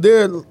just was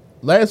there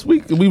last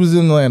week. We was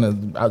in Atlanta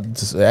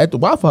at the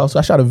Waffle House.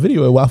 I shot a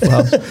video at Waffle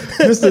House.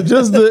 just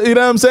the, you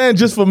know what I'm saying?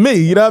 Just for me.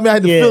 You know what I mean? I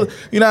had to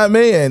feel, you know what I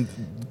mean? And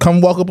come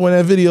walk up on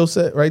that video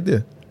set right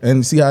there.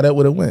 and see how that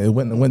would have went. It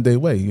went their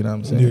way. You know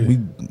what I'm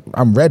saying?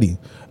 I'm ready.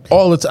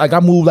 All the time, like I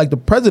move like the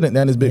president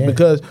down this bitch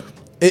because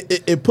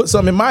it put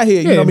something in my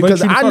head. You know,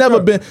 because I never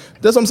been.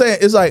 That's what I'm saying.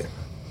 It's like,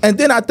 and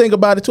then I think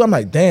about it too. I'm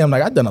like, damn,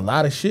 like I done a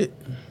lot of shit.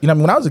 You know,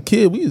 when I was a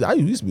kid, I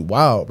used to be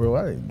wild, bro.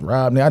 I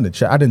robbed me. I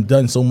done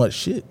done so much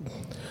shit.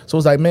 So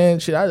it's like, man,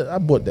 shit. I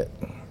bought that.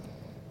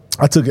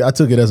 I took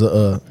it as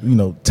a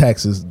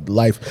taxes,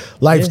 life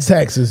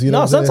taxes. You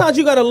know, sometimes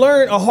you got to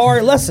learn a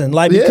hard lesson,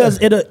 like because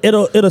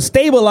it'll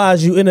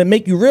stabilize you and it'll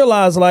make you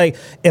realize, like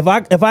if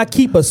I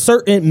keep a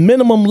certain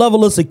minimum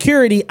level of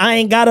security, I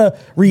ain't gotta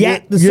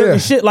react to certain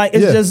shit. Like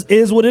it just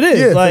is what it is.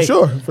 Yeah, like,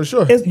 for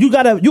sure.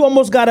 You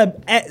almost gotta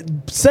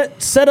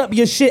set up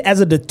your shit as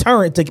a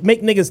deterrent to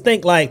make niggas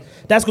think like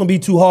that's gonna be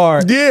too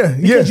hard.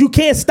 Because you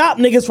can't stop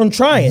niggas from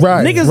trying. If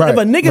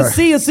a nigga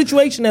see a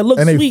situation that looks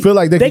and they sweet, feel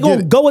like they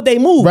gonna go with they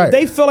move. Right. If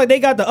they feel like they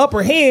got the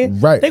upper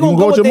hand, they gonna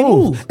go with your they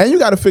move. And you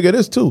got to figure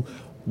this too.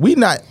 We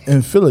not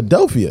in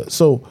Philadelphia,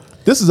 so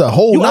this is a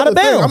whole other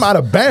thing. I'm out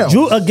of bounds.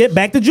 Get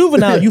back to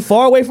juvenile. You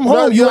far away from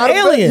home. You an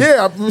alien.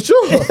 Yeah, for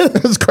sure.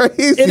 It's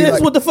crazy. It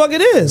is what the fuck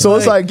it is. So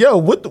it's like,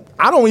 yo,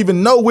 I don't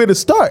even know where to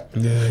start.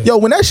 Yo,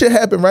 when that shit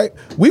happened, right?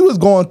 We was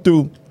going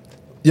through.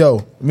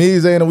 Yo, me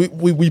and Zayna,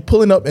 we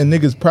pulling up in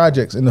niggas'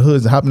 projects in the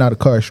hoods and hopping out of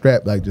the car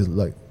strapped like just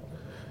like.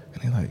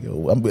 And like,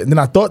 yo, and then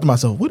I thought to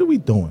myself, what are we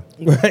doing?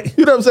 Right.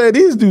 You know what I'm saying?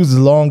 These dudes is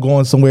long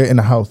gone somewhere in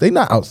the house. They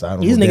not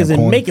outside. These niggas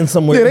in Macon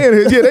somewhere. Yeah,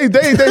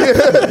 they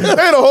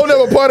in a whole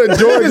nother part of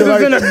Georgia.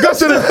 Niggas in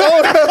Augusta.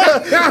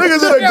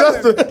 Niggas in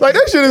Augusta. Like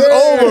that shit is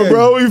over,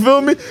 bro. You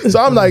feel me?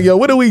 So I'm like, yo,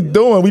 what are we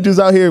doing? We just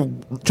out here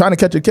trying to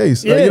catch a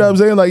case. Like, you know what I'm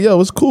saying? Like,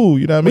 yo, it's cool.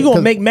 You know what I mean? We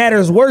gonna make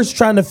matters worse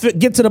trying to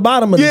get to the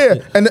bottom of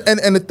this shit. And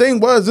the thing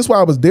was, this is why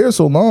I was there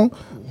so long.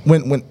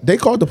 When they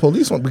called the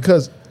police on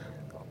because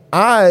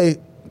I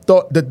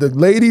thought that the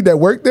lady that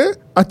worked there,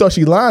 I thought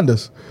she lined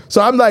us.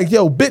 So I'm like,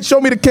 yo, bitch, show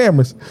me the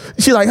cameras.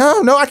 She like,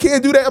 huh? No, I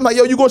can't do that. I'm like,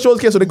 yo, you gonna show us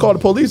the cameras? So they called the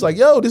police, like,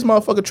 yo, this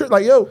motherfucker trick.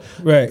 Like, yo.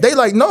 Right. They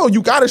like, no,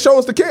 you gotta show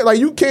us the camera. Like,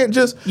 you can't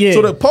just. Yeah.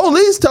 So the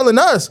police telling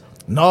us,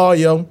 no,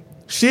 yo,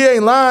 she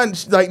ain't lying.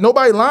 Like,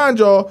 nobody lined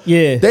y'all.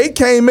 Yeah. They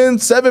came in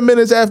 7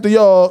 minutes after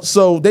y'all,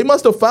 so they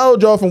must have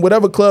followed y'all from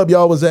whatever club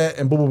y'all was at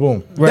and boom, boom,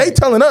 boom. Right. They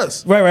telling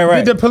us.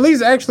 Right. Did the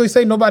police actually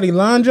say nobody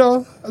lined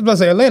y'all? I was about to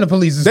say Atlanta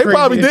police is They crazy.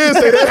 probably did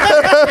say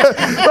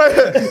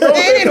that.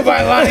 Ain't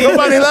nobody lying.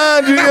 Nobody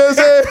lined you, you know what I'm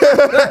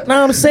saying?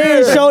 Now I'm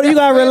saying, Shorty, you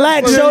gotta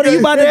relax. Shorty, you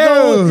about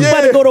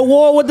to go to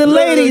war with the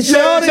ladies,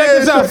 Shorty. Check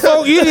this out,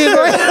 folks. Check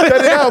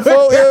it out,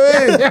 folks.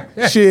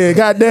 Yeah. Shit,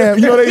 goddamn.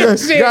 You know they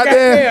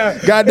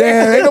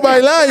goddamn. Ain't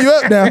nobody lying you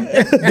up now.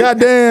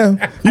 Goddamn.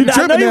 You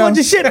tripping I know you now. want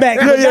your shit back,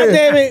 but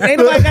goddamn it, ain't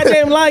nobody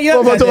goddamn lying you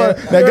up.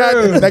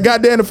 That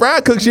goddamn the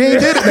fried cook, she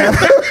ain't did it now.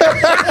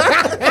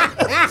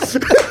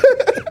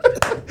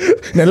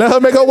 Now let her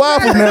make her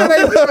waffle now.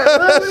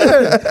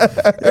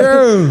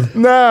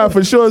 Nah,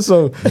 for sure.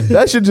 So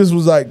that shit just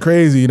was like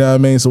crazy, you know what I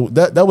mean? So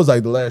that was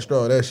like the last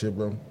straw of that shit,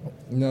 bro.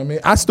 You know what I mean?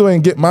 I still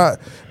ain't get my,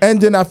 and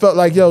then I felt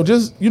like, yo,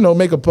 just,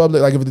 make a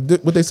public, like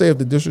what they say, if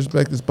the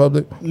disrespect is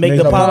public, make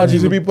the apology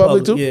to be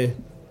public too. Yeah.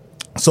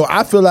 So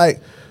I feel like,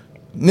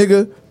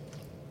 nigga,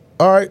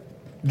 all right,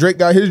 Drake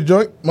got his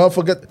joint,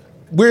 motherfucker.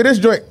 Wear this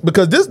joint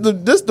because this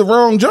the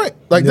wrong joint.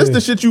 Like this the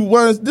shit you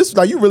want. This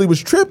like you really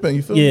was tripping.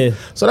 You feel me?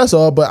 So that's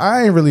all. But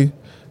I ain't really.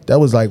 That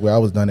was like where I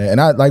was done at,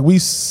 and I like we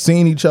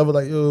seen each other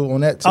like yo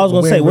on that. I was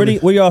gonna say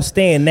where y'all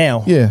stand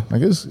now? Yeah, I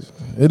guess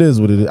it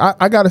is what it is.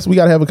 We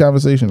gotta have a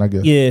conversation. I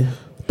guess. Yeah.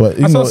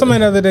 But I saw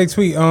somebody the other day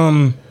tweet.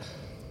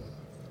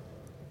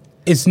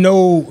 It's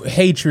no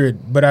hatred,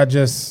 but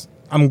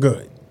I'm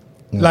good.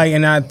 Yeah. Like,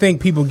 and I think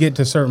people get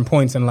to certain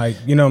points and like,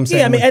 you know what I'm saying?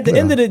 Yeah, I mean, at the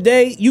end of the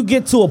day, you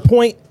get to a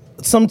point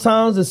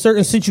sometimes in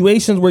certain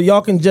situations where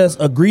y'all can just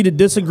agree to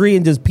disagree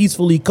and just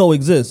peacefully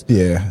coexist.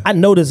 Yeah. I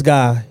know this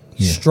guy.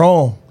 He's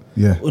strong.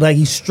 Yeah. Like,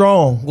 he's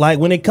strong. Like,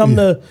 when it come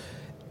to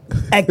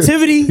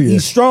activity,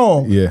 he's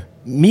strong. Yeah.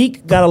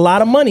 Meek got a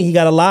lot of money. He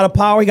got a lot of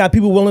power. He got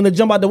people willing to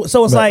jump out the...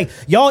 So it's like,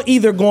 y'all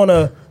either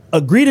gonna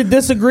agree to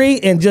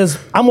disagree and just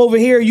I'm over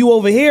here, you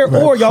over here,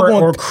 or y'all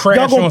gonna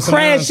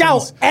crash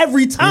out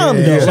every time.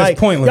 Yeah, though. Like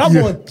pointless. Y'all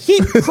gonna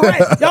keep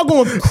y'all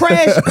gonna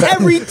crash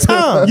every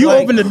time. You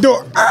open the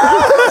door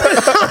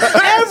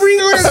every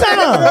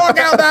time. Walk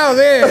out down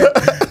there.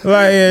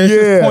 Like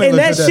and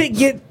that shit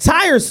get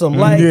tiresome.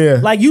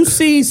 Like you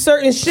see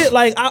certain shit.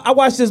 Like I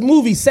watched this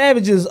movie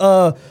Savages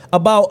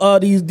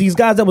about these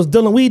guys that was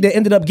dealing weed that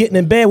ended up getting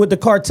in bed with the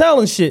cartel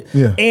and shit.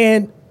 Yeah.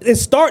 And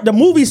the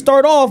movie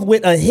start off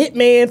with a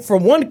hitman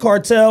from one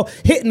cartel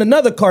hitting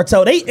another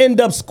cartel. They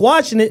end up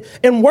squashing it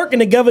and working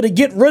together to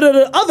get rid of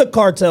the other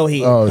cartel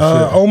here. Oh,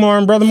 shit. Omar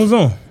and Brother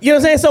Muzon. You know what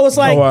I'm saying? So it's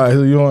like,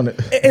 you on it?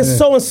 And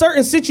so in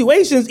certain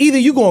situations, either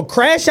you gonna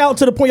crash out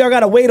to the point y'all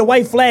gotta wave a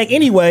white flag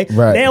anyway.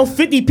 Right. Now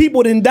 50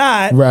 people done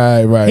died.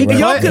 Right. He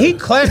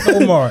clashed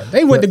Omar.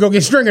 They went to go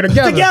get Stringer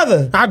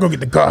together. I go get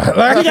the car.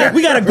 Like,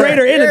 we got a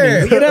greater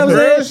enemy. You know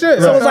what I'm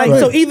saying? So it's like,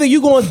 so either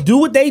you gonna do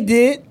what they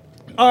did.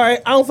 All right,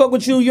 I don't fuck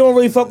with you. You don't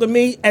really fuck with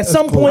me. At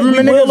some point, we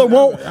will or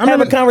won't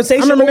have a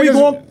conversation. I remember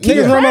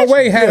niggas run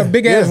away had a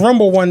big ass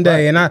rumble one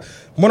day, and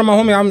one of my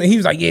homies, he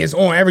was like, yeah, it's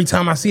on every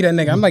time I see that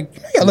nigga. I'm like,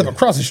 you live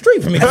across the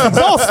street from me. That's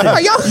exhausting.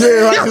 Like, y'all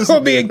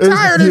gonna be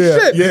tired of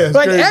shit. Yeah,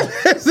 like,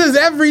 this is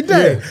every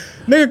day. Yeah.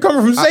 Nigga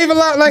coming from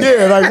Save-A-Lot, like,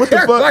 like what the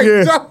fuck? Like,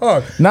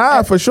 dog.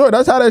 Nah, for sure.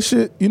 That's how that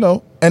shit,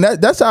 and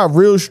that's how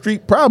real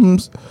street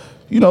problems,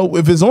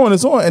 if it's on,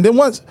 it's on. And then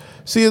as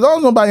long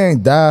as nobody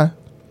ain't die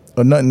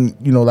or nothing,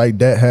 like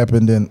that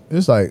happened, then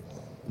it's like,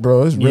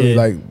 bro, it's really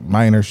like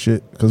minor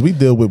shit because we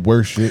deal with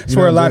worse shit. That's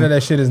where a lot of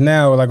that shit is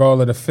now, like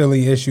all of the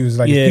Philly issues,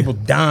 like people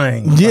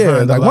dying.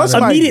 Yeah, like once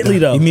immediately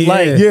though, like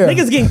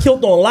niggas getting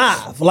killed on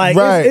live. Like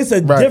it's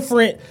a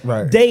different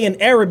day and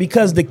era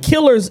because the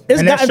killers.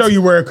 And that show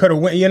you where it could have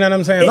went. You know what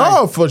I'm saying?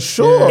 No, for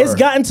sure. It's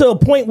gotten to a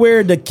point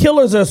where the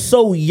killers are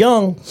so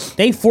young,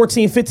 they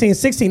 14, 15,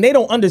 16. They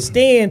don't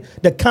understand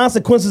the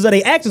consequences of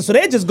their actions, so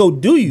they just go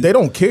do you. They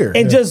don't care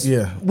and just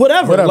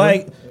whatever.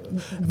 Like.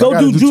 Go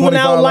do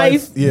juvenile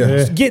life,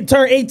 get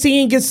turn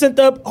 18, get sent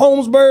up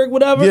Holmesburg,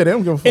 whatever. Yeah, they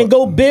don't give a fuck. And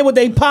go bid with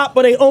they pop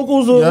or they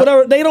uncles or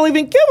whatever. They don't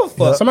even give a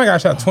fuck. Somebody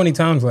got shot 20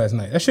 times last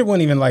night. That shit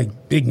wasn't even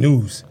like big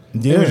news.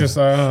 Yeah. It was just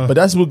but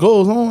that's what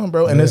goes on,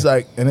 bro. And it's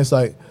like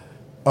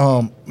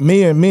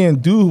me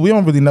and dude, we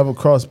don't really never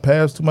cross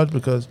paths too much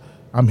because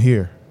I'm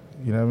here.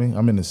 You know what I mean?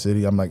 I'm in the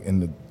city. I'm like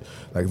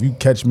if you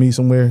catch me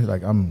somewhere,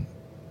 like I'm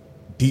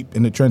deep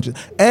in the trenches.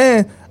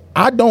 And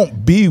I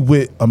don't be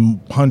with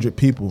 100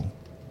 people.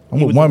 I'm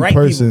with one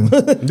person,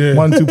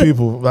 1-2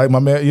 people, like my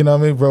man, you know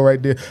what I mean, bro,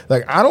 right there.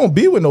 Like, I don't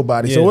be with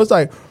nobody. Yeah. So it's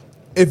like,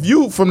 if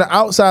you, from the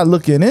outside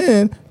looking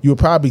in, you would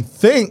probably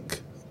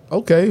think,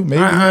 okay, maybe.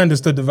 I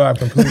understood the vibe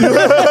completely.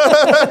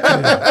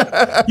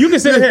 You can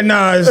sit here,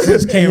 it's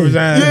just cameras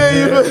on.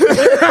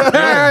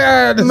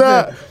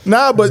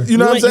 Nah, but you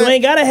know what I'm saying? You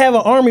ain't got to have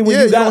an army when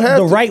you got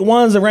the right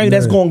ones around you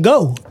that's going to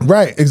go.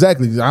 Right,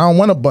 exactly. I don't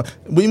want to,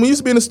 when we used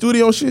to be in the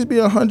studio, she used to be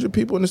 100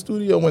 people in the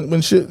studio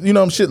when shit,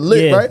 shit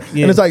lit, right?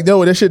 Yeah. And it's like,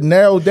 that shit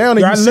narrowed down.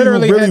 And I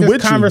literally had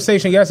this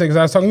conversation yesterday because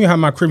I was talking to you how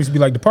my crib used to be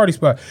like the party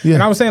spot. Yeah.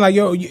 And I was saying like,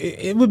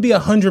 it would be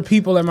 100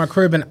 people at my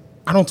crib and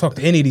I don't talk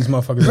to any of these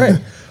motherfuckers. Right.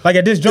 Like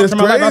at this juncture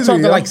in my life, I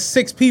talked to like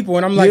 6 people,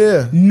 and I'm like,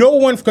 no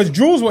one, because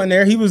Jules wasn't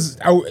there. He was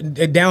out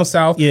down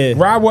south. Yeah.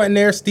 Rob wasn't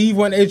there. Steve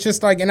wasn't. It's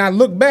just like, and I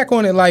look back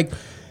on it like,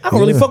 I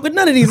don't really fuck with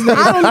none of these niggas.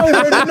 I don't know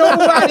where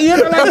nobody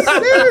is. Like,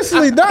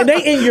 seriously, dog. And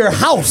they in your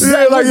house.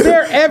 Yeah, like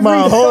they're every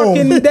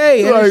fucking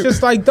day. And it's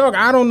just like, dog,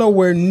 I don't know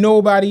where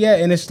nobody at.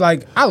 And it's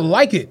like, I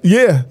like it.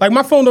 Yeah. Like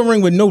my phone don't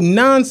ring with no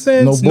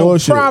nonsense, no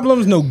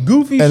problems, no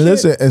goofy shit. And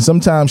listen, and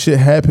sometimes shit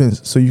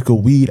happens so you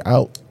can weed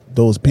out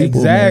those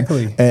people.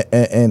 Exactly.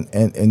 Man.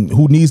 And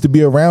who needs to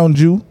be around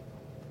you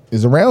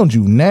is around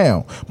you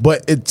now.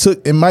 But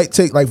it might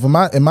take, like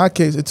in my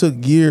case, it took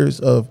years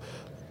of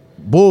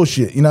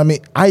bullshit. You know what I mean?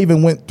 I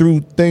even went through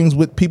things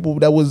with people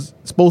that was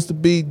supposed to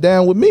be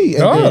down with me.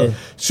 And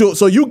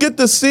so you get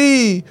to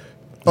see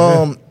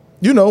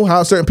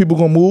how certain people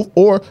gonna move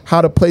or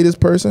how to play this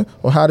person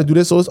or how to do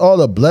this. So it's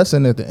all a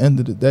blessing at the end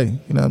of the day.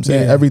 You know what I'm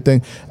saying? Yeah.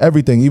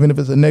 Everything, even if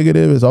it's a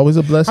negative, it's always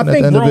a blessing. At the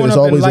end of it, it's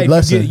always a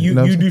blessing.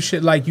 You do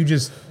shit like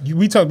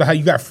we talk about how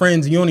you got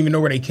friends and you don't even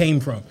know where they came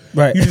from.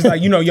 Right. You just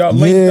like, y'all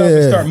linked up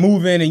and start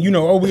moving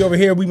and we over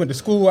here, we went to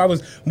school,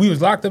 we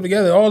was locked up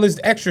together, all this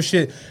extra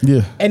shit.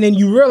 Yeah. And then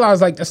you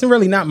realize like that's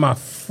really not my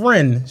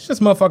friend. It's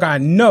just motherfucker I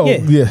know.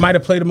 Yeah. Might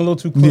have played him a little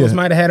too close,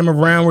 might have had him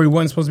around where he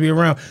wasn't supposed to be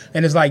around.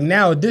 And it's like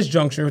now at this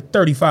juncture,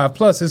 35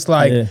 plus, it's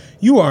like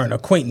you are an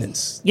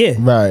acquaintance. Yeah.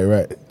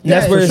 Right.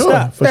 That's where it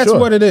stopped. That's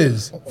what it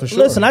is. For sure.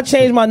 Listen, I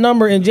changed my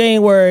number in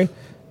January.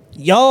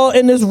 Y'all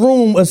in this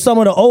room are some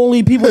of the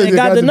only people that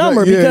got the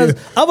number because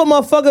other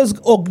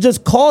motherfuckers will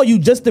just call you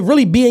just to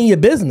really be in your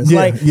business.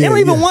 They don't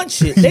even want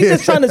shit. They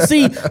just trying to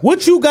see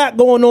what you got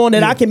going on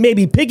that I can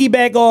maybe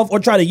piggyback off or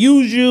try to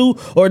use you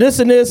or this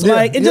and this.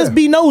 Just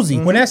be nosy.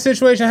 When that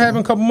situation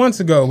happened a couple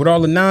months ago with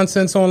all the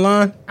nonsense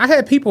online, I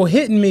had people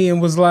hitting me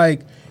and was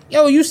like,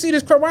 yo, you see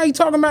this crap? Why are you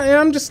talking about it? And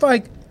I'm just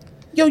like,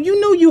 yo,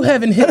 you know you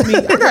haven't hit me.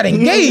 I got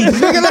engaged,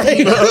 nigga.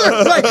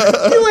 Like,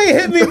 you ain't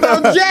hit me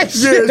about jack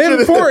shit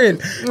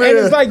important. And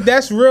it's like,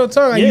 that's real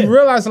talk. And you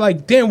realize,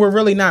 like, damn, we're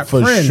really not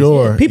friends.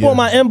 Sure. People in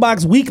my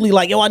inbox weekly,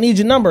 like, yo, I need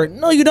your number.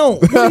 No, you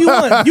don't. What do you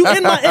want? You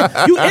in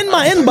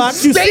my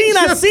inbox. You seen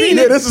I seen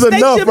it. Yeah, this is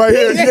enough right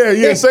here.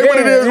 Yeah. Say what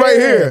it is right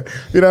here.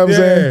 You know what I'm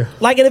saying?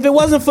 Like, and if it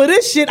wasn't for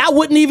this shit, I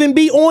wouldn't even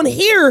be on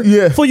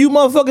here for you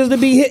motherfuckers to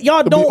be hit.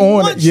 Y'all don't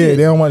want shit. Yeah,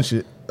 they don't want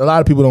shit. A lot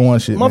of people don't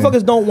want shit.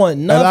 Motherfuckers don't want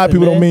nothing. A lot of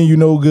people don't mean you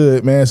no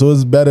good, man. So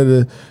it's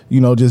better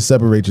to, just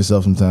separate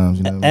yourself sometimes.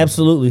 You know what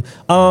Absolutely.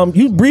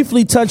 You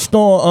briefly touched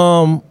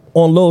on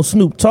Lil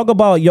Snoop. Talk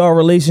about your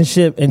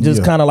relationship and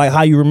just kind of like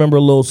how you remember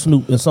Lil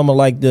Snoop and some of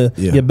like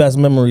your best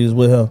memories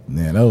with him.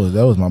 Man,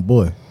 that was my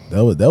boy.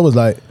 That was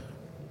like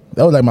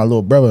my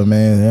little brother,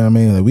 man. You know what I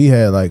mean? Like, we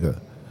had like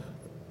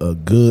a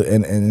good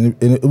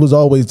and it was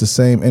always the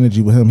same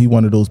energy with him. He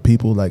one of those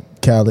people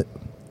like Khaled.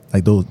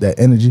 Like that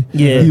energy.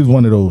 Yeah. He was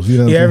one of those. You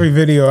know what I'm every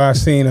video I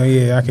seen,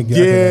 I could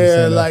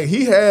get like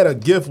he had a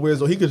gift where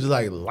he could just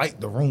like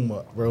light the room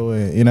up, bro.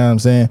 And, you know what I'm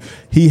saying?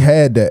 He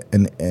had that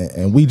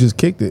and we just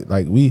kicked it.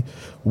 Like we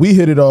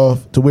hit it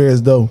off to where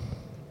as though,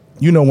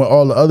 when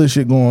all the other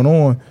shit going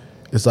on,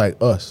 it's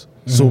like us.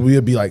 So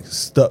we'll be like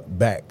stuck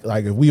back.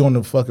 Like if we on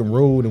the fucking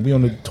road and we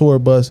on the tour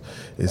bus,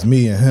 it's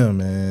me and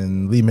him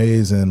and Lee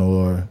Mason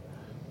or,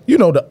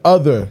 the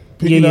other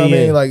people, you know what I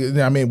mean? Like,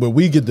 where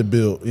we get the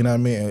build, you know what I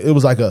mean? It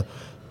was like a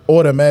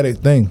automatic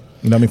thing,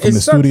 you know what I mean, from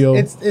the studio.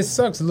 It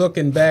sucks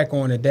looking back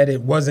on it that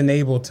it wasn't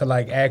able to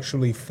like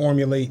actually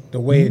formulate the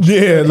way it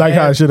should like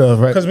how it should have,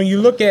 right? Because when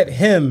you look at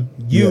him,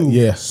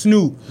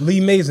 Snoop, Lee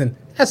Mason,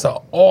 that's an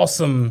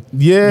awesome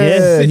you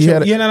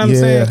know what I'm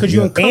saying? Because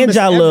you and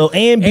Jalil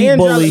and B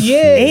Bully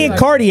and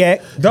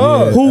Cardiac,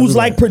 who's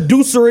like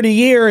producer of the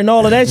year and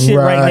all of that shit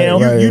right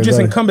now. You just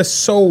encompass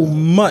so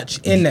much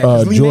in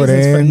that. Lee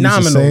Mason's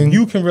phenomenal.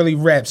 You can really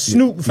rap.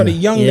 Snoop for the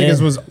young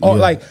niggas was all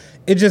like.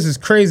 It just is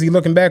crazy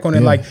looking back on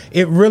it. Like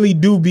it really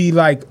do be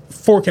like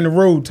fork in the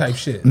road type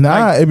shit. Nah,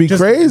 like, it'd be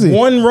crazy.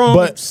 One wrong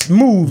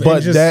move,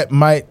 but that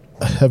might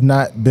have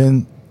not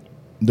been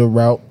the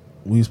route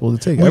we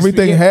supposed to take.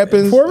 Everything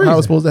happens how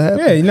it's supposed to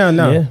happen. Yeah,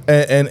 no.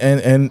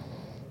 And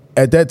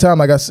at that time,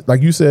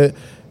 like you said,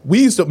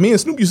 me and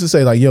Snoop used to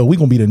say like, "Yo, we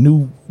gonna be the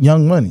new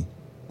Young Money."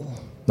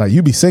 Like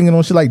you be singing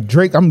on shit like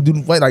Drake. I'm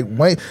gonna do Wayne.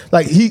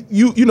 Like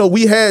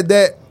we had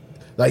that.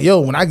 Like,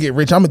 yo, when I get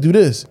rich, I'm gonna do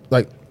this.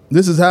 Like.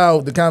 This is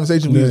how the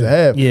conversation we used to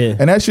have. Yeah.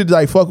 And that shit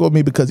like fuck with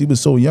me because he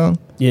was so young.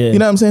 Yeah. You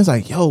know what I'm saying? It's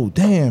like, yo,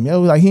 damn,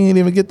 yo, like he ain't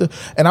even get the.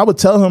 And I would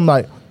tell him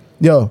like,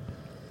 yo,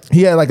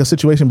 he had like a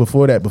situation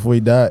before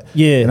he died.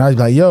 Yeah. And I was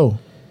like, yo,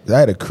 I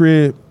had a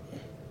crib,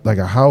 like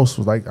a house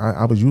was like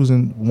I was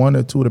using one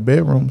or two of the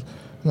bedrooms.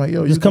 I'm like,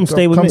 yo, just come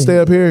stay with me. Come stay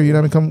up here. You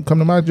know what I mean? Come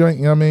to my joint.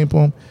 You know what I mean?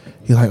 Boom.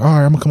 He's like, all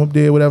right, I'm gonna come up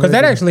there, whatever. Because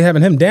that actually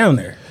having him down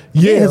there.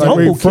 Yeah, his like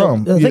uncle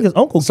from. I think his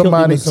uncle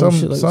somebody, killed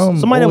him.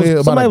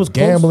 Somebody was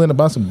gambling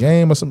about some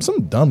game or some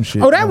dumb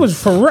shit. Oh, that was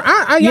for real.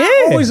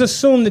 I always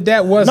assumed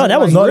that wasn't. No,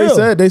 that was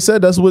real. They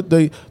said that's what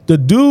the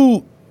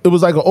dude. It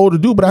was like an older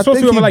dude, but I think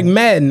supposed to be like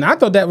Madden. I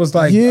thought that was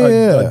like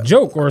a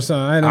joke or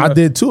something. I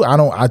did too.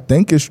 I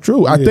think it's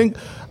true. I think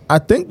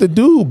the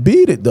dude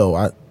beat it though.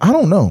 I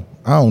don't know.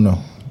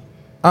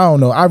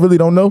 I really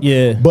don't know.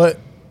 Yeah, but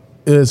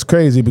it's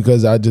crazy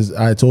because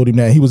I told him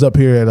that he was up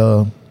here at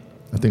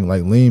I think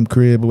like Leem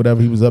crib or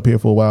whatever. He was up here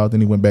for a while,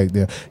 then he went back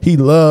there. He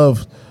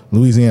loved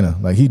Louisiana.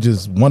 Like he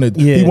just wanted.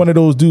 He one of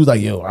those dudes like,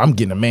 yo, I'm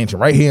getting a mansion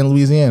right here in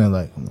Louisiana.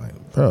 Like I'm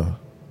like, bro,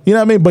 you know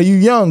what I mean? But you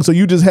young, so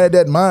you just had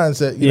that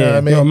mindset. You know what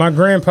I mean? Yo, my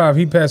grandpa,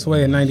 he passed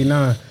away in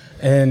 '99,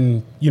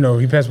 and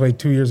he passed away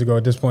 2 years ago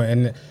at this point,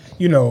 and.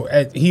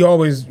 He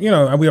always, we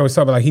always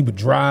talk about like he would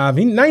drive.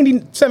 He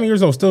 97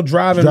 years old, still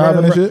driving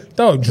and shit.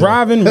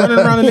 Driving, running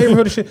around the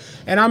neighborhood and shit.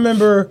 And I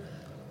remember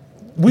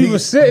we were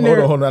sitting there.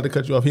 Hold on, not to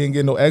cut you off. He ain't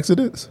getting no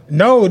accidents.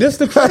 No, this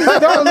the crazy.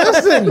 Don't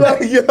listen.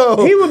 Like,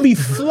 yo, he would be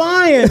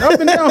flying up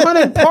and down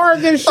 100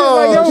 Park and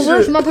shit.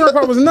 Rich, my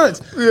grandpa was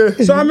nuts. Yeah.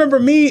 So I remember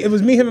it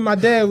was me, him, and my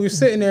dad. We were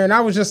sitting there, and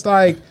I was just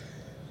like.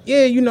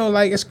 Yeah,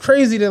 like it's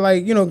crazy that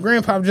like,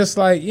 grandpa just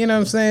like, you know what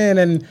I'm saying?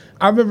 And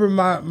I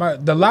remember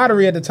the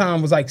lottery at the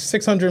time was like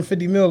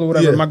 650 mil or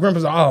whatever. Yeah. My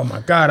grandpa's like, oh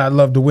my God, I'd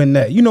love to win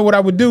that. You know what I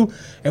would do?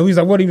 And he was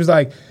like, what? He was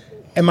like,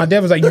 and my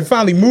dad was like, you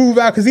finally move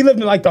out? Because he lived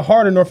in like the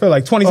heart of North Philly,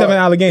 like 27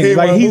 Allegheny.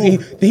 Like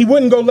he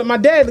wouldn't go, my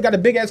dad got a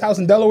big ass house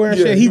in Delaware and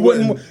shit. He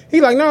wouldn't. He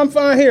like, no, I'm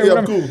fine here. Yeah,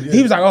 I'm cool. Yeah.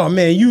 He was like, oh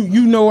man,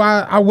 you know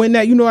I win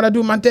that. You know what I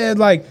do? My dad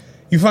like,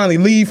 you finally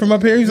leave from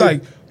up here? He's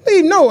like,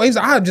 no, he's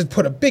like, I just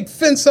put a big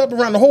fence up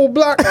around the whole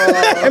block.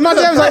 And my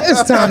dad was like,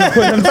 it's time to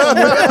put him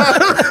somewhere.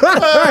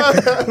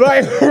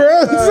 like,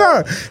 real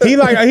son.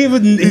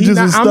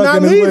 I'm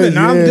not leaving.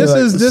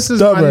 This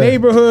is my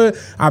neighborhood.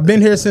 I've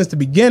been here since the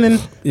beginning.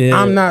 Yeah.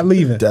 I'm not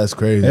leaving. That's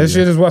crazy. That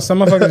shit is what some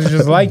motherfuckers is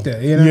just like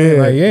that.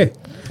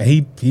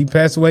 And he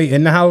passed away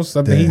in the house.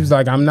 He was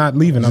like, I'm not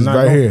leaving. I'm not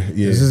right here.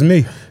 Yeah. This is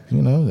me.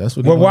 That's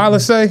what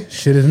Wallace say.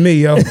 Shit is me,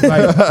 yo.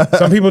 Like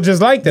some people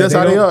just like that. That's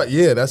how they are.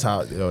 Yeah, that's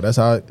how. That's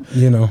how.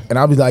 And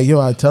I'll be like,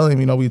 yo, I tell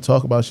him, we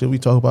talk about shit. We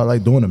talk about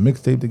like doing a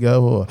mixtape together,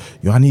 or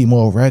I need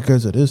more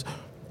records or this.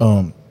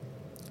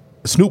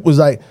 Snoop was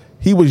like,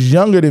 he was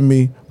younger than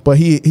me, but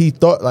he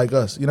thought like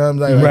us. You know what I'm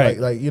saying? Right.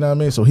 Like you know what I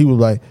mean. So he was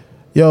like,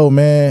 yo,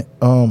 man,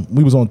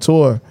 we was on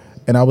tour,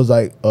 and I was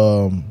like,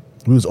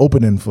 we was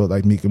opening for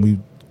like Meek, and we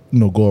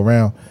go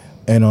around,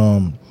 and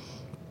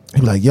he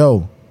was like,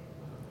 yo.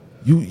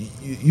 You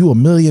 $1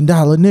 million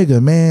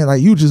nigga, man.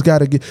 Like you just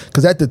gotta get,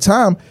 because at the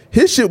time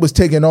his shit was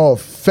taking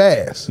off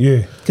fast.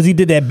 Yeah, because he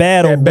did that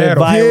battle.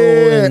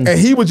 Viral, and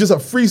he was just a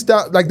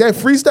freestyle. Like that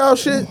freestyle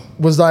shit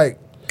was like,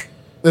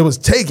 it was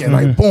taking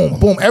like boom,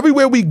 boom.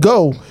 Everywhere we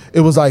go,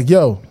 it was like,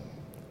 yo,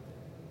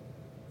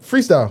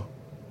 freestyle,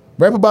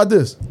 rap about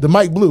this. The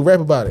mic blue, rap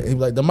about it. He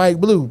was like, the mic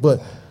blue,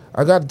 but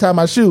I got to tie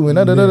my shoe and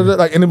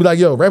like, and it'd be like,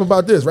 yo, rap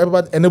about this,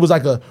 and it was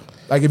like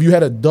like if you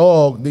had a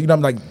dog,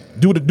 I'm like,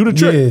 do the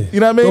trick. Yeah. You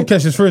know what I mean? Go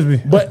catch his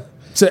frisbee. But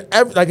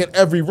like in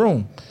every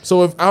room.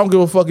 So if I don't give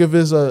a fuck if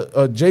it's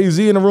a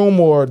Jay-Z in the room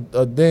or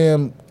a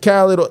damn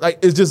Khaled, or like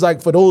it's just like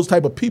for those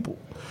type of people.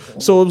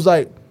 So it was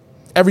like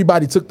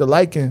everybody took the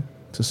liking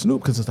to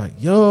Snoop because it's like,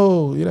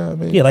 yo, you know what I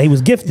mean? Yeah, like he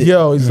was gifted.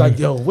 Yo, it's like,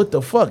 yo, what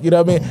the fuck? You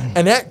know what I mean?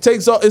 And that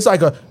takes off. It's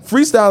like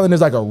freestyling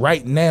is like a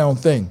right now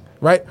thing,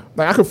 right?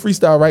 Like I could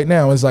freestyle right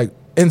now. It's like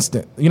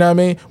instant. You know what I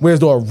mean? Whereas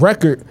though a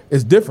record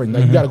is different.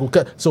 Like you gotta go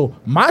cut. So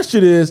my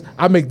shit is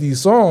I make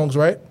these songs,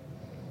 right?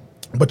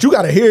 But you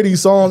gotta hear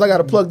these songs. I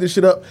gotta plug this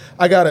shit up.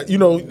 I gotta, you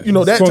know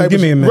that type of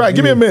shit. Right,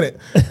 give me a minute.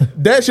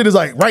 That shit is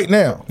like right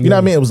now. You know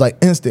what I mean? It was like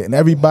instant. And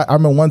everybody, I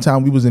remember one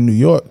time we was in New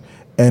York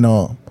and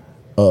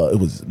it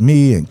was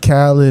me and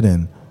Khaled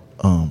and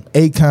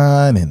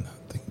Akon and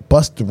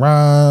Busta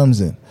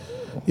Rhymes and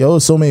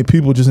so many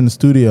people just in the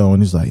studio,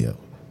 and he's like, yo,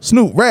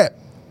 Snoop rap.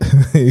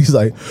 He's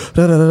like,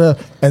 da, da, da,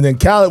 da. And then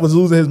Khaled was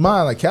losing his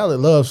mind. Like Khaled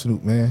loves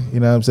Snoop, man. You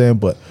know what I'm saying?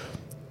 But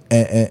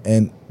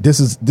and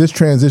this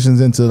transitions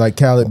into like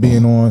Khaled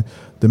being on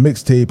the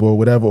mixtape or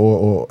whatever,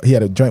 or he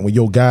had a joint with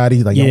Yo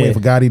Gotti. Like, I'm waiting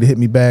for Gotti to hit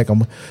me back.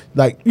 I'm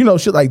like,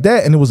 shit like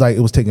that. And it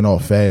was taking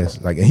off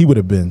fast. Like, and he'd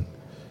have been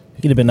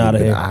out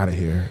of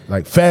here,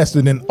 like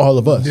faster than all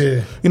of us.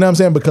 Yeah. You know what I'm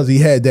saying? Because he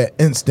had that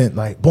instant,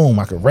 like, boom,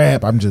 I could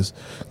rap. I'm just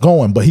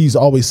going. But he's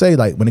always say,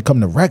 like, when it come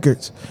to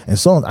records and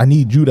songs, I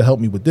need you to help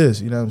me with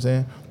this. You know what I'm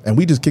saying? And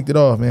we just kicked it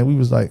off, man. We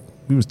was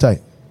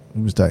tight.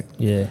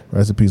 Yeah.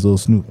 Rest in peace, Lil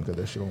Snoop. I got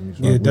that shit on me.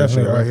 Yeah,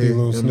 definitely. Right here.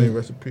 Lil Snoop.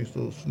 Rest in peace,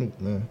 Lil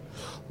Snoop, man.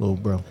 Little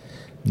bro.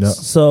 Yep.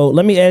 So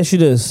let me ask you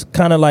this,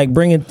 kind of like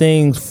bringing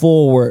things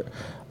forward.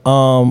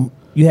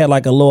 You had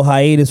like a little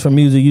hiatus from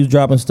music. You was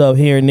dropping stuff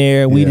here and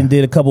there. We done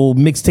did a couple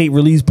mixtape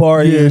release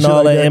parties and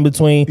all like that in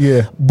between.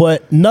 Yeah.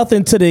 But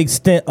nothing to the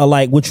extent of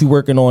like what you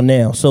working on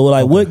now. So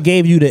like what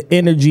gave you the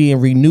energy and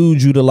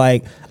renewed you to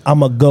like, I'm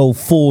going to go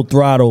full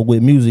throttle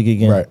with music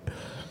again? Right.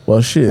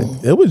 Well, shit.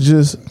 It was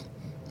just,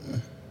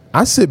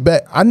 I sit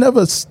back. I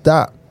never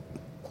stopped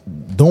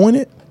doing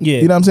it. Yeah.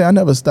 You know what I'm saying? I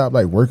never stopped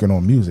like working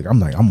on music.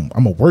 I'm like, I'm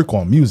going to work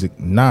on music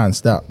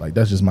nonstop. Like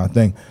that's just my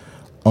thing.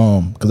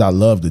 Because I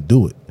love to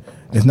do it.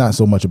 It's not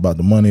so much about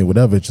the money or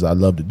whatever. It's just I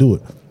love to do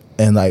it.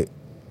 And like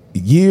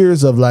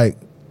years of like,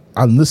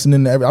 I'm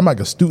listening to I'm like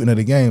a student of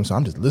the game. So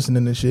I'm just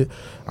listening to shit.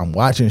 I'm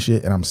watching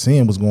shit and I'm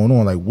seeing what's going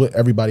on. Like what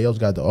everybody else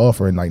got to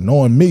offer. And like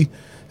knowing me,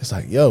 it's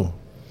like, yo,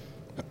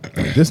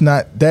 this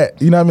not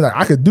that, you know what I mean? Like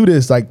I could do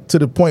this like to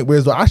the point where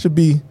it's like, I should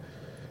be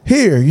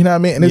here. You know what I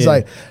mean? And it's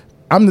like,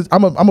 I'm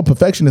a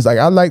perfectionist. Like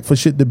I like for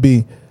shit to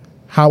be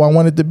how I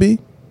want it to be.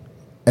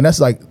 And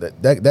that's like,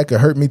 that could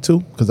hurt me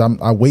too. Cause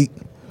I wait.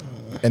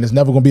 And it's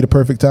never gonna be the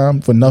perfect time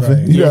for nothing.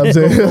 Right. You know what I'm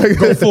saying? Like,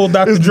 go full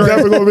Dr. Dre. It's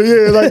never gonna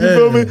be like you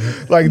feel me?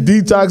 Like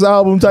detox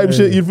album type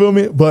shit. You feel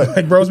me? But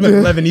like bro's been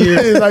 11 years.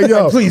 It's like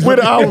yo, please, where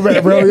the album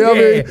at, bro? You know what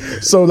I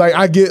mean? So like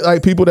I get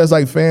like people that's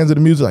like fans of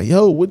the music, like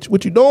yo,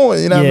 what you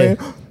doing? You know what I mean?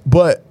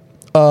 But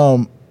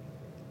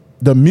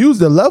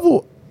the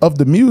level of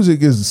the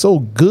music is so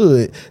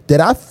good that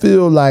I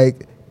feel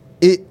like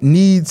it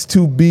needs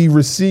to be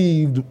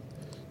received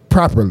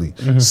properly.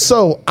 Mm-hmm.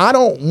 So I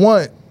don't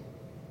want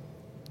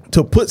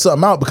to put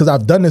something out because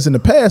I've done this in the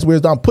past where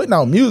I'm putting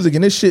out music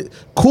and this shit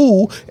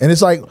cool and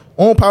it's like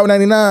on Power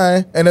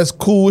 99 and that's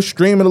cool,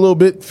 streaming a little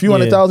bit, few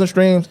 100,000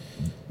 streams,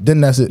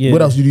 then that's it.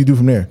 What else do you do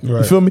from there? Right.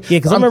 You feel me? Yeah,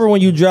 because I remember when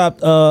you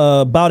dropped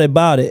Bout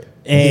It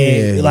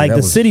and like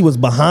the city was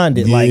behind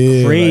it like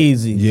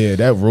crazy. Like,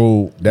 that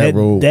road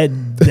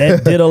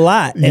that did a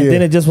lot and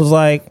then it just was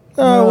like,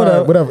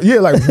 oh, whatever. Yeah,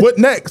 like what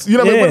next? You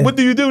know what I mean? What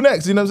do you do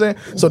next? You know what I'm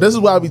saying? So this is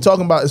what I be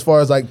talking about as far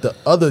as like the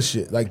other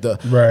shit, like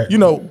the you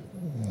know,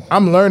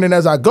 I'm learning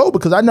as I go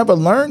because I never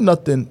learned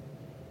nothing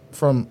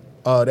from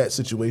that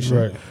situation.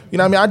 Right. You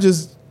know what I mean? I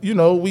just,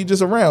 we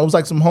just around. It was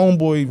like some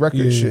homeboy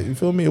record shit. You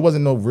feel me? It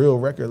wasn't no real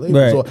record label.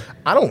 Right. So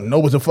I don't know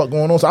what the fuck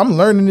going on. So I'm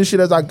learning this shit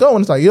as I go.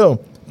 And it's like,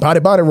 yo, body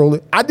roll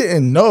it. I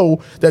didn't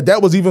know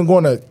that was even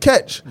going to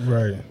catch.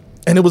 Right.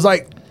 And it was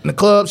like in the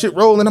club shit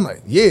rolling. I'm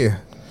like, yeah.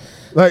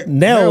 Like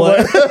now what?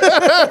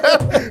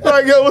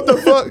 Like, yo, what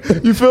the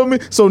fuck? You feel me?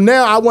 So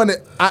now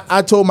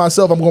I told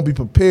myself I'm going to be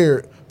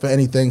prepared for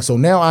anything. So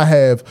now I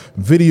have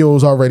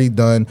videos already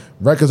done,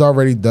 records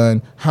already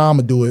done, how I'm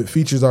gonna do it,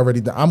 features already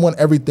done. I want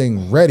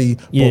everything ready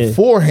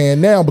beforehand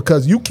now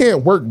because you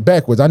can't work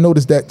backwards. I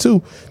noticed that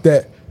too,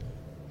 that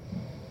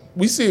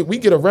we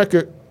get a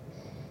record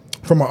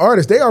from an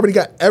artist, they already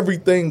got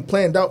everything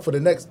planned out for the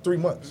next 3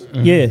 months.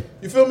 Mm-hmm. Yeah.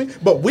 You feel me?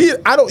 But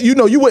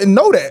you wouldn't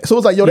know that. So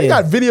it's like, yo, they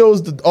got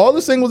videos, all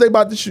the singles they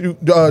about to shoot,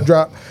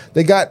 drop.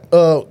 They got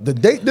the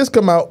date this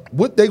come out,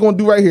 what they gonna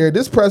do right here,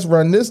 this press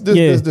run, this.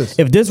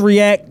 If this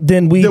react,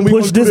 then we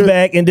push this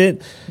back, and then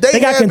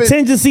they got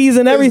contingencies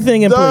and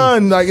everything in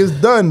place. Like it's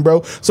done,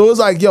 bro. So it's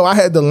like, yo, I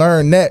had to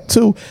learn that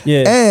too.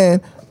 Yeah.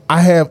 And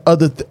I have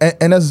other,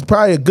 and that's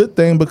probably a good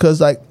thing because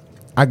like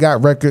I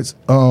got records,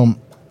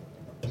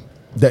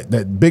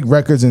 that big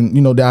records and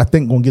that I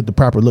think gonna get the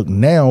proper look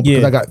now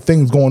because I got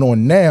things going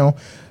on now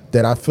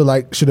that I feel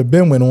like should have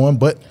been went on,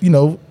 but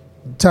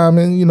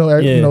timing,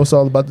 it's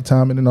all about the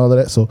timing and all of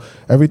that. So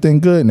everything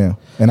good now,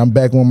 and I'm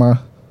back on my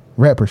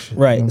rapper shit.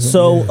 Right.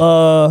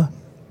 So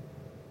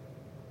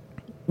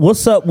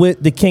what's up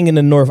with the King in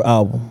the North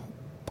album?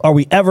 Are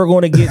we ever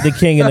going to get the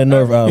King in the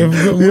North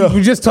album?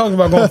 We just talked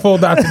about going full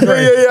Dr.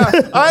 Dre.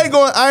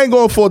 I ain't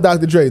going full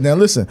Dr. Dre. Now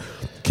listen,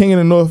 King in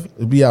the North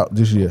will be out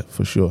this year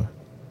for sure.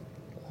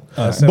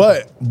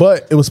 But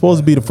it was supposed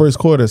to be the first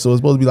quarter, so it's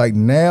supposed to be like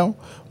now.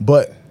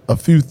 But a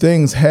few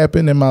things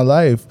happen in my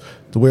life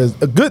to where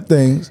good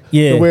things,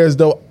 to whereas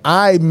though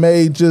I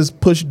may just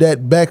push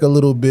that back a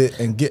little bit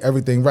and get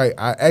everything right.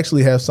 I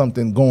actually have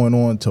something going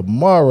on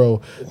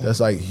tomorrow that's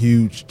like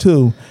huge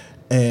too,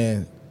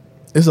 and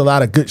it's a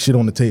lot of good shit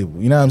on the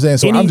table. You know what I'm saying?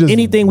 So I'm just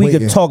anything waiting.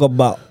 we could talk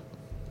about.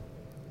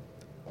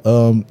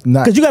 Not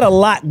because you got a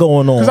lot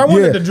going on. Because I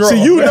wanted to draw.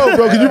 See, you know,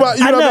 bro. Because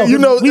you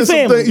know, we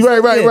family.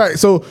 Right.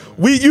 So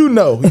you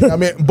know, I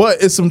mean,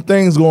 but it's some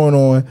things going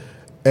on,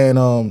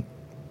 and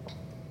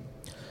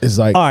it's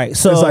like, all right,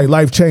 so it's like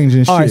life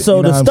changing. All shit, right, so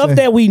you know the stuff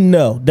that we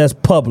know that's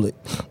public,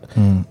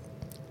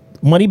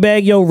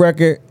 Moneybagg Yo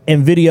record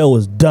and video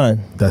is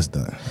done. That's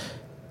done.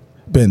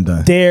 Been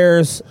done.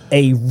 There's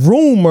a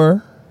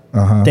rumor.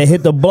 That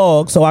hit the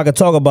blog, so I could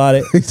talk about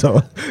it. He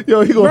gonna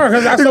use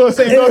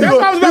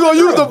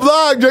the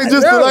blog, Jay,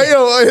 just to like,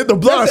 hit the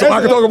blog so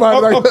I can talk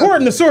about it.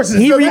 According to sources,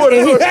 he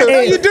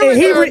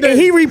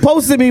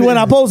reposted me when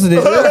I posted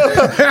it,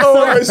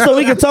 so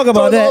we can talk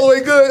about that. All the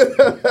way good.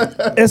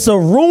 It's a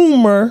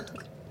rumor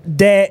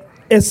that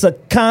it's a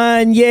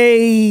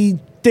Kanye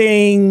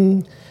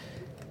thing,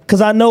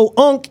 because I know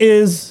Unc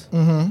is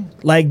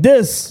like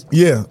this.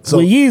 Yeah, so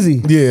with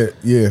Yeezy.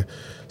 Yeah.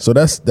 So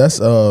that's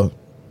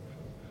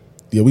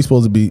yeah, we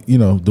supposed to be,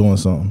 doing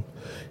something.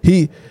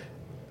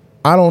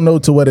 I don't know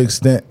to what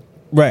extent.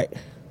 Right.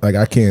 Like,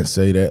 I can't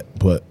say that,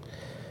 but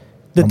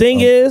the thing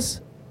is,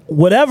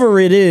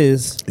 whatever it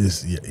is,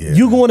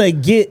 you're going to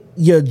get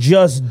your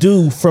just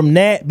due from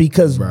that,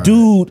 because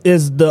dude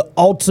is the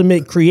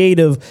ultimate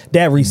creative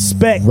that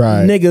respect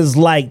niggas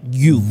like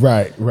you.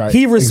 Right.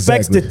 He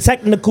respects the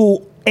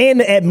technical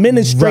and the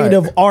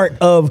administrative art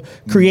of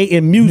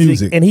creating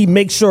music, and he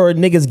makes sure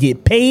niggas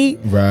get paid.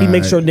 He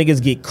makes sure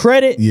niggas get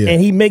credit,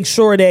 and he makes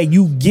sure that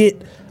you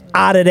get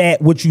out of that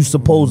what you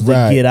supposed to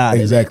get out of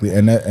it. Exactly,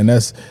 and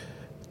that's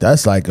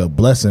like a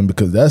blessing,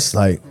 because that's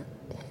like,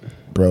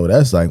 bro,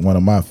 that's like one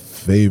of my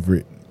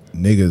favorite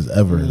niggas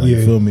ever. Like,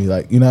 you feel me?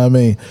 Like, you know what I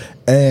mean?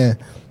 And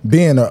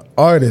being an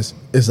artist,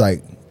 it's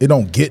like it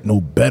don't get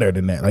no better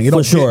than that. Like, it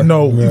don't get you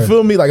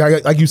feel me?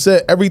 Like you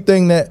said,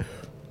 everything that.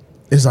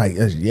 It's like,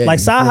 like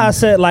Saha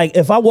said, like,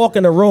 if I walk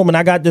in the room and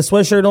I got this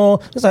sweatshirt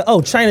on, it's like,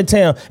 oh,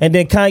 Chinatown. And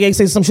then Kanye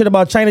says some shit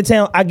about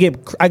Chinatown, I get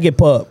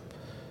pub.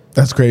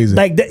 That's crazy.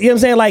 Like, you know what I'm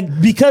saying?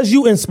 Like, because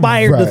you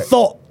inspired the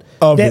thought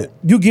of that it.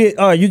 you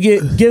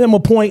give him a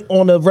point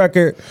on the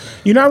record.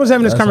 I was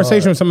having this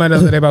conversation with somebody the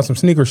other day about some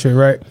sneaker shit,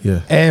 right?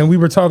 Yeah. And we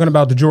were talking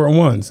about the Jordan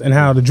 1s and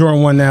how the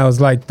Jordan 1 now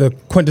is like the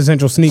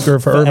quintessential sneaker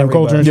for urban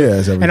culture.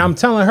 And I'm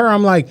telling her,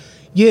 I'm like,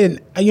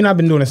 I've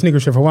been doing a sneaker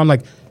shit for a while. I'm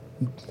like,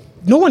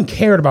 no one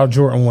cared about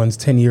Jordan 1s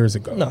 10 years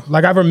ago. No.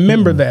 Like, I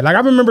remember that. Like,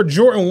 I remember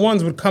Jordan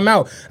 1s would come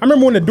out. I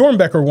remember when the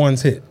Dornbecker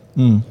 1s hit.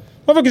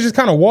 Motherfuckers just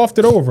kind of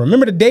wafted over.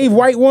 Remember the Dave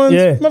White ones?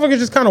 Yeah. Motherfuckers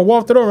just kind of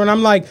wafted over. And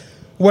I'm like,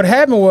 what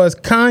happened was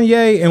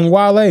Kanye and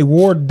Wale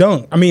wore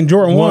Jordan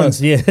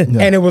 1s. Yeah.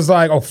 And it was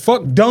like, oh,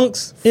 fuck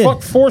dunks,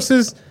 fuck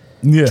forces.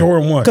 Yeah.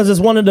 Jordan 1. Because it's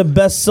one of the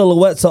best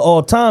silhouettes of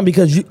all time,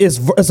 because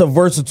it's a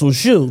versatile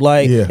shoe.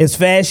 Like, it's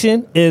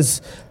fashion,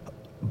 it's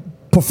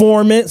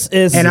performance.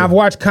 And I've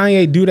watched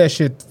Kanye do that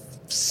shit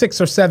 6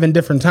 or 7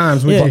 different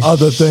times with just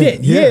other shit.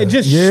 Things. Yeah,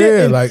 just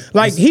shit.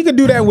 Like he could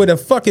do that with a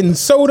fucking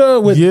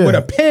soda, with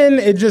a pen.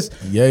 It just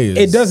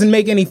it doesn't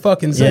make any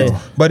fucking sense.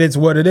 But it's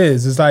what it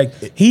is. It's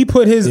like he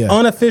put his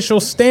unofficial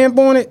stamp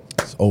on it.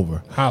 It's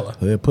over. Holla.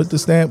 Yeah, put the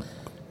stamp.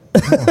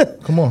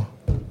 Come on.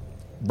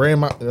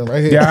 Brand my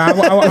right here. Yeah,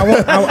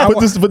 I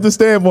put the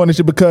stamp on this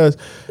shit, because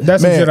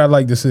that's some shit I'd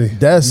like to see.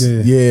 That's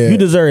you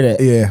deserve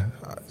that. Yeah.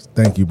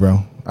 Thank you,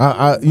 bro.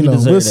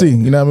 We'll see.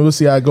 You know what I mean? We'll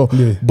see how it go.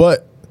 Yeah.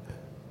 But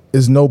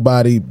is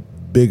nobody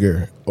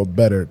bigger or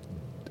better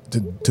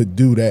to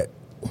do that?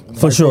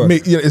 For sure.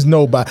 Me, it's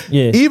nobody.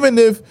 Yeah. Even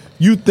if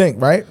you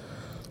think, right,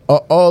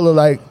 all of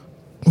like,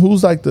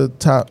 who's like the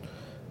top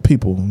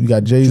people? You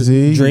got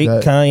Jay-Z,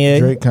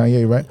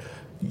 Kanye, right?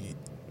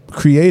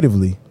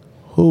 Creatively,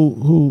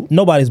 who?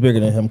 Nobody's bigger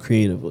than him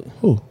creatively.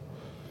 Who?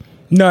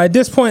 No, at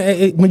this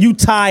point, when you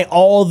tie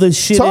all this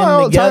shit in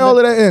together, tie all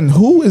of that in.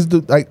 Who is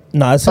the like?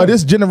 No, it's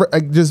this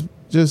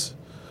just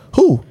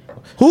who?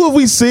 Who have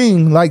we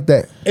seen like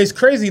that? It's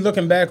crazy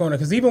looking back on it,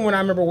 because even when I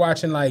remember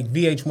watching like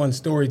VH1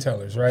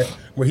 Storytellers, right,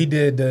 where he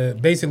did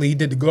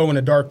the Glow in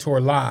the Dark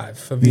tour live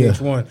for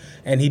VH1,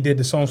 and he did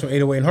the songs from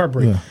 808 and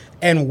Heartbreak,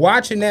 and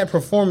watching that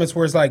performance,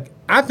 where it's like,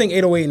 I think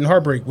 808 and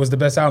Heartbreak was the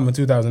best album in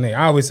 2008.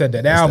 I always said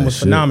that album was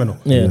phenomenal.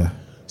 Yeah.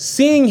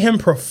 Seeing him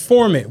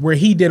perform it, where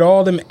he did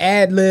all them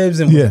ad libs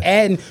and was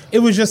adding, it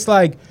was just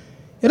like,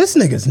 this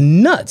nigga's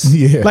nuts.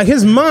 Yeah. Like,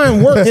 his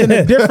mind works in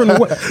a different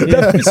way.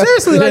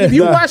 Seriously, like, if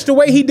you watch the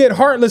way he did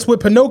Heartless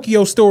with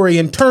Pinocchio Story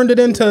and turned it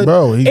into,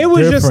 it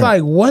was just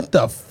like, what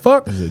the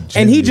fuck?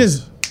 And he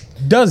just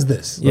does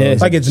this. Yeah.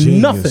 Like, it's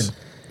nothing.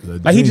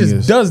 Like, he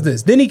just does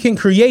this. Then he can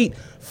create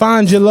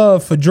Find Your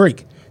Love for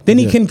Drake. Then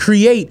he can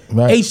create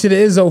H to the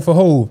Izzo for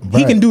Hov.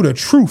 He can do The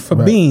Truth for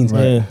Beans.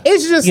 Yeah.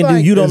 It's just you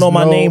like, You Don't Know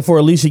My Name for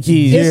Alicia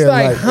Keys. It's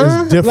like,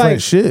 huh? It's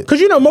different shit.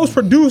 Because most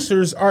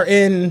producers are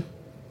in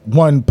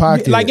one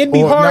pocket. Like, it'd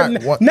be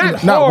hard, not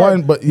hard,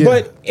 one, but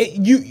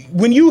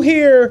when you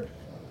hear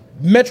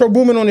Metro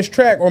Boomin on this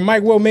track or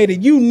Mike Will made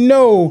it, you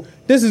know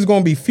this is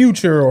going to be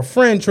Future or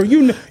French or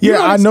you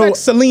don't I know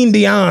Celine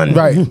Dion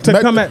to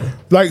come at.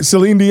 Like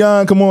Celine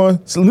Dion, come on.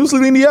 New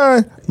Celine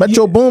Dion,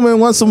 Metro Boomin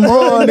want some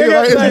more.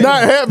 Nigga, like, it's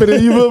not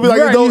happening. You will be like,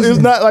 it's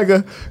not like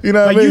a, you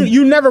know what I mean?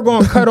 You never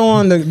going to cut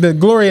on the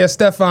Gloria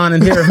Estefan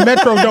and hear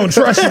Metro don't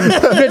trust you,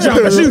 bitch, I'm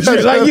going to shoot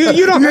you. Like,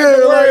 you don't have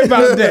to worry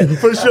about that.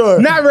 For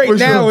sure. Not right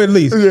now, at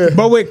least. Yeah.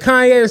 But with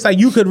Kanye, it's like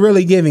you could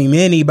really give him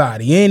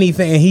anybody,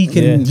 anything, and he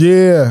can,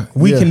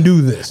 we can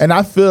do this. And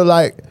I feel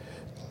like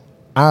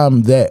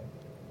I'm that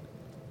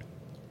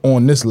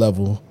on this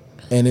level,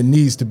 and it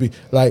needs to be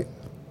like,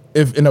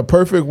 if in a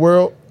perfect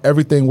world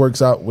everything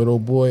works out with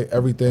old boy,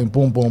 everything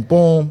boom boom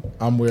boom,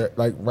 I'm where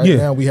like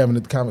now we having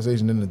the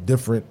conversation in a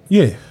different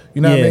you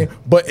know what I mean,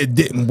 but it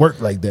didn't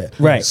work like that,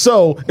 right?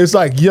 So it's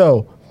like,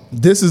 yo,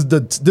 this is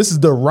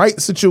the right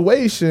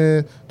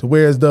situation to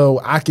where as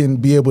though I can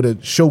be able to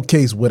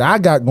showcase what I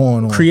got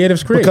going on,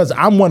 creatives because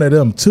I'm one of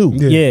them too,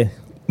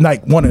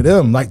 like one of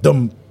them, like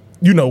them.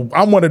 You know,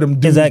 I'm one of them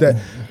dudes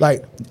that,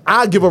 like,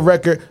 I give a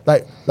record,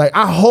 like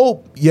I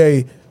hope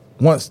Ye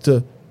wants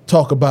to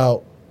talk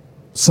about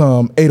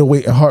some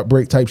 808 and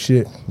heartbreak type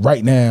shit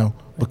right now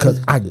because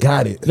I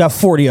got it. You got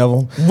 40 of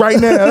them right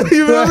now.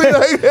 You know what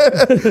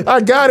I mean? Like,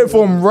 I got it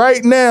for him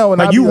right now. And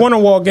like you want to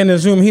walk in the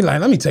Zoom, he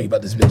like, let me tell you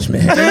about this bitch,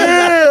 man. Like,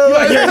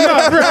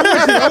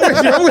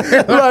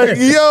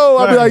 yo,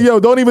 I'll be like,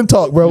 yo, don't even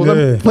talk, bro.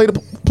 Let me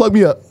plug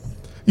me up.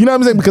 You know what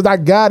I'm saying? Because I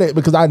got it.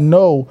 Because I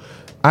know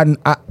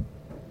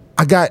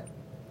I got,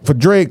 for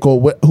Drake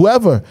or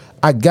whoever,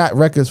 I got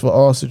records for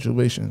all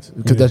situations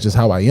because that's just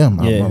how I am.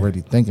 I'm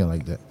already thinking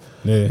like that.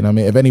 You know what I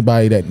mean? If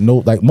anybody that know,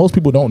 like most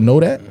people don't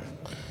know that,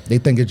 they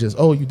think it's just,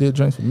 oh, you did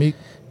drinks for Meek,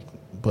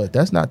 but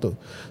that's not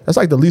that's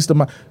like the least of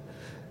my.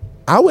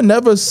 I would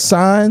never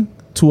sign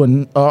to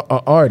an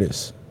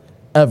artist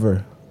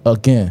ever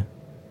again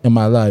in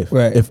my life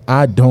if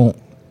I don't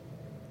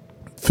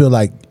feel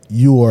like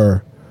you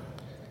are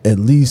at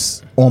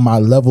least on my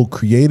level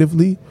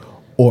creatively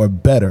or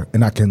better,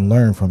 and I can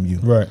learn from you.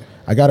 Right.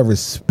 I gotta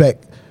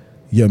respect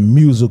your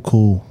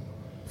musical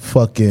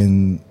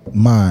fucking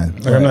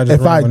mind. Like, I'm not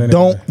just if I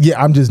don't,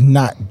 I'm just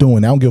not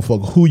doing it. I don't give a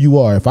fuck who you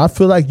are. If I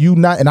feel like you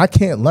not, and I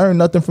can't learn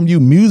nothing from you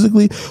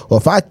musically, or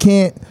if I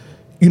can't,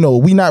 you know,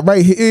 we not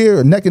right here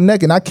or neck and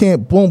neck, and I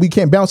can't, we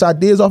can't bounce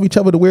ideas off each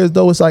other to where as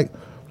though it's like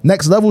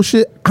next level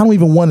shit, I don't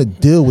even want to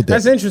deal with that.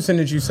 That's interesting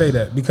that you say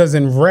that, because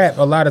in rap,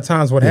 a lot of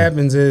times what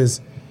happens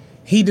is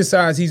he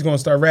decides he's going to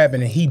start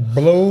rapping and he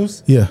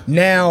blows. Yeah.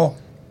 Now,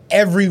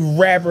 every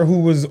rapper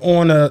who was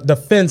on the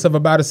fence of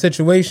about a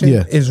situation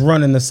is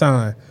running the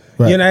sign.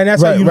 Right. You know, and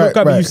that's how you look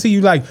up and you see,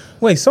 you like,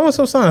 wait,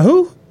 so-and-so signed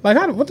who? Like,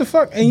 what the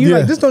fuck? And you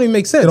like, this don't even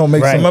make sense. It don't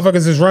make sense.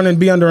 Motherfuckers is running,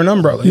 be under an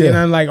umbrella. You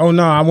know, and like, oh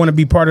no, I want to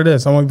be part of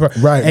this. I want to be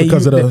part. Right, and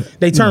because of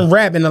they turn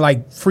rap into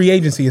like free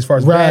agency as far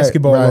as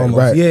basketball almost.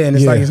 Right. Yeah, and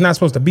it's like, it's not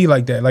supposed to be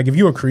like that. Like, if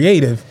you were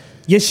creative,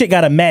 your shit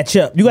got to match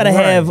up. You got to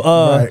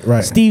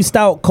have, Steve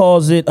Stout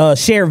calls it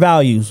shared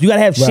values. You got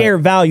to have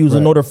shared values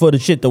in order for the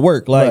shit to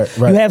work. Like,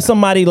 you have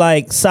somebody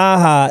like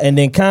Saha and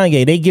then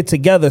Kanye, they get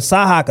together.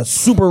 Saha could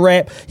super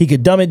rap. He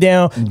could dumb it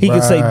down. He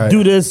could say,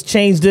 do this,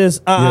 change this.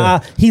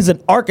 He's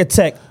an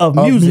architect of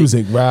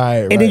music.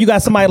 And then you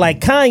got somebody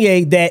like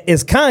Kanye that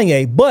is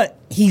Kanye, but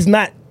he's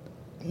not.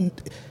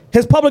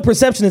 His public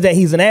perception is that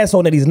he's an asshole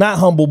and that he's not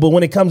humble, but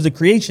when it comes to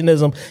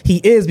creationism, he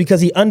is, because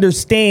he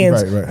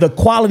understands the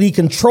quality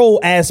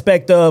control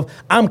aspect of,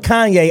 I'm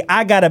Kanye,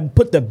 I got to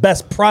put the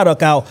best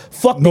product out.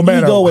 Fuck the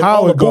ego and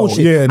all the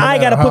bullshit. I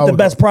got to put the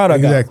best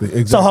product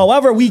out. So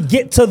however we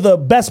get to the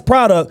best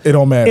product, it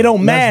don't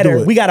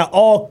matter. We got to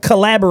all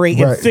collaborate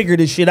and figure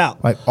this shit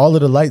out. Like, all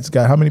of the lights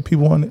got how many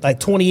people on it? Like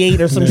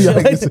 28 or some shit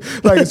like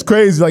that. Like, it's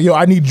crazy. Like, yo,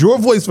 I need your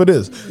voice for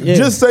this.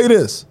 Just say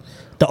this.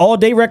 The All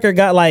Day record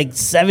got like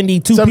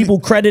 72 people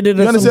credited.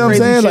 You understand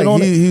what I'm saying?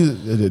 Like,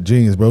 he's a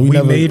genius, bro. We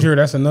Major,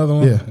 that's another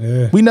one.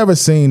 Yeah. We never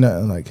seen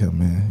nothing like him,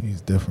 man.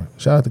 He's different.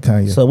 Shout out to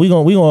Kanye. So we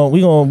gonna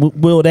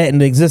will that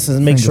into existence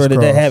and make sure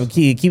that have a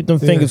kid. Keep them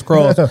fingers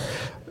crossed.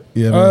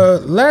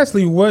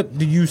 Lastly, what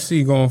do you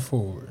see going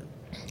forward?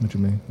 What you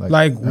mean?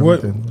 Like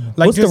what?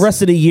 Like, what's the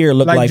rest of the year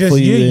look like just for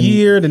you? Your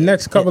year, the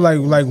next couple,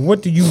 like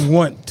what do you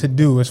want to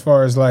do as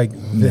far as like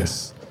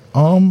this?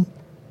 Well,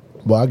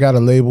 I got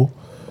a label.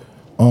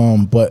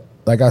 But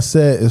like I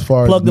said, as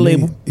far plug as the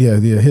label,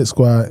 Hit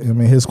Squad. I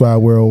mean, Hit Squad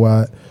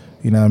Worldwide.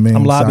 You know what I mean?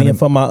 I'm lobbying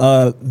for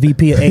my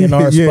VP of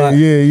A&R spot.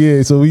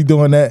 Yeah. So we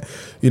doing that.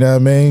 You know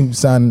what I mean?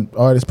 Signing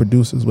artists,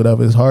 producers,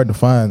 whatever. It's hard to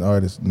find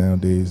artists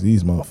nowadays.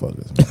 These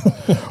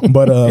motherfuckers.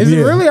 But is it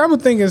really? I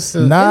would think it's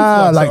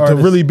like to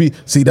really be.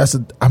 See,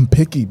 I'm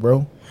picky,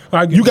 bro.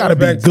 You got to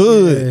be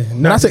good.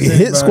 When I say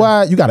Hit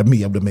Squad, you got to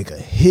be able to make a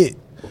hit.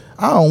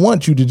 I don't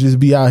want you to just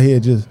be out here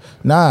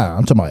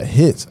I'm talking about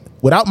hits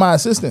without my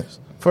assistance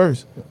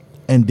first,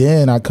 and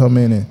then I come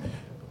in and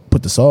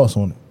put the sauce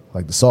on it,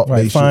 like the salt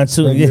base. Fine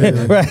too, right.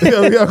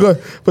 Yeah,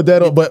 put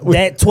that on. But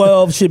that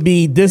 12 should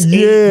be this.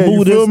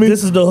 Move this.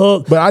 This is the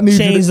hook. But I need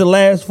change the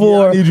last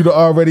 4. I need you to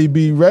already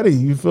be ready.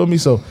 You feel me?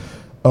 So,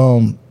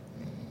 trying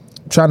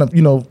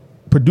to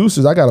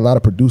producers, I got a lot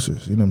of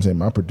producers. You know what I'm saying?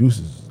 My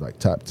producers is like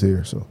top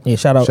tier. So yeah,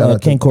 shout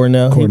out King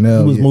Cornell. He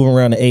was moving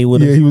around the A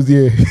with us.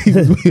 Yeah,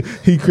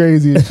 he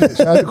crazy.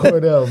 Shout out to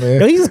Cornell,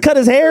 man. Yo, he just cut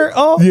his hair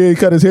off. Yeah, he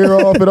cut his hair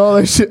off and all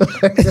that shit.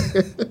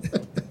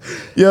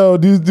 Yo,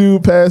 this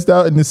dude passed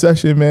out in the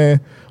session,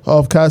 man,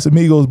 off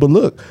Casamigos. But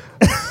look,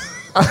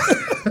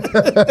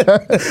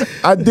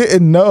 I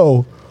didn't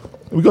know.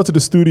 We go to the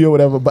studio,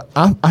 whatever, but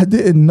I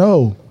didn't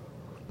know.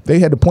 They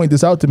had to point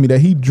this out to me that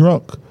he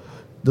drunk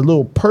the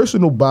little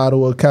personal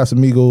bottle of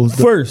Casamigos.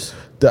 First.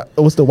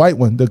 What's the white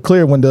one? The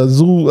clear one, the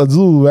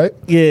Azul, right?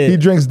 Yeah. He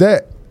drinks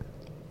that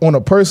on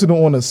a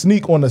personal, on a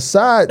sneak, on the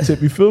side tip,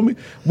 you feel me?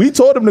 We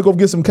told him to go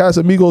get some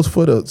Casamigos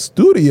for the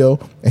studio,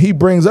 and he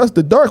brings us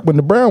the dark one,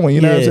 the brown one, you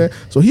know what I'm saying?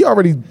 So he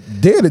already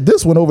did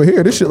this one over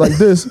here, this shit like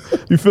this,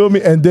 you feel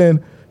me? And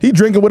then he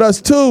drinking with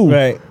us too.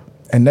 Right.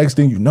 And next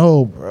thing you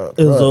know, bro,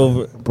 it was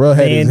over. Bro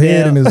had his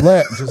head in his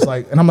lap, just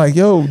like, and I'm like,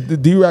 yo,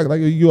 D-Rock,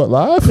 like, are you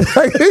alive?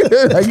 like,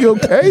 you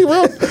okay,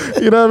 bro?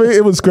 You know what I mean?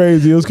 It was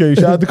crazy.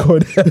 Shout out to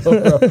Cornell,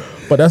 bro.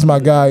 But that's my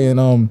guy,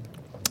 and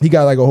he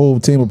got like a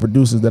whole team of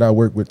producers that I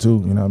work with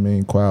too. You know what I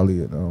mean?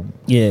 Quali and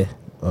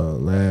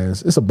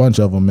Laz. It's a bunch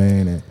of them,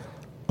 man.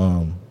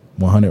 And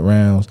 100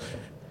 rounds.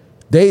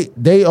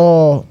 They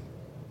all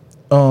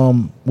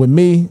with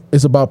me.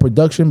 It's about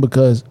production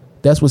because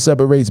that's what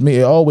separates me.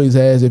 It always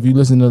has. If you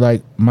listen to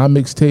like my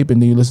mixtape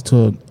and then you listen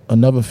to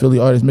another Philly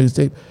artist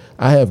mixtape,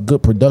 I have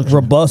good production,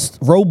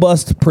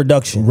 robust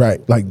production,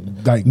 right? Like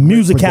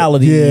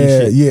musicality.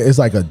 Yeah. It's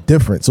like a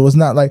different. So it's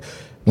not like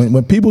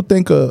when people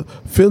think of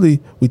Philly,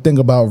 we think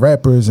about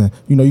rappers and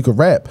you could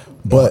rap,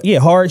 but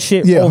hard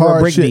shit. Yeah, over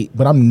hard break shit. Beat.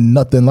 But I'm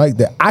nothing like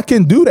that. I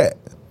can do that.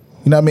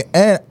 You know what I mean?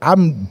 And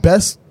I'm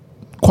best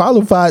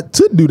qualified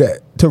to do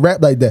that, to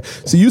rap like that.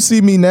 So you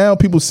see me now,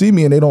 people see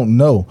me and they don't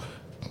know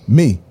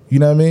me. You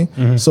know what I mean?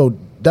 Mm-hmm. So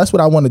that's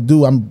what I want to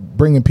do. I'm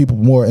bringing people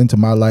more into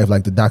my life,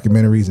 like the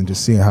documentaries and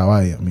just seeing how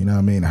I am, you know what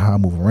I mean, and how I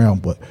move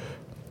around. But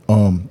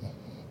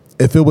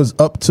if it was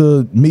up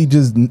to me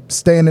just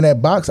staying in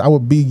that box, I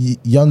would be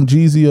Young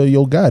Jeezy or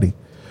Yo Gotti,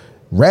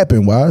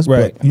 rapping wise.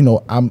 Right.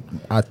 But,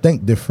 I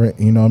think different,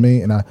 you know what I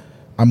mean? And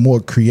I'm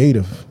more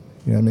creative,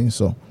 you know what I mean?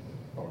 So,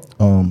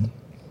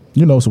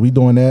 so we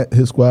doing that,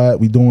 his squad.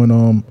 We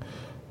doing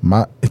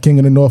my King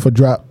of the North a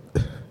drop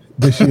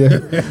this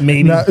year.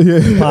 Maybe.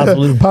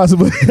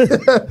 Possibly.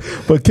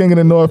 But King of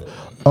the North.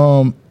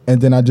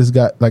 And then I just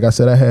got, like I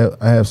said,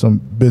 I have some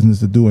business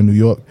to do in New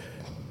York,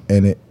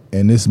 and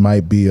this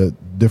might be a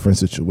different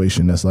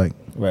situation that's like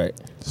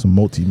some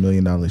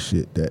multi-million-dollar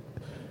shit that,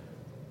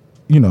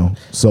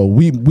 so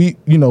we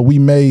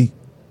may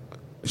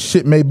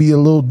shit may be a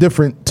little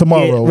different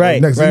tomorrow.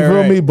 You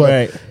feel me?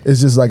 But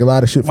it's just like a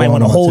lot of shit. Might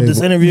want to hold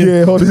this interview.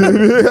 Yeah, hold this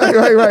interview.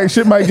 right.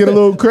 Shit might get a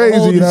little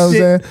crazy. You know what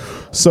I'm saying?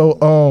 So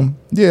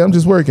I'm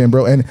just working,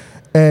 bro.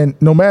 And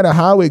no matter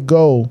how it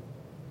go,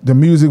 the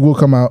music will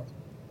come out.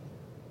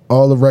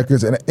 All the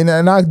records and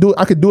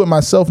I could do it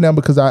myself now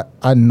because I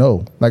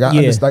know, like I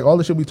understand, like all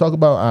the shit we talk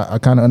about, I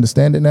kind of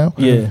understand it now.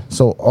 Yeah.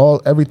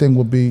 So everything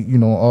will be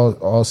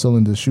all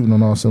cylinders, shooting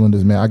on all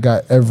cylinders, man. I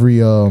got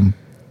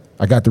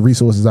I got the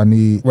resources I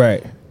need.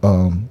 Right.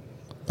 I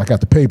got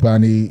the paper I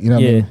need. You know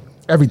what I mean?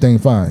 Everything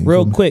fine.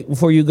 Real quick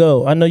before you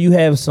go, I know you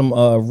have some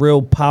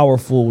real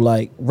powerful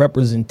like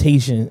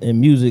representation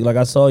in music. Like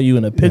I saw you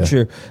in a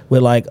picture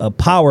with like a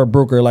power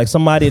broker, like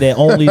somebody that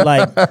only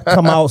like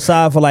come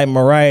outside for like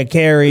Mariah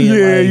Carey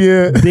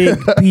and big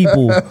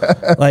people.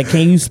 Like,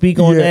 can you speak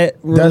on that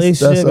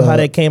relationship and how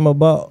that came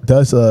about?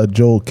 That's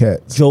Joel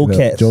Katz. Joel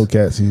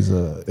Katz, he's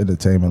an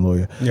entertainment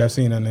lawyer. Yeah, I've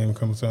seen that name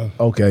come soon.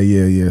 Okay,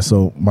 yeah.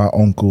 So my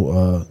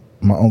uncle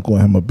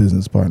and him are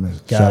business partners.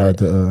 Shout out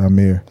to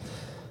Amir.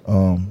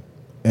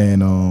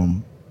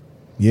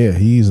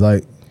 He's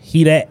like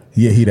he that.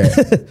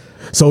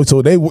 so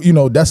they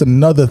that's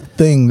another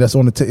thing that's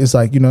on the it's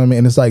like, you know what I mean,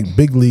 and it's like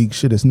big league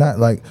shit. It's not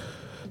like,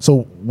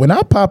 so when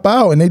I pop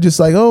out and they just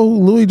like, oh,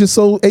 Louis just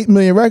sold 8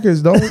 million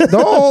records, don't you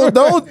know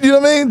what I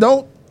mean,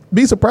 don't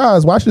be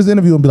surprised. Watch this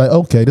interview and be like,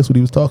 okay, that's what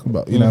he was talking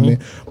about, you know what I mean.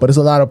 But it's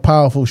a lot of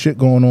powerful shit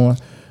going on,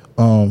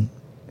 and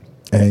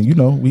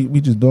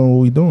we just doing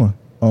what we doing.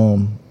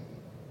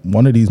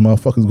 One of these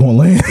motherfuckers gonna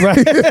land. Right.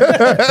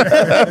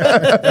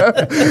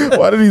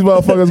 One of these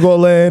motherfuckers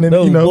gonna land, and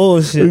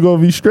bullshit. We're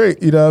gonna be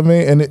straight. You know what I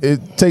mean? And it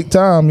take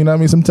time. You know what I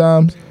mean?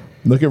 Sometimes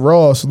look at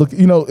Ross.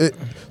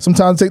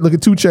 Sometimes look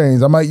at 2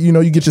 Chainz. I might, you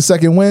get your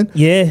second win.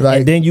 Yeah, like,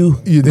 and then you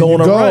go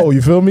on a run.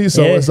 You feel me?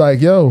 So it's like,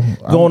 yo,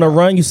 go on a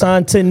run. You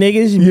sign 10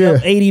 niggas. You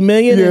get 80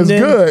 million. Yeah, and it's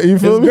then good. You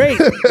feel me? It's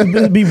great.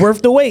 It'd be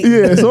worth the wait.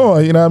 Yeah, it's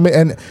on. You know what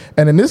I mean?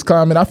 And in this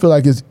climate, I feel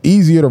like it's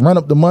easier to run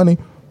up the money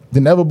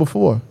than ever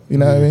before. You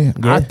know what I mean?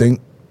 Yeah. I think.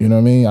 You know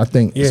what I mean? I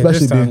think,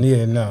 especially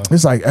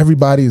it's like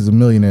everybody is a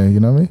millionaire. You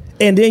know what I mean?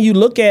 And then you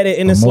look at it,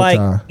 and it's like,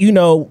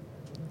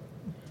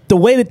 the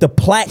way that the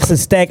plaques are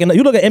stacking.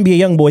 You look at NBA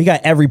YoungBoy, he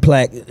got every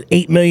plaque,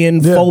 8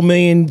 million, 4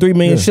 million, 3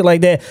 million, shit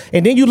like that.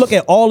 And then you look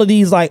at all of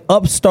these like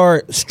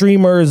upstart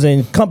streamers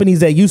and companies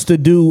that used to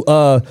do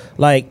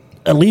like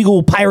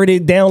illegal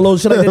pirated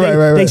downloads, shit like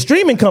that. They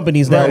streaming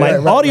companies now,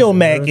 Audio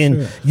Mac and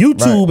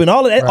YouTube and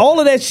all of that. All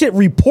of that shit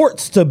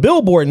reports to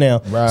Billboard now.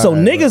 So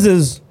niggas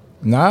is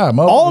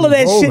all of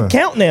that shit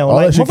count now. All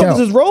like motherfuckers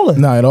is rolling.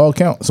 Nah, it all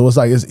counts. So it's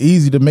like it's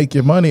easy to make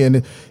your money,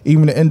 and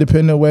even the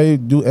independent way,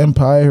 do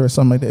Empire or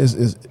something like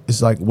that.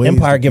 It's like ways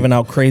Empire giving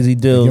out crazy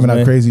deals,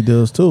 out crazy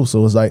deals too.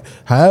 So it's like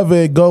however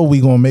it go,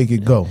 we gonna make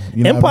it go.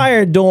 You know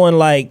Empire doing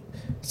like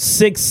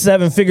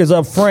 6-7 figures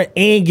up front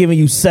and giving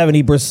you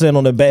 70%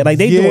 on the back. Like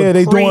they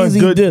doing crazy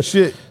good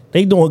shit.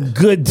 They doing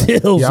good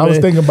deals. Yeah, I was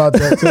thinking about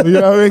that too. You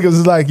know what I mean? Because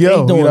it's like, yo,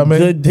 they doing you know what I mean?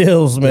 Good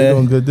deals, man. They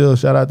doing good deals.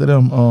 Shout out to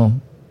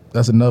them.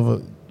 That's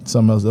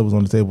something else that was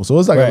on the table. So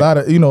it's like a lot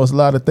of, it's a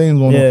lot of things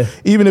going on.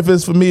 Even if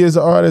it's for me as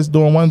an artist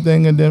doing one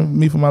thing and then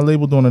me for my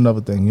label doing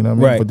another thing, you know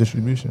what I mean? For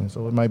distribution.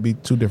 So it might be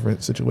two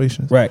different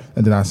situations. Right.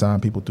 And then I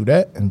sign people through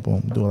that and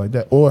boom, do it like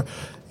that. Or,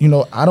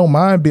 I don't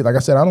mind being, like I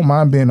said, I don't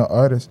mind being an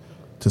artist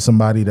to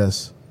somebody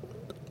that's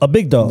a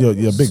big dog.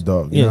 You're a big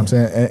dog. You know what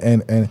I'm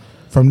saying? And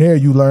from there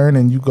you learn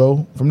and you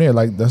go from there.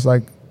 Like that's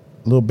like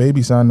Lil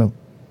Baby signed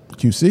to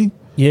QC.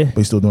 Yeah. But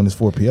you're still doing this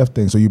 4PF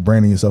thing. So you're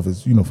branding yourself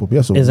as,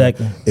 4PF. So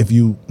exactly. If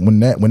you when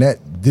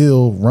that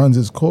deal runs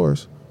its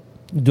course,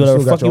 you do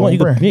whatever the fuck you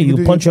want. You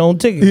can punch your own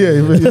ticket. Yeah,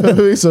 you know what I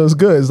mean? So it's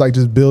good. It's like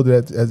just build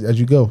it as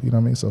you go. You know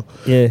what I mean? So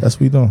that's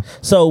what we doing.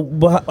 So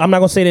I'm not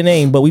gonna say the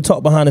name, but we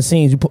talked behind the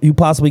scenes. You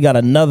possibly got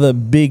another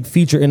big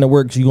feature in the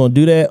works. You gonna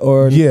do that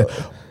or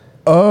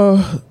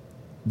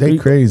They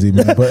crazy,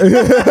 man. But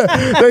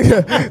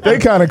they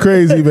kind of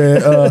crazy,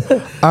 man.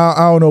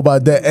 I don't know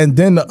about that. And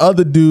then the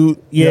other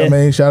dude, you know what I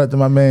mean? Shout out to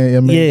my man.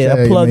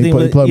 I plugged him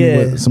me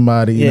with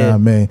somebody, you know what I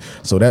mean?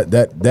 So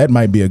that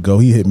might be a go.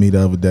 He hit me the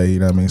other day, you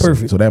know what I mean?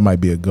 Perfect. So that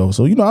might be a go.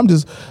 So, I'm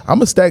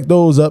gonna stack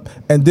those up.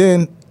 And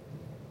then,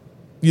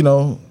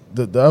 the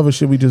other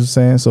shit we just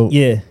saying. So,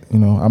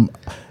 I'm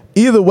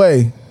either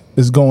way,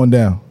 it's going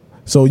down.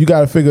 So you got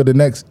to figure the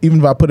next, even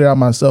if I put it out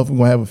myself, we're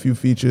going to have a few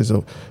features,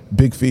 or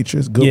big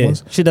features, good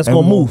ones. Shit that's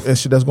going to move.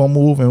 Shit that's going to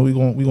move, and we're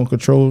going to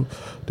control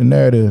the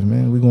narrative,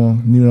 man. We're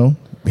going to,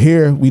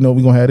 here, we know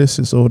we're going to have this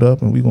shit sold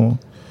up, and we're going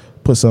to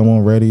put some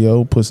on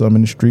radio, put some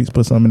in the streets,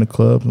 put some in the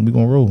clubs, and we're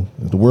going to roll.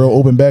 If the world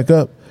open back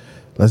up,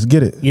 let's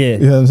get it. Yeah.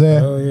 You know what I'm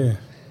saying? Oh, yeah.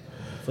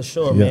 For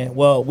sure, man.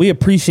 Well, we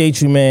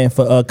appreciate you, man,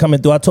 for coming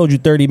through. I told you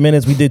 30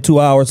 minutes. We did 2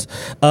 hours.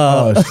 Shit.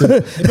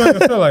 You don't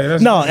even feel like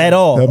it. No, at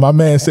all. My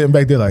man sitting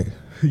back there like,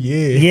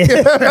 yeah.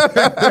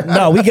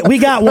 No, we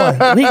got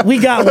one. We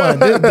got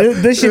one.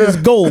 This shit is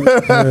gold.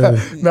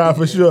 Nah,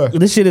 for sure.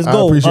 This shit is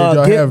gold. I appreciate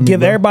y'all having me,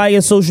 give bro. everybody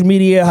your social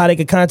media, how they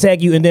can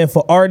contact you, and then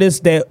for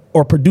artists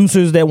or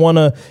producers that want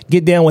to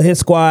get down with Hit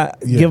Squad,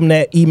 give them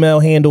that email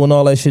handle and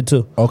all that shit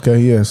too. Okay,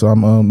 yeah. So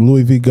I'm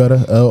Louie V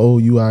Gutta,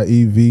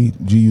 LOUIEV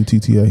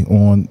GUTTA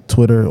on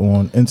Twitter,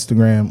 on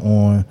Instagram,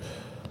 on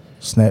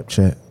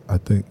Snapchat. I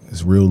think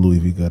it's Real Louie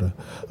V Gutta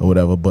or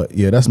whatever. But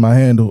yeah, that's my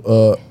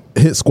handle.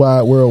 Hit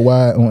Squad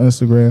Worldwide on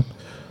Instagram.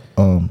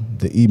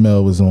 The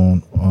email was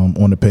on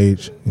the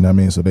page. You know what I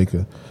mean? So they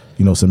could,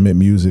 submit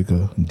music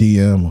or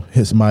DM or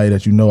hit somebody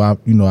that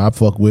I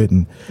fuck with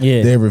and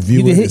they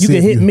review it. You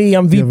can hit me.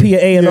 I'm VP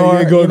of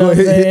A&R. Go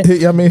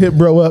hit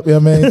bro up. You know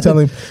what I mean? Tell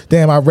him,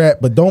 damn, I rap,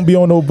 but don't be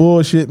on no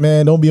bullshit,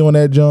 man. Don't be on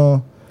that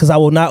John. Because I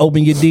will not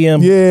open your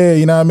DM. Yeah,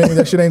 you know what I mean?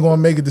 That shit ain't going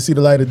to make it to see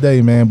the light of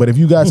day, man. But if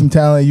you got some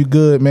talent, you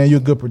good, man. You're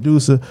a good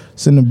producer.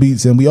 Send them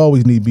beats, and we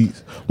always need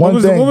beats. What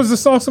was the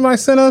song somebody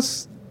sent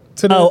us?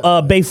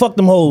 Bae Fuck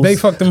Them Hoes. Bae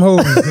Fuck Them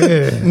Hoes,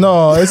 yeah.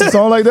 No, it's a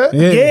song like that?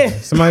 Yeah.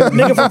 Somebody,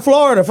 nigga from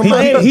Florida, from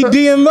Miami. He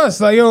DM'd us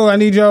like, yo, I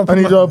need y'all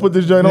to put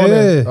this joint on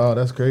there. Oh,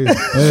 that's crazy.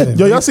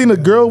 Yo, y'all seen the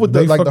girl with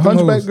the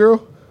hunchback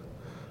girl?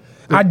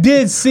 I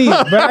did see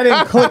it, but I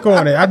didn't click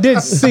on it. I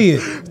did see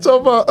it.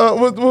 Talk about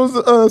what was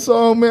the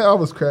song, man? I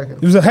was cracking.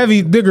 It was a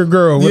heavy, bigger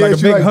girl with like a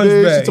big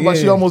hunchback.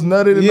 She, she almost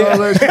nutted and all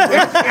that shit.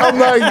 I'm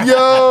like,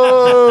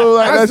 yo,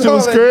 that shit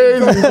was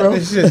crazy, bro.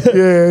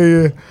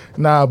 Yeah.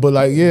 Nah, but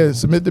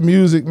submit the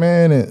music,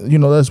 man,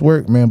 and let's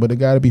work, man. But it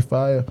got to be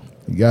fire.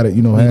 You got to,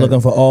 We're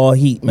looking for all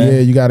heat, man.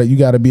 Yeah, you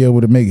got to be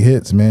able to make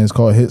hits, man. It's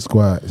called Hit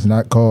Squad. It's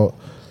not called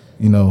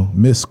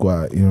Miss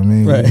Squad, you know what I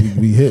mean? Right.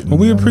 We hit. Well,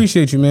 we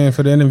appreciate you, man,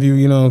 for the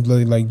interview,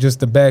 like just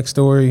the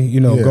backstory,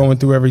 going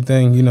through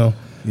everything,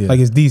 like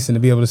it's decent to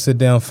be able to sit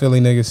down,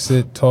 Philly niggas,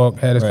 sit, talk,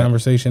 have this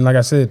conversation. Like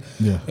I said,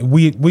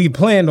 we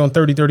planned on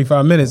 30,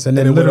 35 minutes and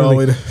then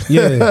literally,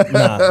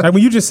 like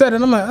when you just said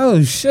it, I'm like,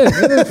 oh shit.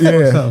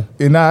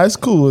 Nah, it's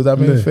cool. I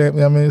mean,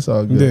 family, it's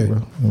all good, bro. You know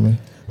what I mean?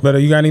 But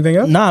you got anything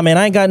else? Nah, man,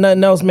 I ain't got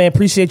nothing else, man.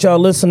 Appreciate y'all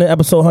listening.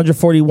 Episode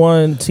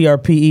 141,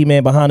 TRPE,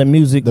 man, Behind the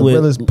Music. The with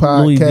realest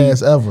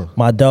podcast ever.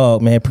 My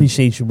dog, man.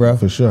 Appreciate you, bro.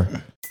 For sure.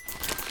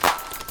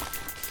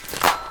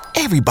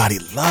 Everybody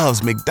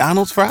loves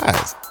McDonald's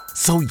fries.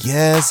 So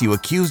yes, you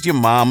accused your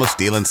mom of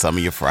stealing some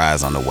of your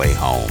fries on the way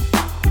home.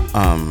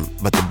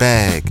 But the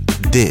bag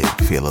did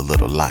feel a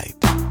little light.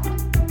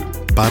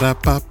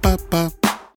 Ba-da-ba-ba-ba.